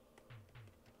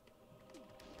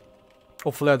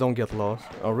 Hopefully I don't get lost.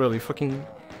 Oh really? Fucking...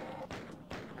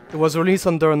 It was released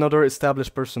under another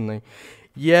established person name.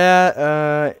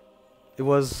 Yeah, it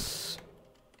was...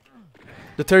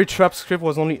 The Terry Trap script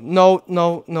was only... No,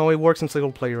 it works in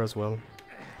single player as well.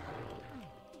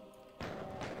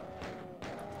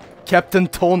 Captain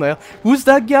Toenail. Who's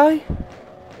that guy?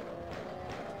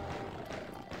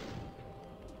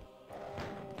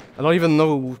 I don't even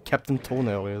know who Captain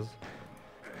Toenail is.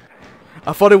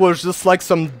 I thought it was just like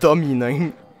some dummy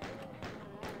name.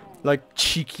 Like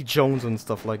Cheeky Jones and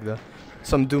stuff like that.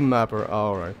 Some Doom mapper.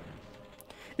 Oh, alright.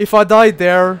 If I die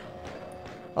there,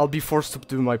 I'll be forced to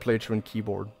do my playthrough on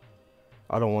keyboard.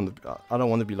 I don't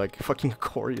want to be like fucking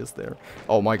Corius there.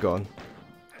 Oh my god.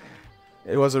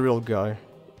 It was a real guy.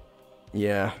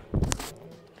 Yeah.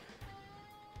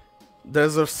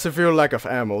 There's a severe lack of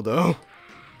ammo though.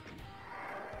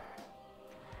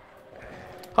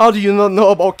 How do you not know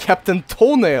about Captain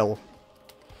Toenail?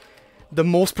 The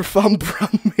most profound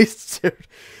brand master.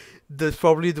 That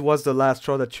probably was the last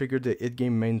straw that triggered the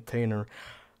idgame maintainer.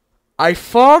 I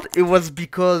thought it was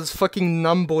because fucking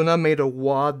Nambona made a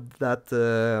WAD that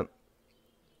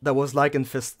that was like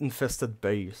infested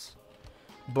base.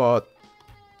 But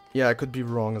yeah, I could be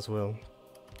wrong as well.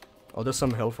 Oh, there's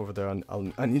some health over there, and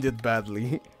I need it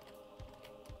badly.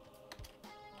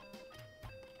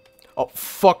 Oh,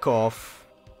 fuck off.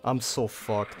 I'm so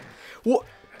fucked. What?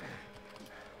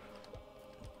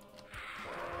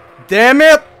 Damn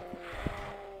it!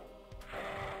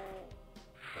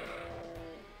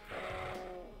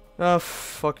 Ah,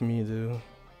 fuck me, dude.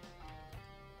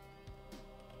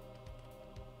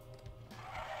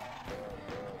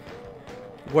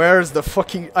 Where's the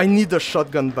fucking... I need the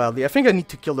shotgun badly. I think I need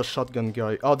to kill the shotgun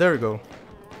guy. Oh, there we go.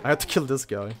 I had to kill this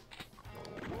guy.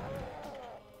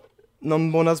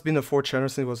 Nambona's been a 4-chaner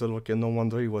since he was a little kid. No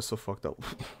wonder he was so fucked up.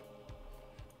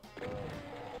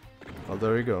 Oh,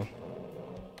 there we go.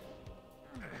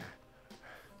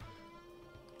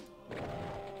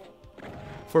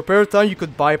 For a period of time, you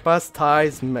could bypass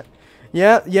ties.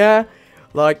 Yeah.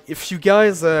 Like, if you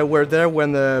guys were there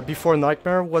when before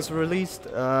Nightmare was released,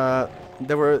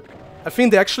 there were... I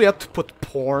think they actually had to put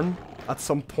porn at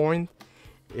some point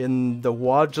in the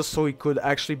WAD just so it could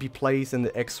actually be placed in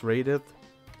the X-rated.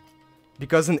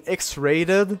 Because in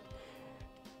X-rated,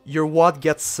 your WAD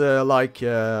gets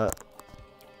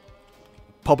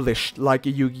published, like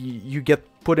you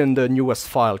get put in the newest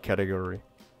file category.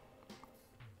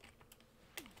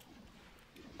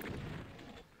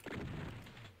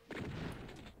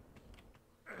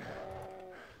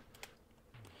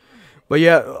 But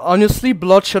yeah, honestly,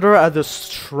 Bloodshedder had a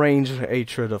strange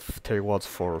hatred of TerryWads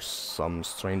for some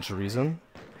strange reason.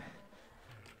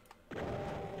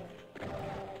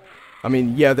 I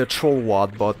mean, yeah, they're troll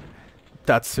WAD, but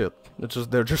that's it.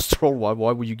 They're just troll WAD.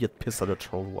 Why would you get pissed at a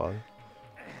troll WAD?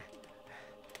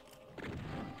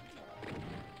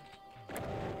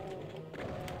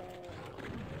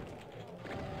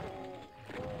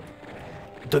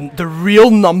 The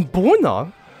real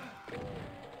Nambona?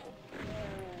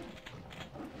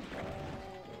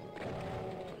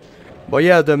 But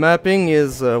yeah, the mapping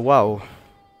is, wow.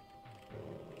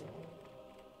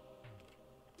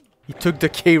 He took the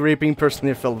K-raping person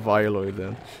he felt violated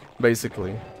then,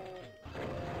 basically.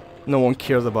 No one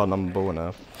cares about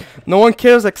Nambona. No one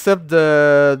cares except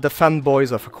the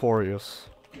fanboys of Aquarius.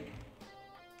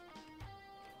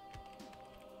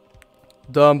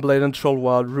 Dumb, blatant troll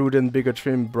wild, rude and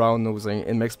bigotry and brown nosing.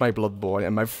 It makes my blood boil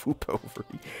and my food over.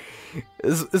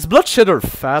 Is Bloodshedder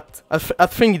fat? I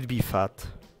think it'd be fat.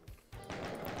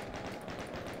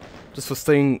 Just for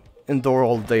staying indoor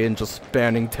all day and just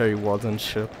banning TerryWads and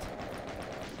shit.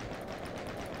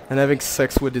 And having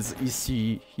sex with his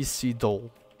EC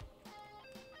doll.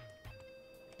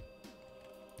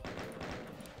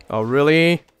 Oh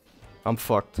really? I'm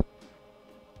fucked.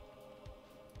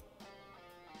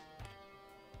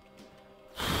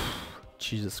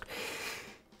 Jesus.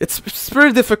 It's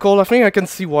pretty difficult. I think I can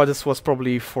see why this was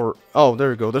probably for... Oh,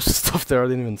 there we go. There's stuff there. I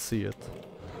didn't even see it.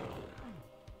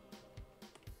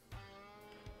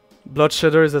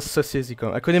 Bloodshedder is a sussy as you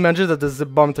come. I could imagine that the zip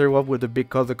bomb TerryWad with the big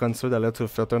cause of concern that led to a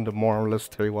filter and the more or less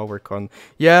TerryWad were con.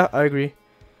 Yeah, I agree.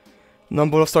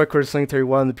 Number started criticizing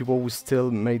TerryWad and the people who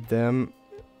still made them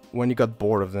when you got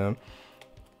bored of them.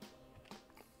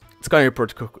 It's kind of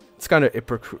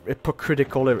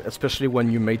hypocritical, especially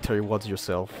when you made TerryWads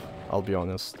yourself. I'll be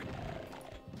honest.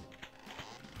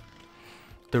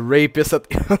 The rapist at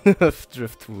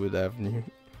Driftwood Avenue.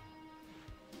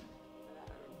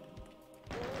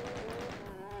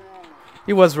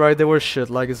 He was right, they were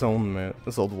shit like his own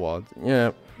his old WAD.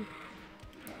 Yeah.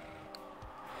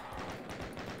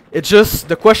 It just,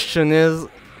 the question is...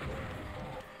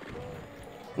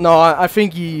 No, I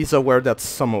think he's aware that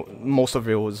most of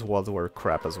his WADs were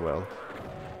crap as well.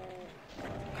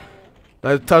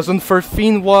 The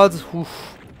 2013 WADs,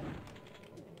 oof.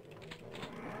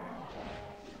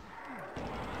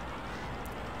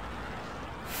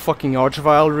 fucking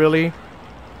archvile, really?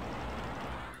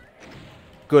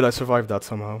 Good, I survived that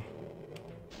somehow.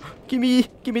 Gimme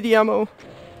the ammo.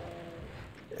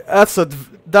 That's a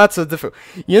different.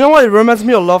 You know what? It reminds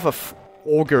me a lot of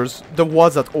ogres, the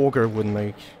WADs that Ogre would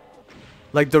make,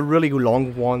 like the really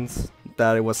long ones.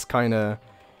 That it was kind of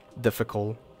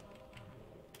difficult.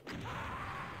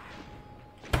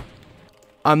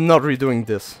 I'm not redoing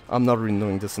this. I'm not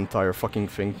redoing this entire fucking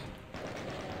thing.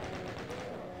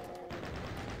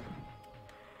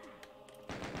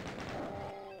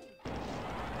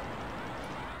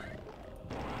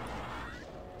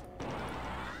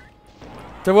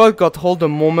 The world got hold the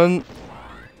moment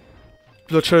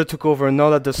Bloodshed took over.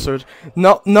 Now that the surge,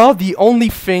 now the only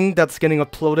thing that's getting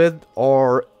uploaded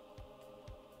are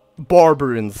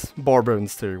Barbarians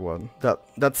Tier 1.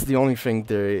 That's the only thing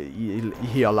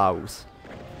he allows.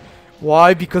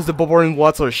 Why? Because the Barbarian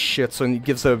WADs are shit, so it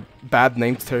gives a bad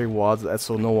name to Tier WADs, and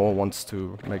so no one wants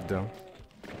to make them.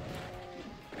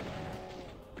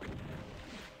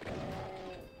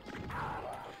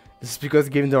 This is because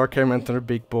giving the arcade maintainer a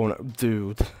big bone.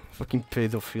 Dude. Fucking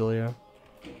pedophilia.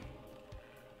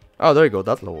 Oh, there you go,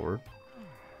 that lowered.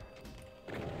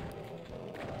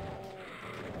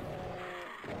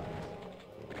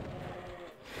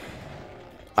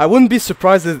 I wouldn't be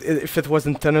surprised if it was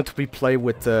intended to be played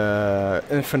with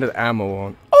infinite ammo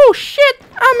on. Oh shit!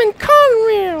 I'm in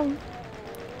Conrail!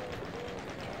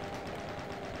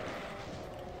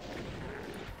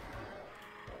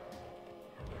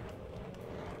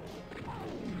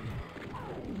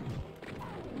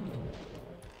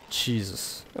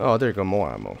 Jesus. Oh, there you go,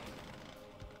 more ammo.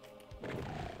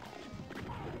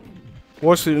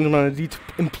 Worse than humanity to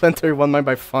implant everyone mine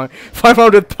by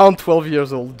 500 pound 12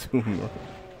 years old Doom.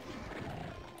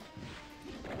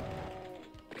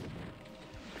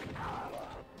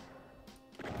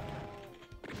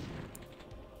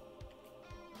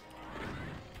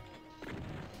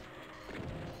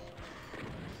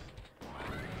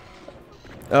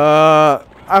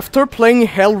 After playing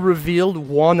Hell Revealed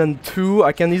 1 and 2,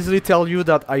 I can easily tell you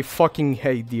that I fucking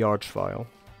hate the Archvile.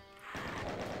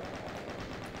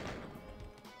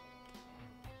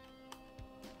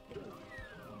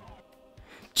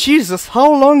 Jesus, how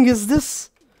long is this?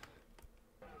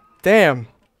 Damn.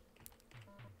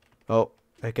 Oh,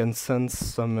 I can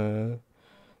sense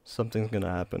something's gonna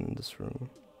happen in this room.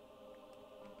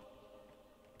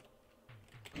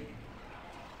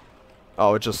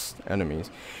 Oh, it's just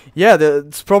enemies. Yeah,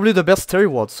 it's probably the best Terry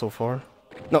WAD so far.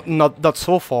 No, not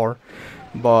so far,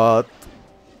 but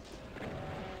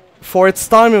for its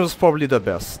time, it was probably the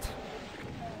best.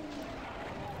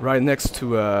 Right next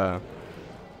to I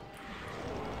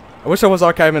wish I was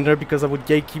archiving in there because I would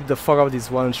gatekeep the fuck out of these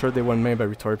one and ensure they weren't made by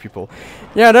retarded people.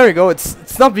 Yeah, there you go.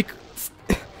 It's not because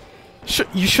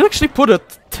you should actually put a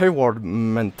Terry WAD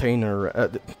maintainer, a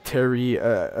Terry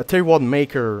WAD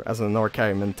maker as an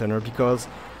archive maintainer, because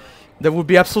there would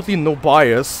be absolutely no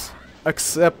bias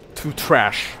except to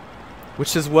trash,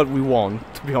 which is what we want,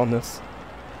 to be honest.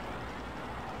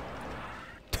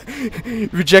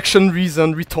 Rejection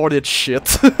reason, retarded shit.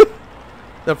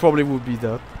 That probably would be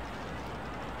that.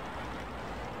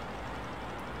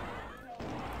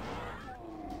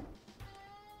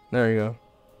 There you go.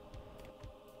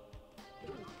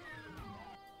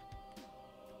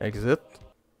 Exit.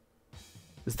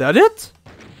 Is that it?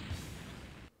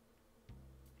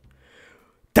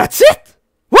 That's it?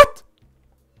 What?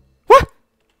 What?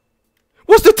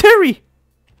 Where's the Terry?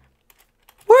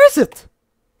 Where is it?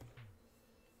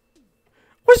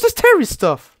 Where's this Terry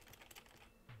stuff?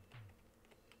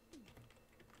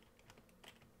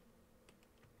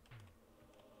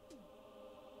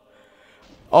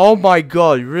 Oh my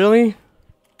god, really?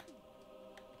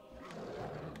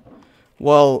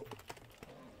 Well,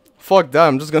 fuck that,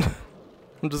 I'm just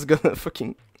gonna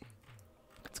fucking...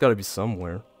 It's gotta be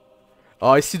somewhere.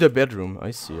 Oh, I see the bedroom,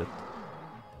 I see it.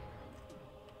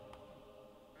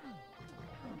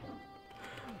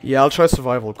 Yeah, I'll try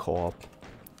survival co-op.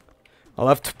 I'll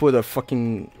have to put a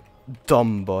fucking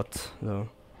dumb bot, though.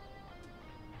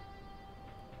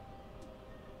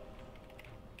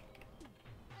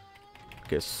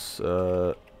 Okay,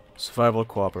 survival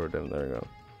cooperative, there you go.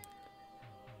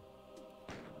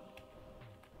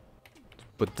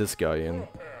 Put this guy in.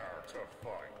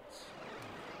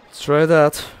 Let's try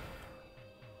that.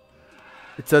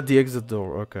 It's at the exit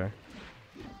door, okay.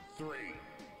 3,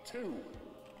 2,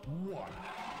 1,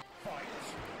 fight.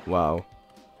 Wow.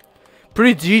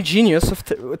 Pretty genius.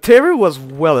 Terry was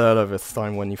well ahead of its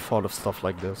time when he thought of stuff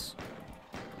like this.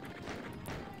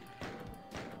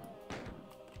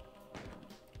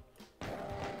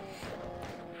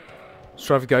 Let's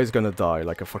Strife guy is gonna die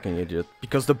like a fucking idiot.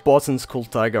 Because the bots in Skull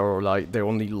Tiger are like, they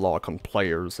only lock on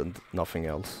players and nothing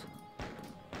else.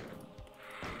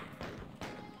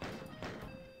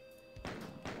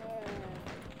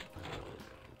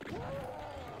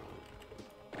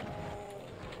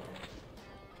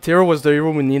 Tiro was the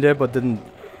hero we needed, but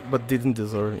didn't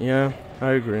deserve. Yeah,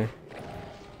 I agree.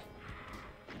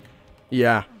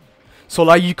 Yeah. So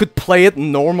like you could play it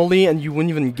normally and you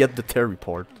wouldn't even get the tear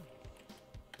report.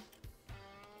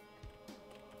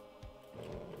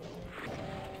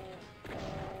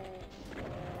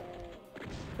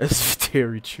 It's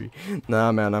Terry tree.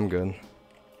 Nah, man, I'm good.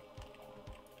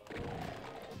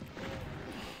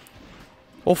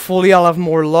 Hopefully, I'll have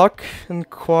more luck in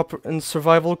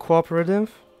survival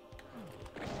cooperative.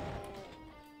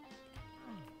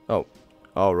 Oh,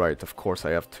 all right. Of course, I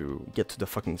have to get to the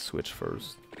fucking switch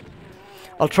first.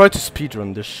 I'll try to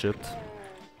speedrun this shit.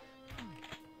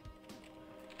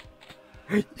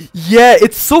 Yeah,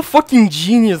 it's so fucking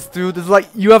genius, dude. It's like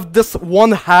you have this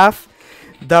one half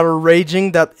that are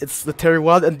raging that it's the Terry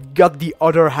WAD, and got the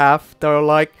other half that are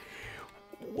like,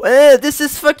 this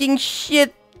is fucking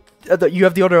shit. You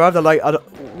have the other half that like,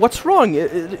 what's wrong?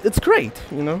 It's great,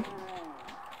 you know?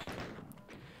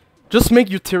 Just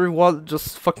make your Terry WAD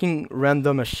just fucking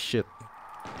random as shit.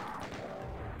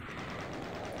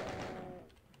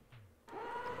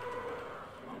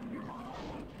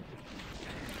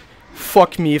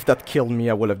 Fuck me, if that killed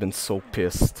me, I would have been so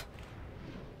pissed.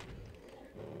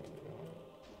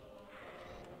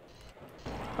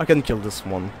 I can kill this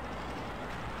one.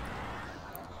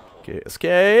 Okay,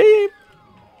 escape!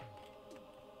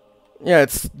 Yeah,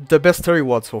 it's the best Terry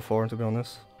WAD so far, to be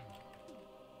honest.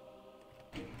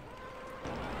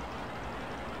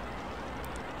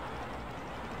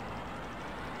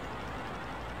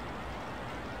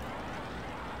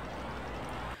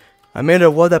 I made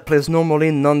a WAD that plays normally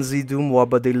non-Z Doom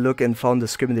WAD, but they look and found the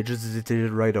script and they just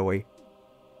deleted it right away.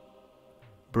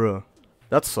 Bruh,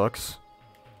 that sucks.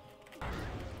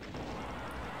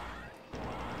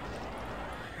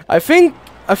 I think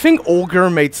Ogre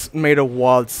made a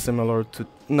WAD similar to...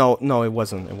 No, it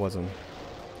wasn't.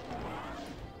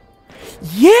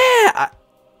 Yeah!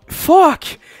 Fuck!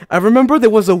 I remember there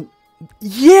was a...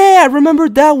 Yeah, I remember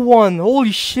that one!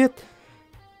 Holy shit!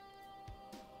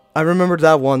 I remember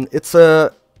that one. It's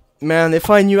a... Man, if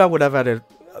I knew, I would have had it.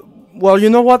 Well, you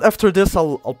know what? After this,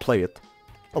 I'll play it.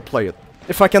 I'll play it.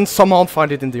 If I can somehow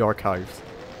find it in the archives.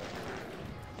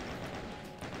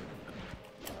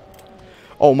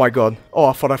 Oh my god. Oh,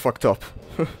 I thought I fucked up.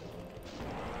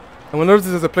 I wonder if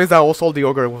this is a place that also the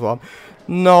Ogre was on.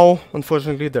 No,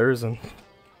 unfortunately there isn't.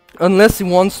 Unless he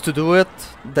wants to do it,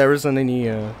 there isn't any...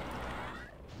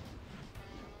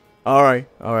 Alright,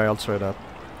 I'll try that.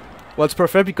 Well, it's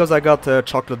perfect because I got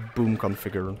Chocolate Boom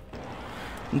configured.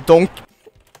 I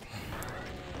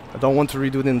don't want to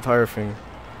redo the entire thing.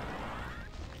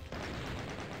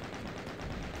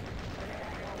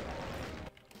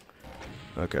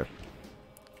 Okay.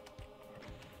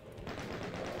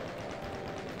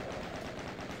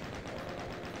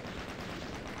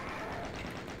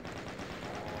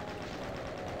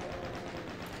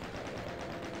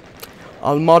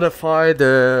 I'll modify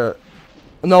the...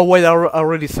 No, wait, I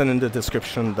already sent in the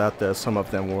description that some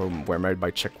of them were made by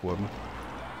chekwob.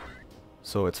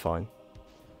 So it's fine.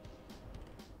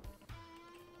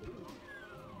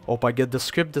 Hope I get the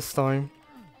script this time.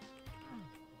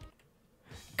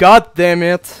 God damn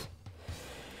it!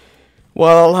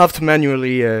 Well, I'll have to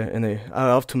manually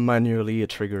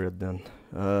trigger it then.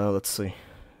 Let's see.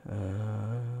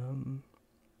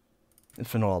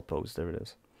 Infinite outpost, there it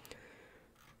is.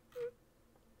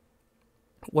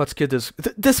 What's kid is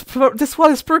this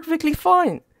one is perfectly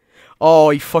fine.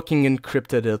 Oh, he fucking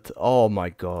encrypted it. Oh my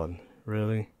god,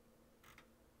 really?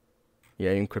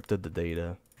 Yeah, he encrypted the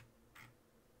data.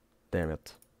 Damn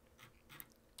it.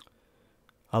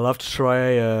 I'll have to try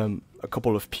a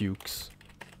couple of pukes.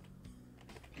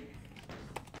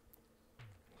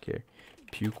 Okay,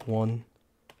 puke 1,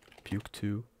 puke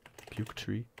 2, puke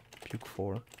 3, puke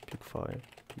 4, puke 5,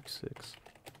 puke 6.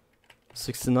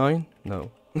 69?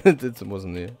 No. It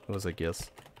wasn't it. It was a guess.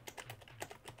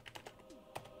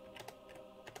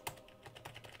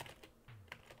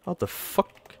 What the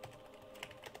fuck?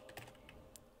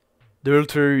 The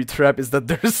ulterior trap is that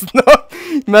there's no...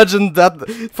 Imagine that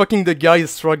fucking the guy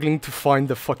is struggling to find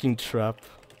the fucking trap.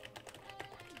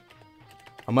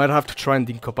 I might have to try and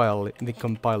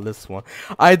decompile this one.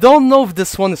 I don't know if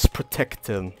this one is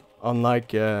protected.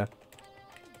 Unlike...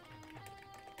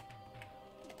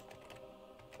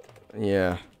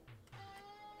 Yeah.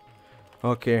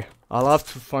 Okay, I'll have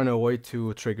to find a way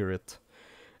to trigger it.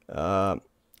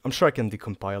 I'm sure I can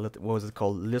decompile it. What was it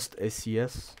called? List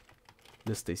ACS?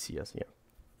 List ACS, yeah.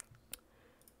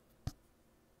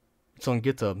 It's on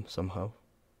GitHub somehow.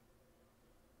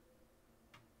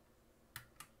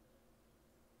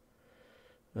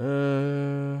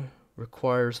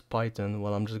 Requires Python.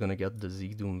 Well, I'm just gonna get the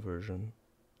ZDoom version.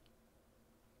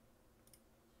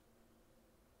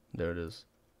 There it is.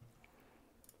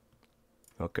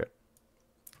 Okay.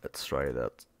 Let's try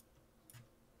that.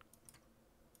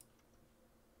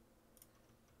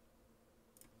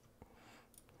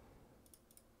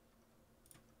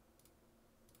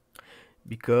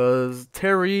 Because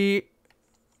Terry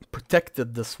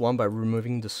protected this one by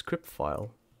removing the script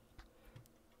file.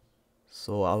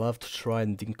 So I'll have to try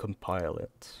and decompile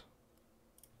it.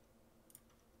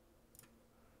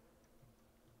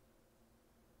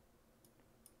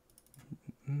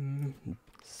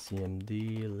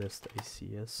 CMD list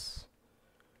ACS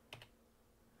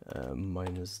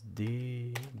minus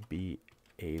D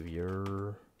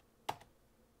behavior.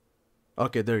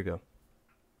 Okay, there you go.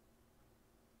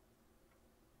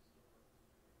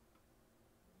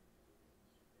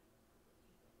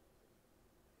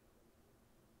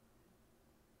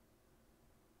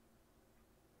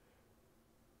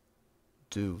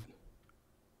 Dude.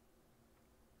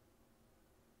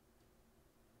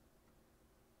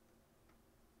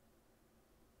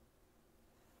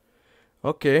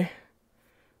 Okay.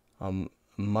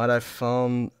 Might I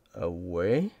found a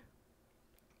way?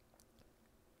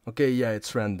 Okay, yeah,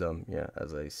 it's random. Yeah,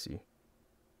 as I see.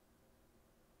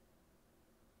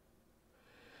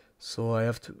 So I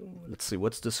have to, let's see,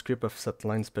 what's the script of set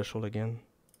line special again?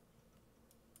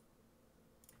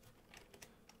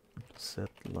 Set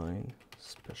line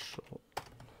special.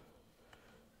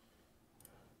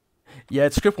 Yeah,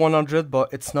 it's script 100,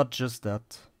 but it's not just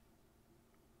that.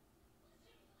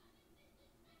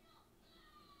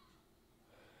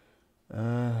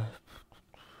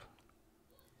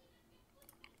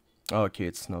 Okay,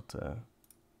 it's not.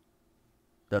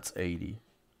 That's 80.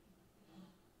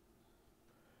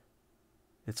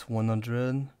 It's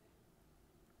 100.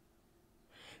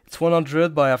 It's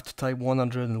 100, but I have to type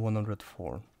 100 and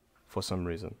 104 for some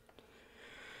reason.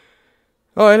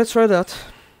 Alright, let's try that.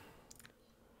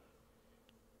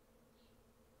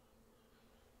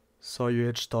 Saw your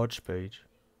edge touch page.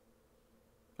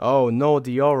 Oh no,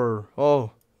 the error.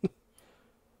 Oh.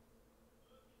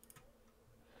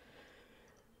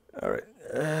 Alright.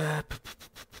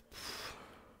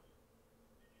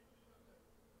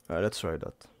 Alright, let's try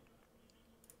that.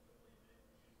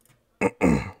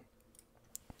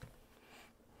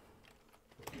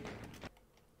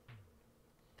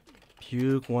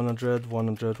 Puke 100,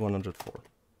 100, 104.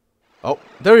 Oh,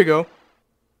 there you go.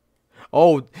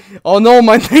 Oh, oh no,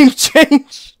 my name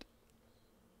changed.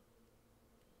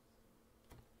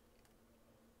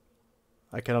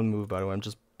 I cannot move, by the way. I'm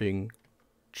just being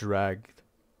dragged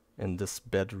in this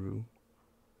bedroom.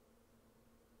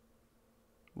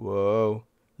 Whoa.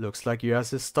 Looks like your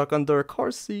ass is stuck under a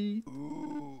car seat.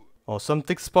 Oh,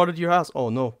 something spotted your ass. Oh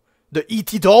no. The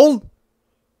E.T. doll?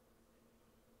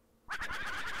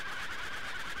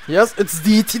 Yes, it's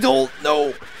the E.T. doll.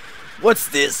 No. What's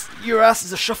this? Your ass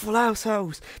is a shuffle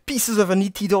house. Pieces of an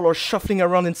E.T. doll are shuffling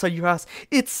around inside your ass.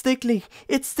 It's tickling.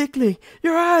 It's tickling.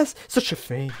 Your ass. Such a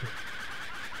thing.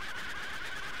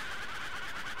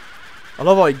 I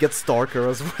love how it gets darker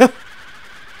as well.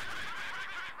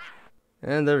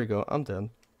 And there we go. I'm done.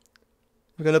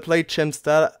 We're gonna play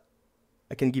Chemstat.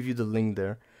 I can give you the link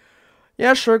there.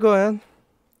 Yeah, sure, go ahead.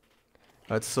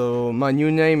 Alright, so my new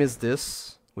name is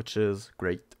this, which is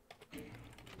great.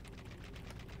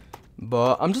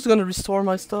 But I'm just gonna restore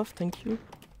my stuff, thank you.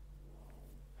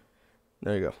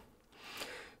 There you go.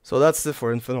 So that's it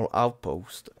for Infernal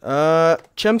Outpost.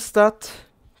 Chemstat.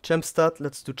 Chemstat,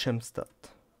 let's do Chemstat.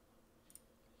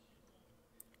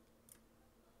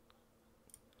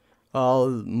 I'll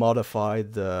modify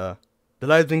the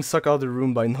light being sucked out of the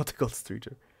room by Nautical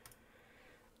Streeter.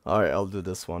 Alright, I'll do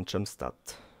this one,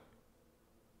 Chemstat.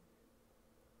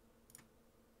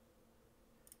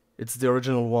 It's the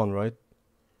original one, right?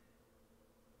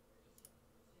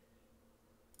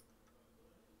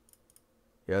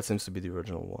 Yeah, it seems to be the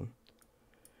original one.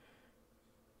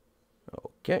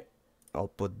 Okay, I'll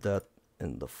put that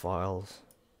in the files.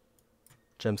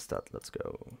 Chemstat, let's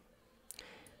go.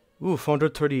 Ooh,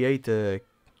 438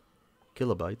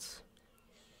 kilobytes.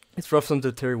 It's rough on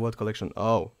the Terry WAD collection.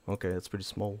 Oh, okay, that's pretty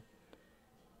small.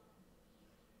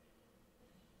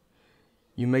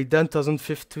 You made that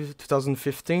 2015,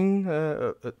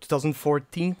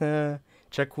 2014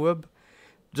 chekwob,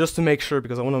 just to make sure,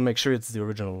 because I want to make sure it's the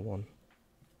original one.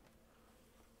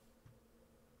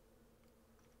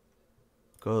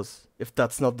 Because if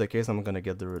that's not the case, I'm gonna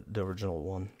get the original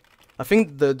one. I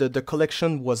think the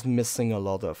collection was missing a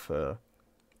lot of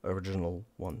original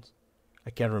ones. I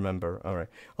can't remember. Alright,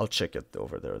 I'll check it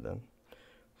over there then.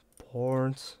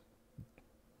 Ports.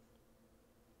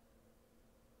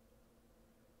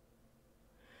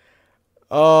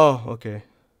 Oh, okay.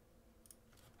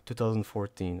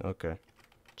 2014, okay.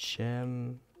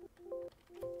 Gem.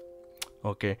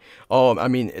 Okay. Oh, I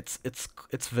mean it's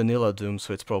vanilla Doom,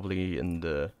 so it's probably in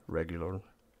the regular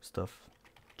stuff.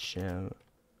 Gem.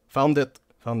 Found it.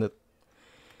 Found it.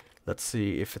 Let's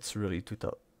see if it's really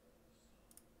 2000.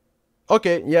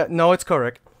 Okay, yeah, no, it's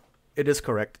correct. It is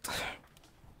correct.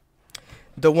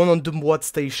 The one on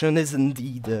DoomWadStation is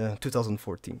indeed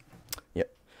 2014. Yeah.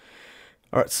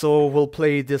 Alright, so we'll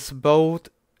play this boat.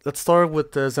 Let's start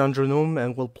with Xandronome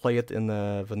and we'll play it in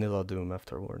Vanilla Doom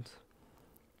afterwards.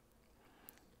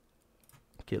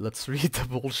 Okay, let's read the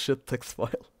bullshit text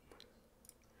file.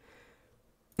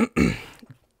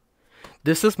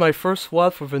 This is my first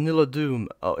WAD for Vanilla Doom.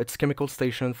 Oh, it's Chemical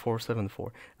Station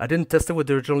 474. I didn't test it with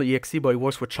the original EXE, but it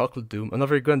works with Chocolate Doom.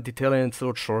 Another good and detailed and it's a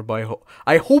little short, but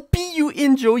I hope you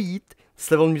enjoy it.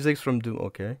 Several musics from Doom,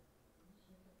 okay.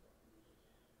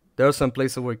 There are some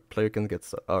places where player can get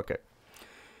stuck. Okay.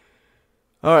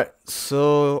 Alright,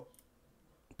 so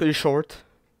pretty short,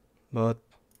 but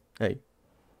hey.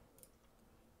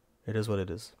 It is what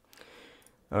it is.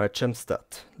 Alright,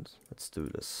 Chemstat. Let's do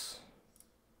this.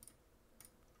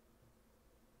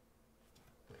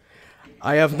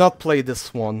 I have not played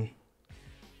this one.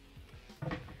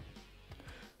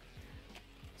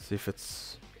 See if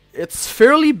it's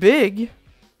fairly big.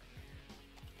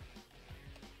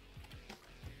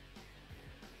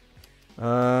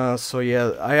 So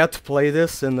yeah, I had to play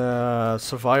this in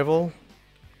survival.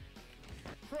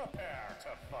 Prepare to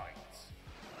fight.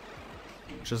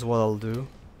 Which is what I'll do.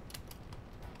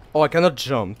 Oh, I cannot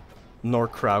jump, nor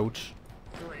crouch.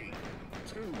 3,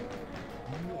 2,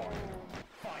 1,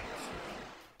 fight.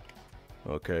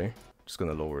 Okay, just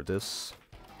gonna lower this.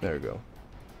 There you go.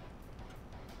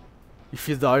 If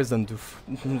he dies, then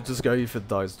this guy, if it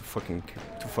dies, too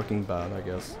fucking bad, I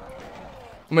guess.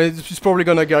 I mean, he's probably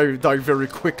gonna die very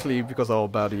quickly because of how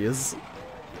bad he is.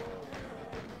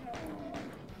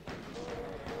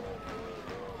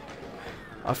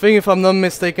 I think if I'm not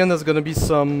mistaken, there's gonna be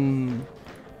some...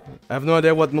 I have no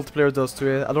idea what multiplayer does to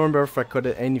it. I don't remember if I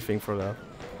coded anything for that.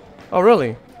 Oh,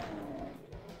 really?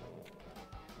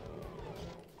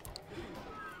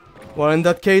 Well, in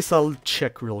that case, I'll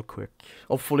check real quick.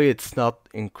 Hopefully it's not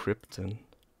encrypted.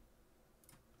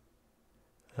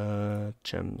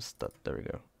 Gemstat, there we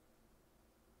go.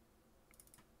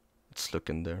 Let's look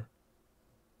in there.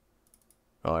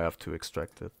 Oh, I have to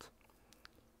extract it.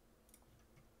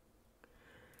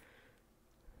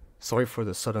 Sorry for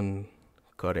the sudden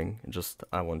cutting, just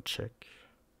I want to check.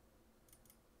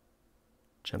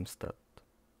 Gemstat.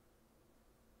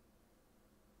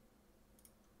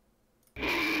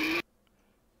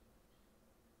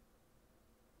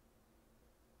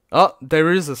 Oh, there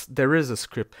is a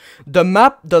script. The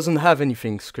map doesn't have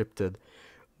anything scripted,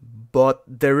 but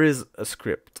there is a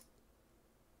script.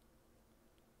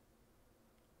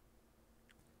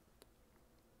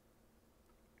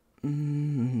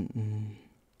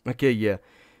 Okay, yeah.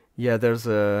 Yeah, there's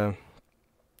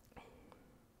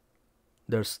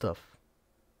stuff.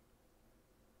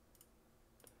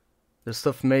 There's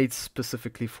stuff made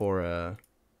specifically for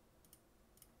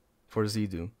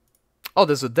ZDoom. Oh,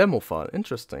 there's a demo file.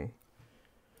 Interesting.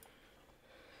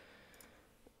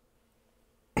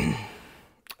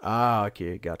 Ah,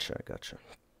 okay, gotcha.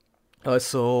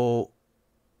 So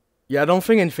yeah, I don't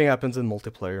think anything happens in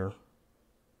multiplayer.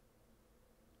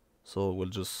 So we'll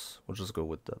just go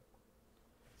with that.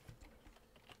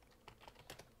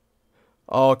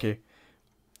 Oh, okay.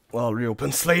 Well,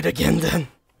 reopen Slate again then,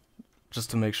 just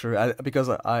to make sure. Because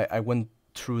I went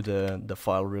through the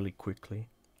file really quickly.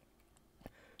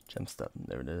 Gemstat,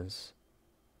 there it is.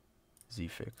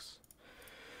 Zfix.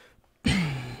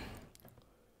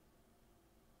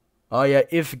 Oh yeah,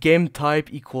 if game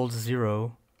type equals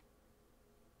 0.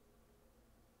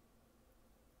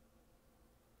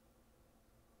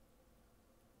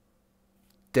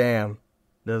 Damn,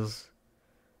 it's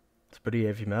a pretty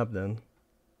heavy map then.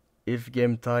 If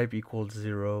game type equals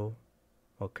 0,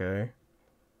 okay.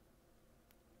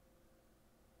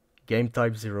 Game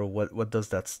type 0, what does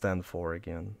that stand for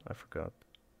again? I forgot.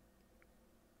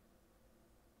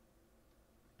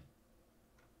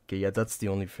 Okay, yeah, that's the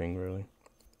only thing really.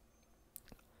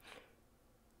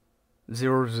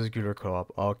 0 is regular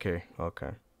co-op. Okay.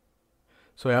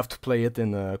 So I have to play it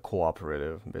in a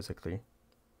cooperative, basically.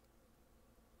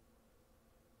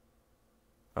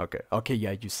 Okay, okay,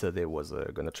 yeah, you said it was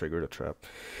gonna trigger the trap.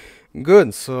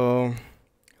 Good, so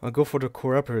I'll go for the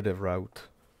cooperative route.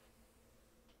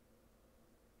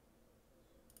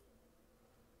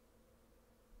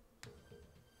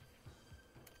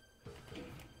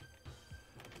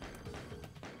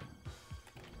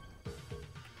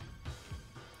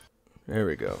 There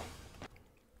we go.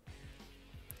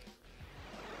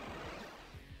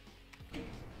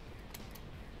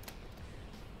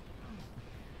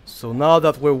 So now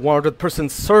that we're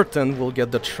 100% certain we'll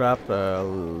get the trap,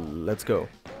 let's go.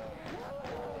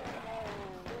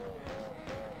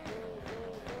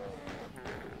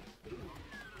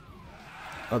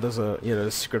 Oh, there's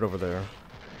a secret over there.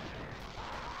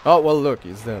 Oh, well, look,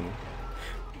 he's dead.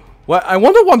 Well, I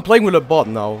wonder why I'm playing with a bot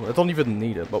now. I don't even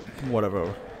need it, but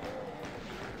whatever.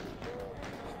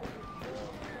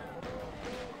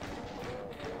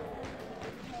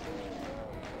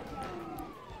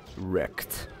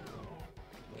 Wrecked.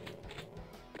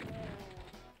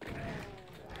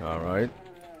 Alright.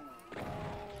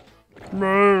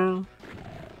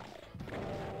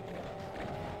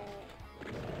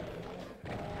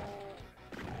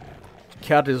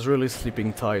 Cat is really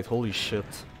sleeping tight, holy shit.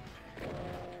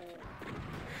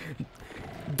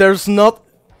 There's not,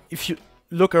 if you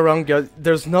look around guys,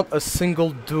 there's not a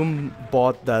single Doom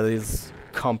bot that is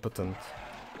competent.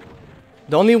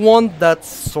 The only one that's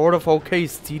sort of okay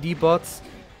is TD bots,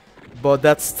 but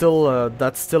that's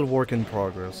still work in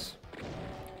progress.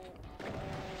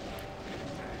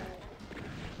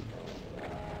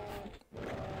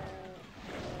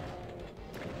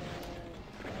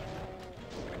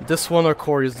 This one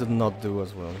Aquarius did not do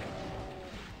as well.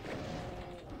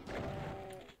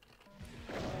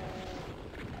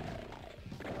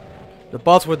 The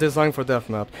bots were designed for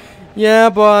deathmatch. Yeah,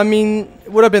 but I mean,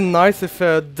 it would have been nice if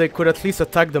they could at least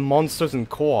attack the monsters in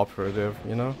cooperative,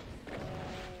 you know?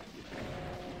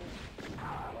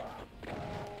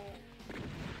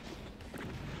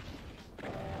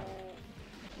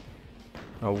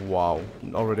 Oh wow,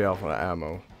 already out of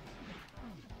ammo.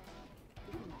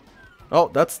 Oh,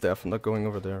 that's death, I'm not going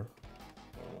over there.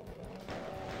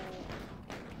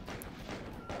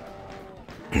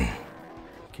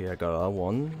 Okay, I got that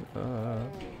one.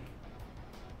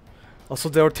 Also,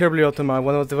 they were terribly optimized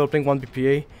when I was developing 1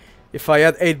 BPA. If I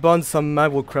had 8 buns, some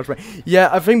map would crash. Yeah,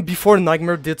 I think before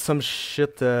Nightmare did some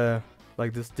shit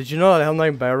like this. Did you know that Hell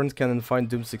Knight Barons can find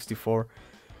Doom 64?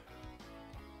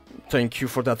 Thank you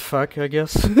for that fact, I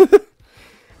guess.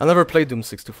 I never played Doom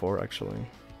 64 actually.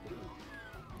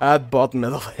 I had bought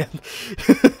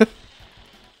Metalhead.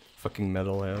 Fucking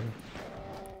Metalhead.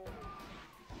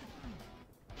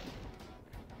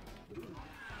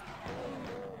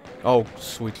 Oh,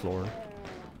 sweet lord.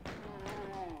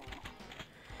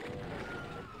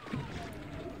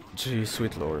 Gee,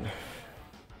 sweet lord.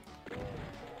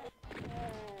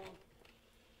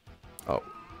 Oh,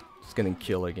 it's getting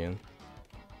killed again.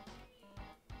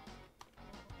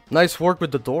 Nice work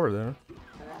with the door there.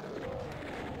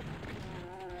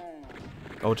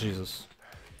 Oh, Jesus.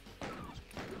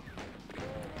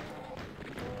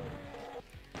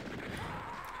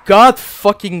 God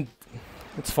fucking...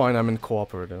 It's fine, I'm in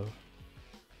cooperative.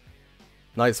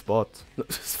 Nice bot.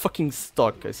 It's fucking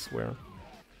stuck, I swear.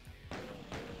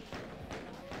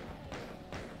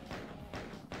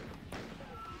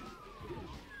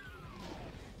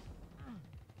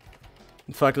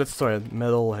 In fact, let's try it.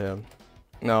 Metalhead.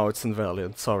 No, it's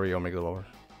invalid. Sorry, Omega Lord.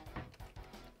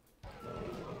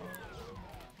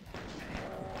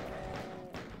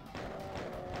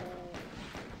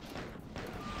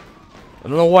 I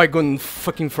don't know why I go in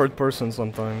fucking third person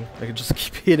sometimes. I can just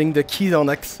keep hitting the key on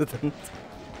accident.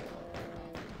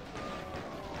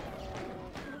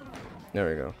 There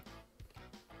we go.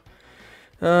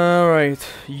 Alright,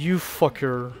 you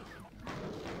fucker.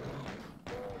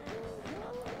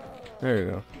 There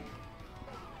you go.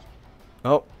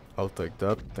 Oh, I'll take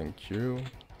that, thank you.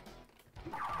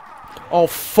 Oh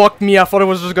fuck me, I thought it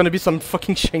was just gonna be some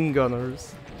fucking chain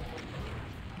gunners.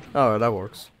 Oh, that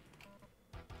works.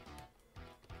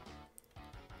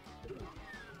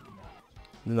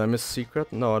 Did I miss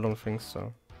secret? No, I don't think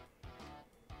so.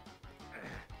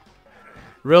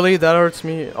 Really? That hurts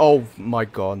me? Oh my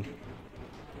god.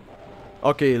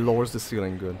 Okay, it lowers the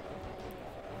ceiling, good.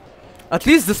 At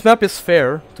least this map is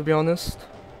fair, to be honest.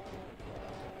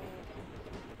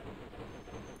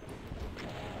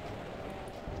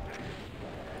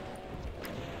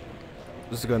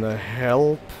 This is gonna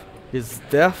help his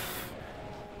death.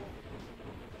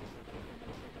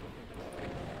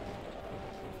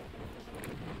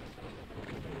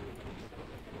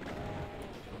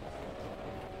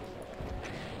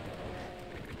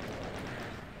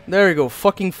 There you go,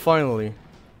 fucking finally.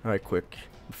 Alright, quick.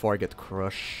 Before I get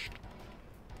crushed.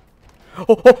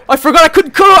 Oh, oh, I forgot I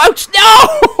couldn't crouch!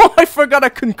 No! I forgot I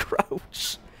couldn't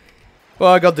crouch!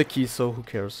 Well, I got the key, so who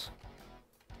cares?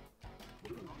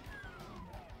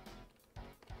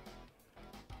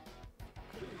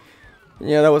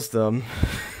 Yeah, that was dumb.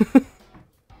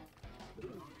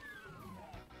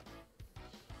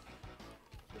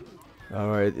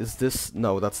 Alright, is this...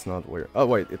 No, that's not where... Oh,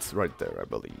 wait, it's right there, I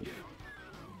believe.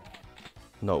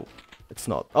 No, it's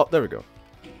not. Oh, there we go.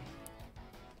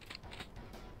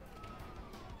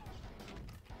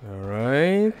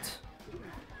 Alright.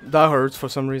 That hurts for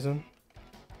some reason.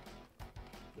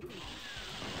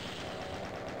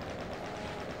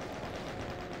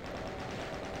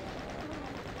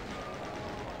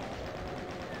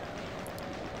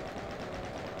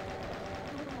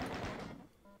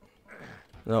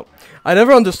 No. I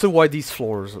never understood why this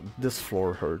floor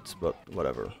hurts, but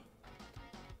whatever.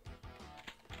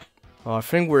 Oh, I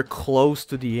think we're close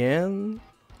to the end.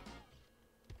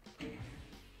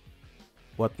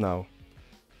 What now?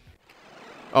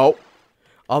 Oh.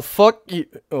 I'll fuck you.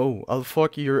 Oh, I'll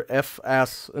fuck your F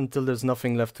ass until there's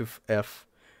nothing left to F.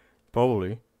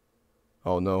 Probably.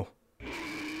 Oh no.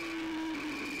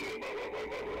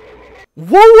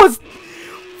 What was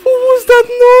that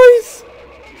noise?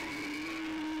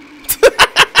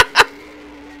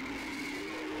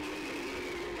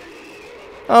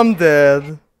 I'm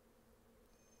dead.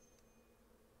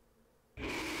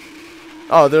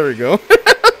 Oh, there we go.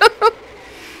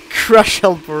 Crash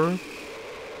helper.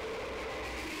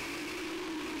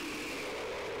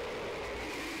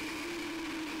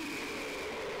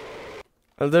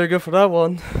 Well, there you go for that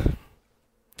one.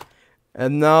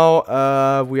 And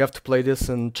now we have to play this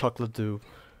in Chocolate Doom.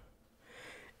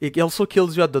 It also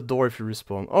kills you at the door if you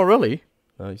respawn. Oh, really?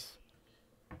 Nice.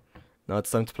 Now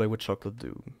it's time to play with Chocolate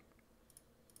Doom.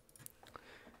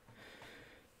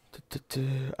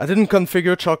 I didn't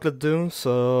configure Chocolate Doom,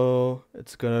 so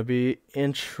it's gonna be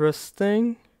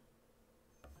interesting.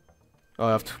 Oh,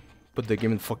 I have to put the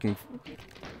game in fucking...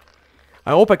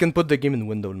 I hope I can put the game in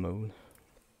window mode.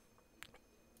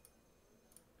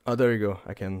 Oh, there you go.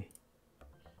 I can...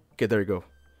 Okay, there you go.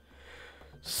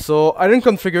 So, I didn't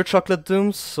configure Chocolate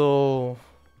Doom, so...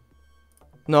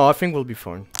 No, I think we'll be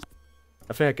fine.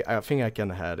 I think I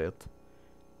can add it.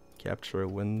 Capture a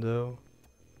window.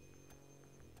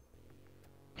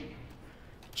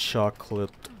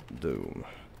 Chocolate Doom.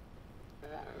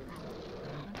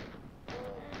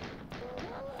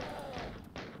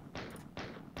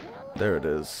 There it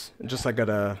is. Just I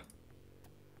gotta...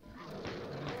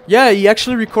 Yeah, he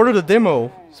actually recorded a demo,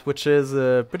 which is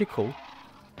pretty cool.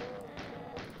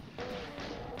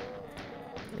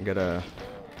 I gotta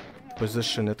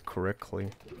position it correctly.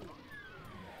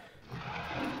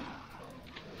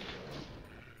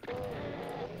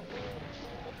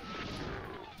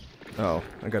 Oh,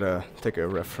 I gotta take a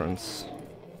reference.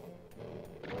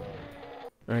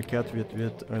 Un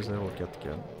 488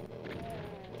 1044.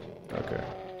 Okay.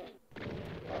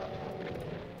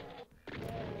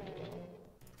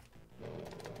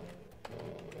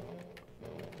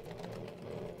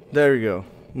 There you go.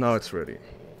 Now it's ready.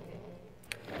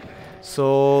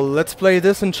 So let's play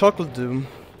this in Chocolate Doom.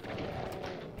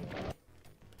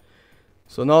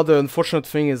 So now the unfortunate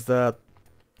thing is that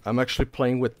I'm actually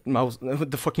playing with mouse with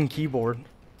the fucking keyboard.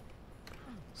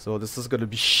 So this is gonna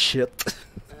be shit.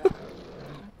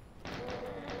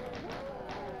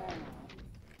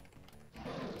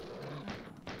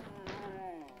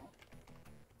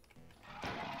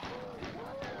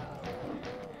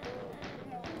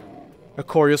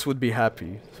 Aquarius would be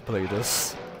happy to play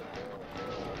this.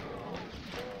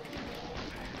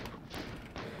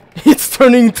 It's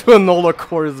turning into an old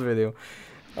Aquarius video.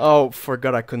 Oh,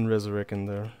 forgot I couldn't resurrect in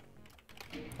there.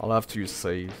 I'll have to use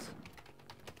save.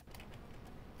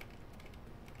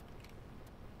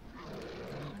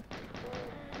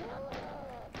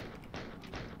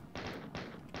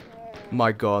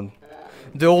 My god.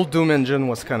 The old Doom engine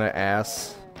was kinda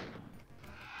ass.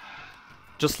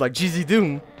 Just like GZ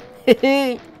Doom.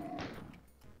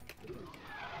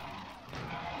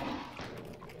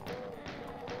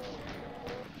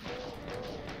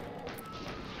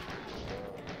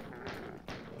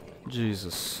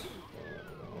 Jesus.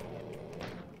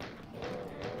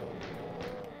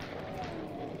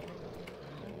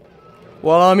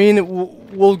 Well, I mean,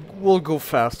 we'll go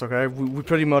fast, okay? We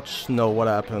pretty much know what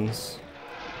happens.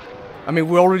 I mean,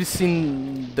 we already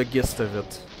seen the gist of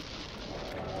it.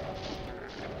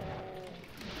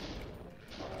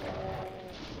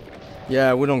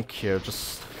 Yeah, we don't care.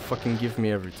 Just fucking give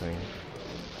me everything.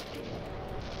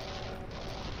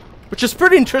 Which is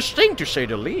pretty interesting, to say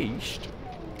the least.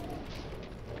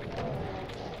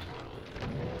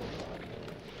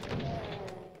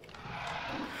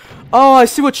 Oh, I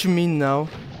see what you mean now.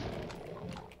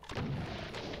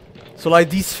 So like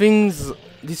these things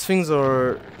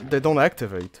are, they don't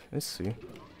activate. I see.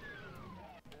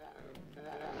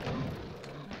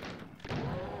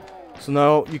 So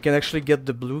now you can actually get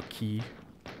the blue key.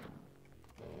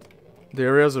 The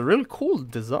area has a really cool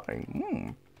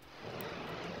design.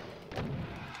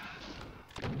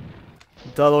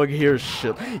 That dog here is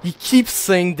shit. He keeps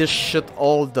saying this shit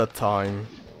all the time.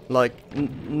 Like,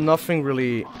 nothing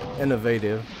really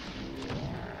innovative.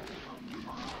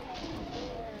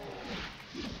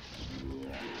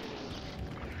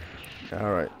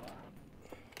 Alright.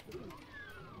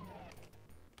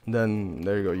 Then,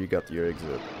 there you go, you got your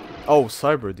exit. Oh,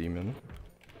 Cyber Demon.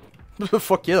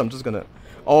 Fuck yeah, I'm just gonna...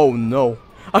 Oh no.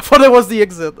 I thought it was the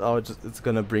exit. Oh, it's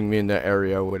gonna bring me in the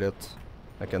area with it.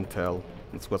 I can tell.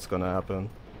 That's what's gonna happen.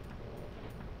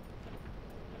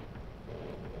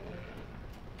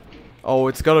 Oh,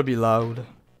 it's gotta be loud.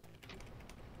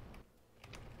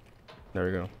 There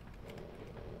we go.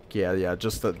 Yeah,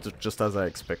 just as I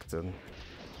expected.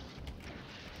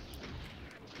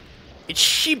 It's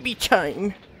shippy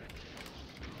time!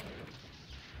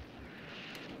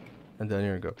 And then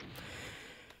here we go.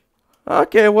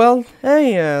 Okay, well,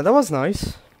 hey, that was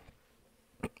nice.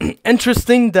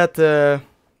 Interesting that, okay,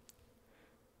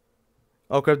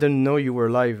 I didn't know you were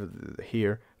live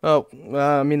here. Oh,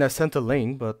 I mean, I sent a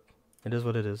link, but it is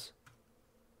what it is.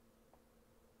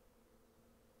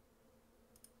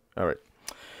 Alright.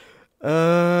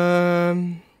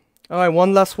 Alright,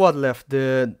 one last WAD left.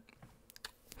 The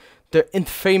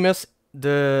infamous,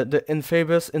 the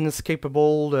infamous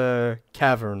inescapable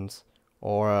caverns,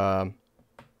 or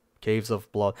caves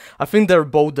of blood. I think they're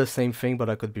both the same thing, but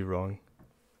I could be wrong.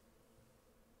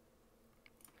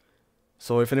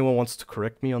 So if anyone wants to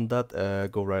correct me on that,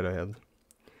 go right ahead.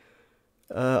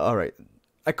 Alright.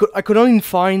 I could only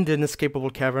find the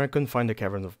inescapable cavern. I couldn't find the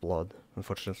cavern of blood,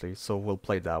 unfortunately. So we'll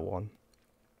play that one.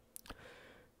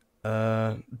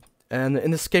 And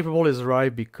inescapable is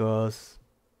right because,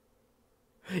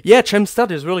 yeah, Chemstad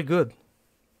is really good.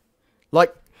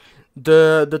 Like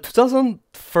the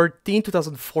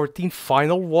 2013-2014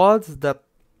 final WADs that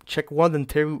chekwob and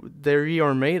Terry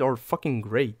are made are fucking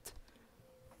great.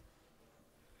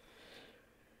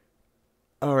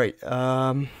 Alright,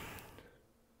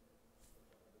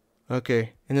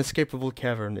 okay, inescapable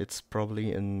cavern, it's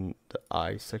probably in the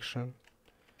I section.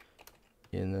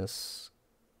 In this...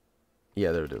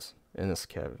 Yeah, there it is. In this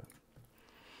cavern.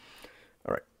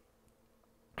 Alright.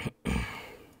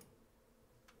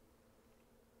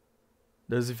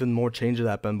 There's even more changes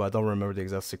that happened, but I don't remember the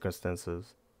exact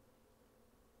circumstances.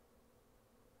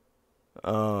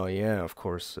 Oh, yeah, of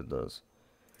course it does.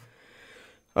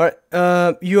 Alright,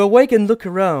 you awake and look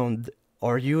around.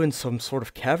 Are you in some sort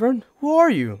of cavern? Who are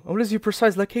you? What is your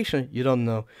precise location? You don't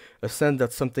know. A sense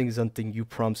that something is hunting you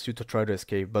prompts you to try to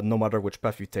escape, but no matter which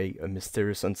path you take, a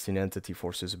mysterious unseen entity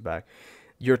forces you back.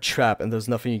 You're trapped and there's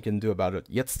nothing you can do about it,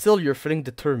 yet still you're feeling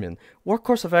determined. What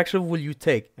course of action will you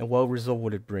take, and what result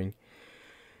will it bring?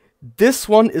 This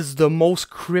one is the most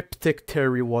cryptic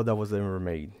Terry WAD that was ever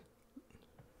made.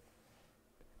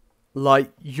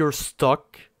 Like, you're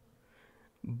stuck,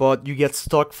 but you get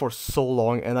stuck for so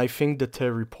long, and I think the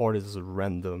Terry part is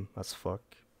random as fuck.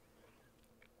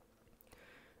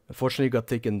 Unfortunately, it got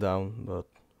taken down, but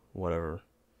whatever.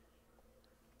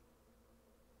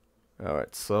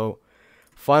 Alright, so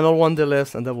final one the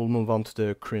list, and then we'll move on to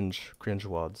the cringe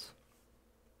WADs.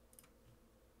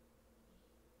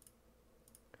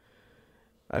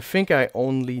 I think I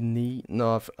only need...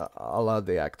 No, I'll add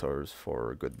the actors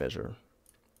for good measure.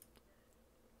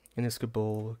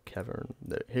 Inescapable cavern.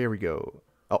 There, here we go.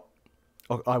 Oh,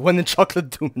 I went in Chocolate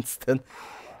Doom instead.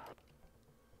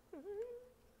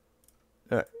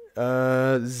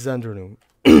 Xandernum.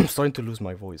 Starting to lose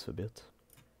my voice a bit.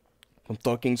 I'm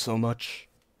talking so much.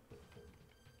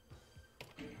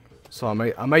 So I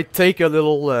might take a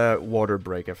little water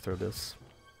break after this.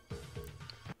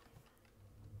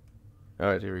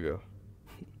 Alright, here we go.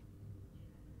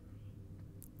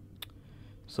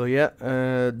 So yeah,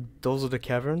 those are the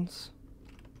caverns.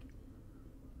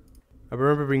 I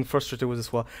remember being frustrated with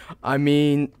this one. I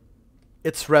mean,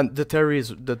 it's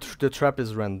the trap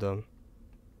is random.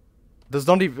 There's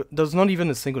not even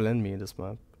a single enemy in this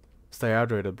map. Stay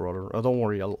hydrated, brother. Oh, don't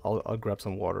worry, I'll grab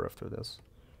some water after this.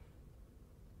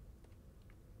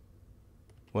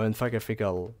 Well, in fact, I think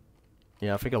I'll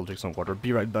drink some water.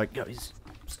 Be right back, guys.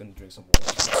 I'm just gonna drink some water.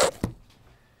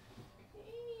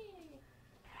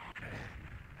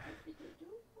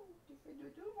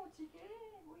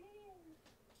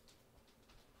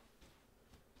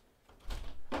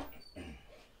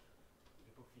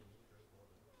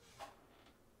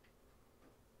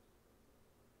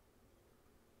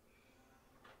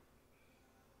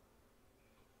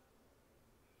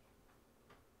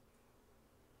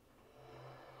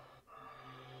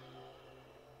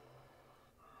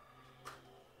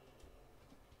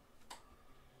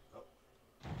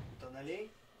 Allez.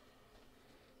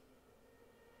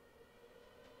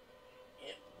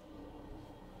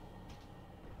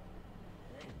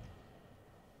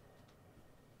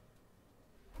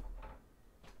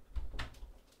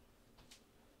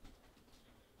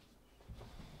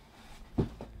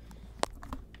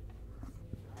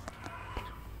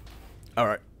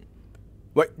 Alright.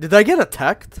 Wait, did I get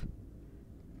attacked?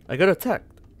 I got attacked.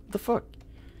 What the fuck?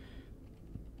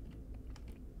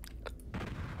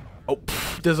 Oh,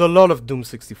 pff, there's a lot of Doom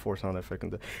 64 sound effect in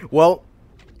there. Well...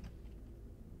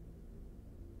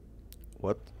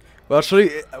 What? Well,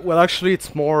 actually,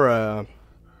 it's more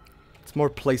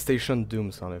PlayStation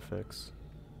Doom sound effects.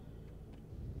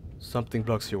 Something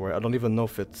blocks your way. I don't even know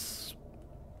if it's...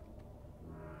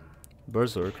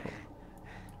 Berserk.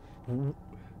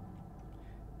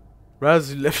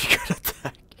 Raz, you left, you got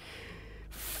attack.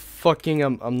 Fucking,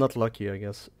 I'm not lucky, I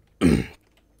guess. I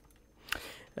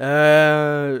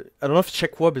don't know if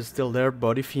chekwob is still there,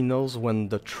 but if he knows when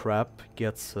the trap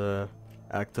gets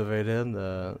activated,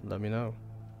 let me know.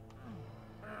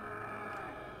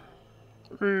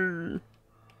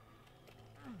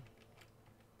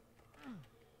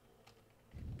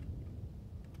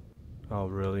 Oh,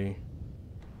 really?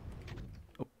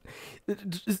 Oh.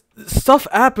 Stuff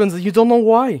happens and you don't know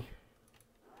why.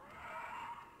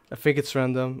 I think it's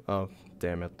random. Oh,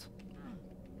 damn it.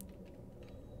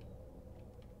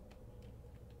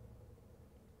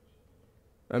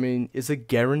 I mean, is it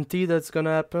guaranteed that's gonna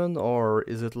happen? Or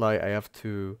is it like I have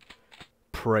to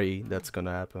pray that's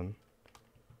gonna happen?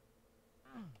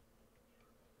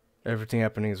 Everything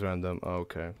happening is random. Oh,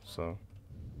 okay, so...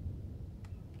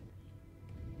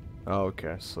 Oh,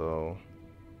 okay, so...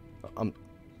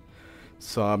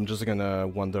 I'm just gonna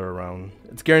wander around.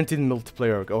 It's guaranteed in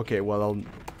multiplayer. Okay, well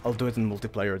I'll do it in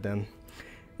multiplayer then.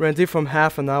 Guaranteed from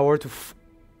half an hour to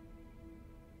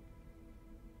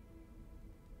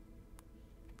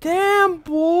damn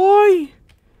boy!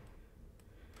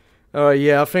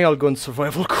 Yeah, I think I'll go in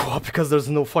survival co-op because there's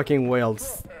no fucking way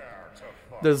else.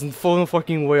 There's no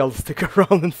fucking way I'll stick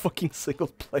around in fucking single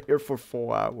player for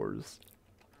 4 hours.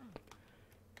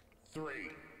 3,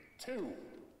 2,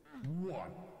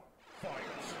 1.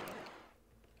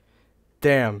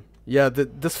 Damn. Yeah,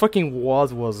 this fucking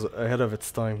WAD was ahead of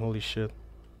its time. Holy shit.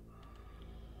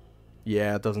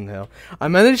 Yeah, it doesn't help. I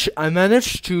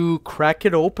managed to crack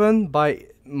it open by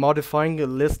modifying a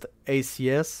list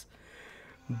ACS,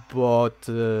 but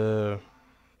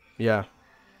yeah.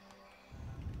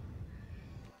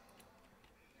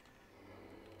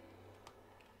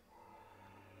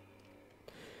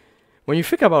 When you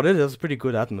think about it, it has a pretty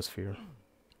good atmosphere.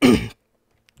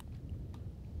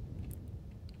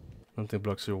 Nothing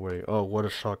blocks your way. Oh, what a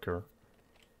shocker.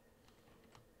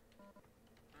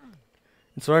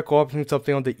 It's alright co-opting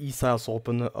something on the east house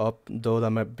open up, though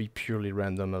that might be purely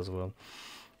random as well.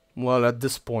 Well, at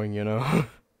this point, you know.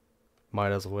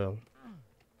 Might as well.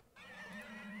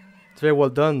 It's very well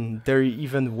done. They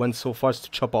even went so far as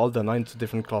to chop all the 9 to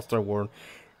different cluster war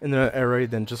in an array,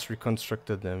 then just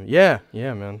reconstructed them. Yeah,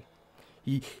 yeah, man.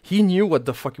 He knew what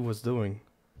the fuck he was doing.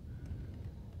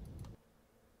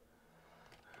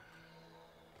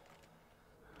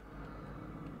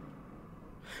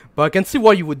 But I can see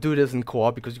why you would do this in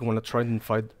co-op, because you want to try and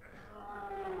fight.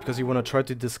 Because you want to try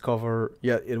to discover.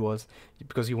 Yeah, it was.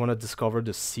 Because you want to discover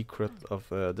the secret of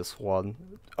this one.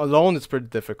 Alone, it's pretty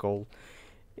difficult.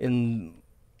 In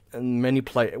many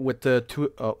play with the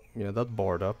two. Oh, yeah, that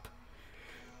board up.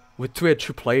 With 2 or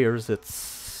 2 players,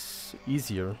 it's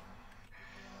easier.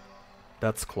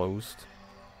 That's closed.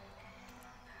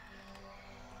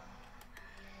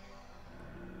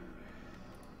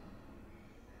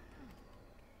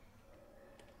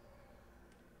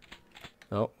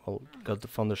 Oh,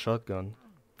 found the shotgun.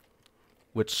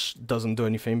 Which doesn't do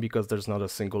anything because there's not a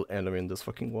single enemy in this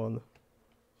fucking one.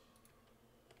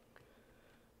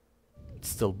 It's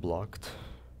still blocked.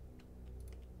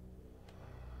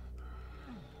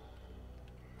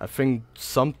 I think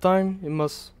sometime it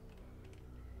must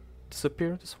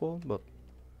disappear, this wall, but...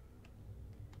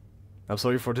 I'm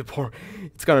sorry for the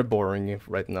it's kind of boring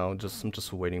right now, I'm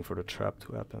just waiting for the trap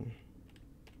to happen.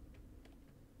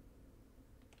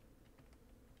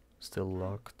 Still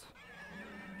locked.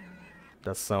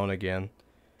 That sound again.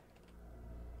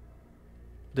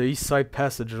 The east side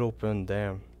passage open,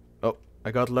 damn. Oh, I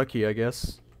got lucky, I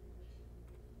guess.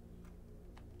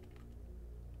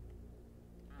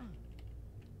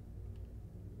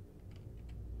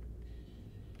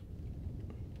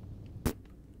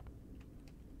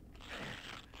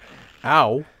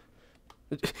 Ow.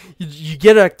 You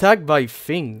get attacked by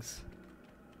things.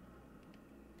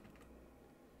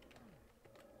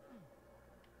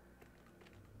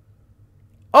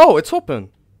 Oh, it's open.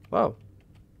 Wow.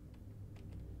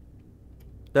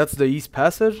 That's the East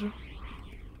Passage?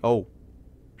 Oh.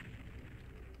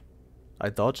 I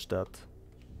dodged that.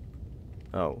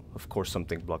 Oh, of course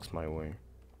something blocks my way.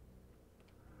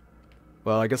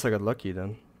 Well, I guess I got lucky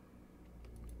then.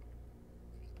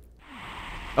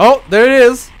 Oh, there it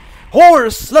is!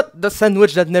 Horse! Slut! The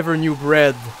sandwich that never knew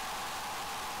bread.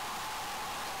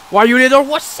 Why, you little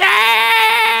wussy!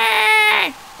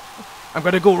 I'm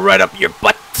gonna go right up your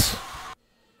butt!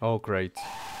 Oh, great.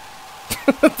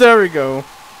 There we go.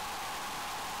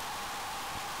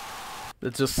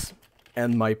 Let's just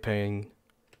end my pain.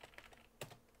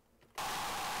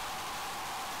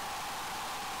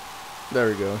 There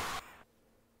we go.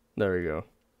 There we go.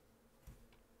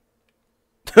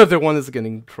 The other one is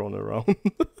getting thrown around.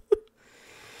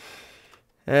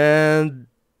 And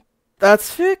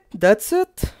that's it. That's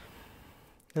it.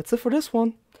 That's it for this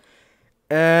one.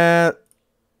 And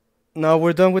now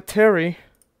we're done with Terry.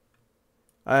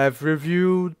 I've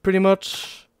reviewed pretty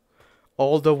much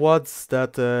all the WADs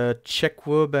that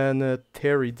chekwob and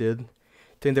Terry did.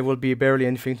 Think there will be barely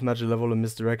anything to match the level of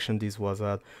misdirection these WADs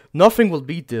had. Nothing will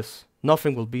beat this.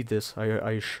 Nothing will beat this. I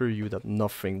assure you that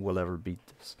nothing will ever beat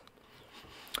this.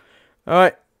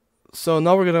 Alright. So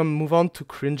now we're gonna move on to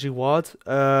cringy WAD.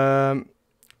 I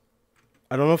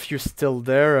don't know if you're still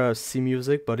there,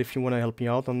 C-Music, but if you wanna help me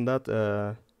out on that,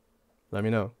 let me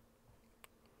know.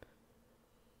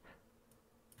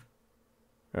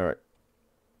 Alright.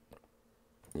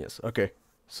 Yes, okay.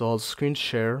 So I'll screen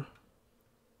share.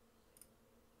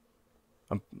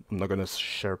 I'm not gonna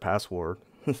share password,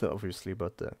 obviously,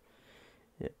 but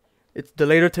yeah. It's the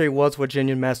later Terry WADs were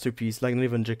genuine masterpiece, like not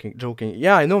even joking.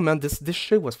 Yeah, I know, man. This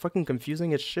shit was fucking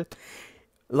confusing as shit.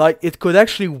 Like it could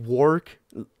actually work.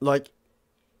 Like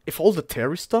if all the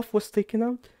Terry stuff was taken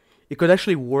out, it could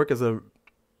actually work as a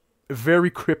very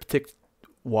cryptic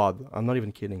WAD. I'm not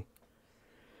even kidding.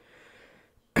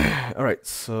 Alright,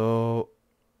 so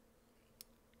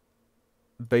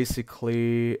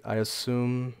basically I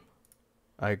assume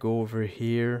I go over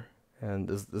here and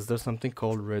is there something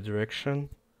called redirection?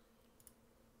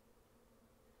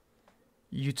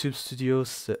 YouTube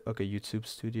Studios, okay, YouTube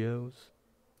Studios.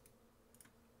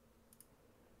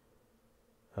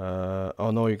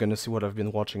 Oh no, you're gonna see what I've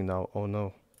been watching now. Oh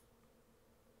no.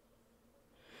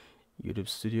 YouTube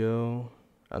Studio.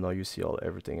 I know you see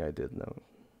everything I did now.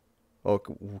 Oh,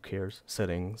 who cares?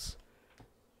 Settings.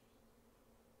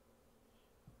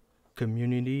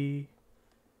 Community.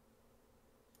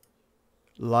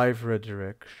 Live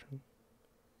redirection.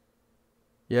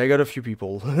 Yeah, I got a few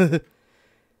people.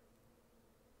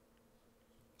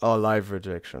 Oh, live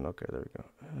redirection. Okay, there we go.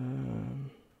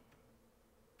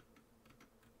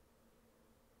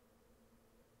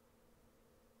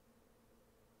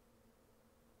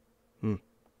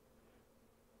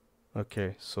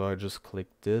 Okay, so I just click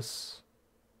this.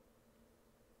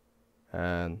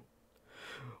 And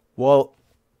well,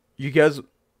 you guys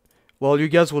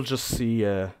will just see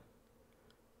well,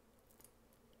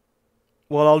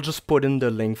 I'll just put in the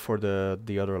link for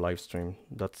the other live stream.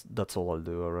 That's all I'll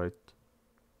do, all right?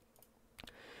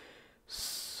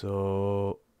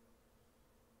 So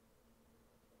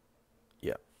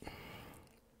yeah.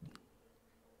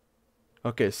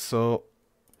 Okay, so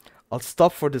I'll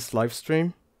stop for this live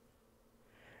stream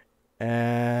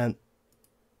and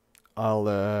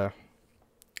I'll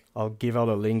give out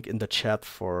a link in the chat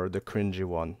for the cringy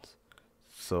one.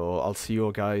 So I'll see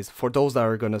you guys. For those that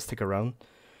are gonna stick around,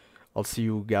 I'll see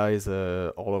you guys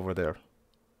all over there.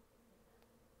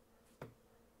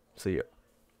 See ya.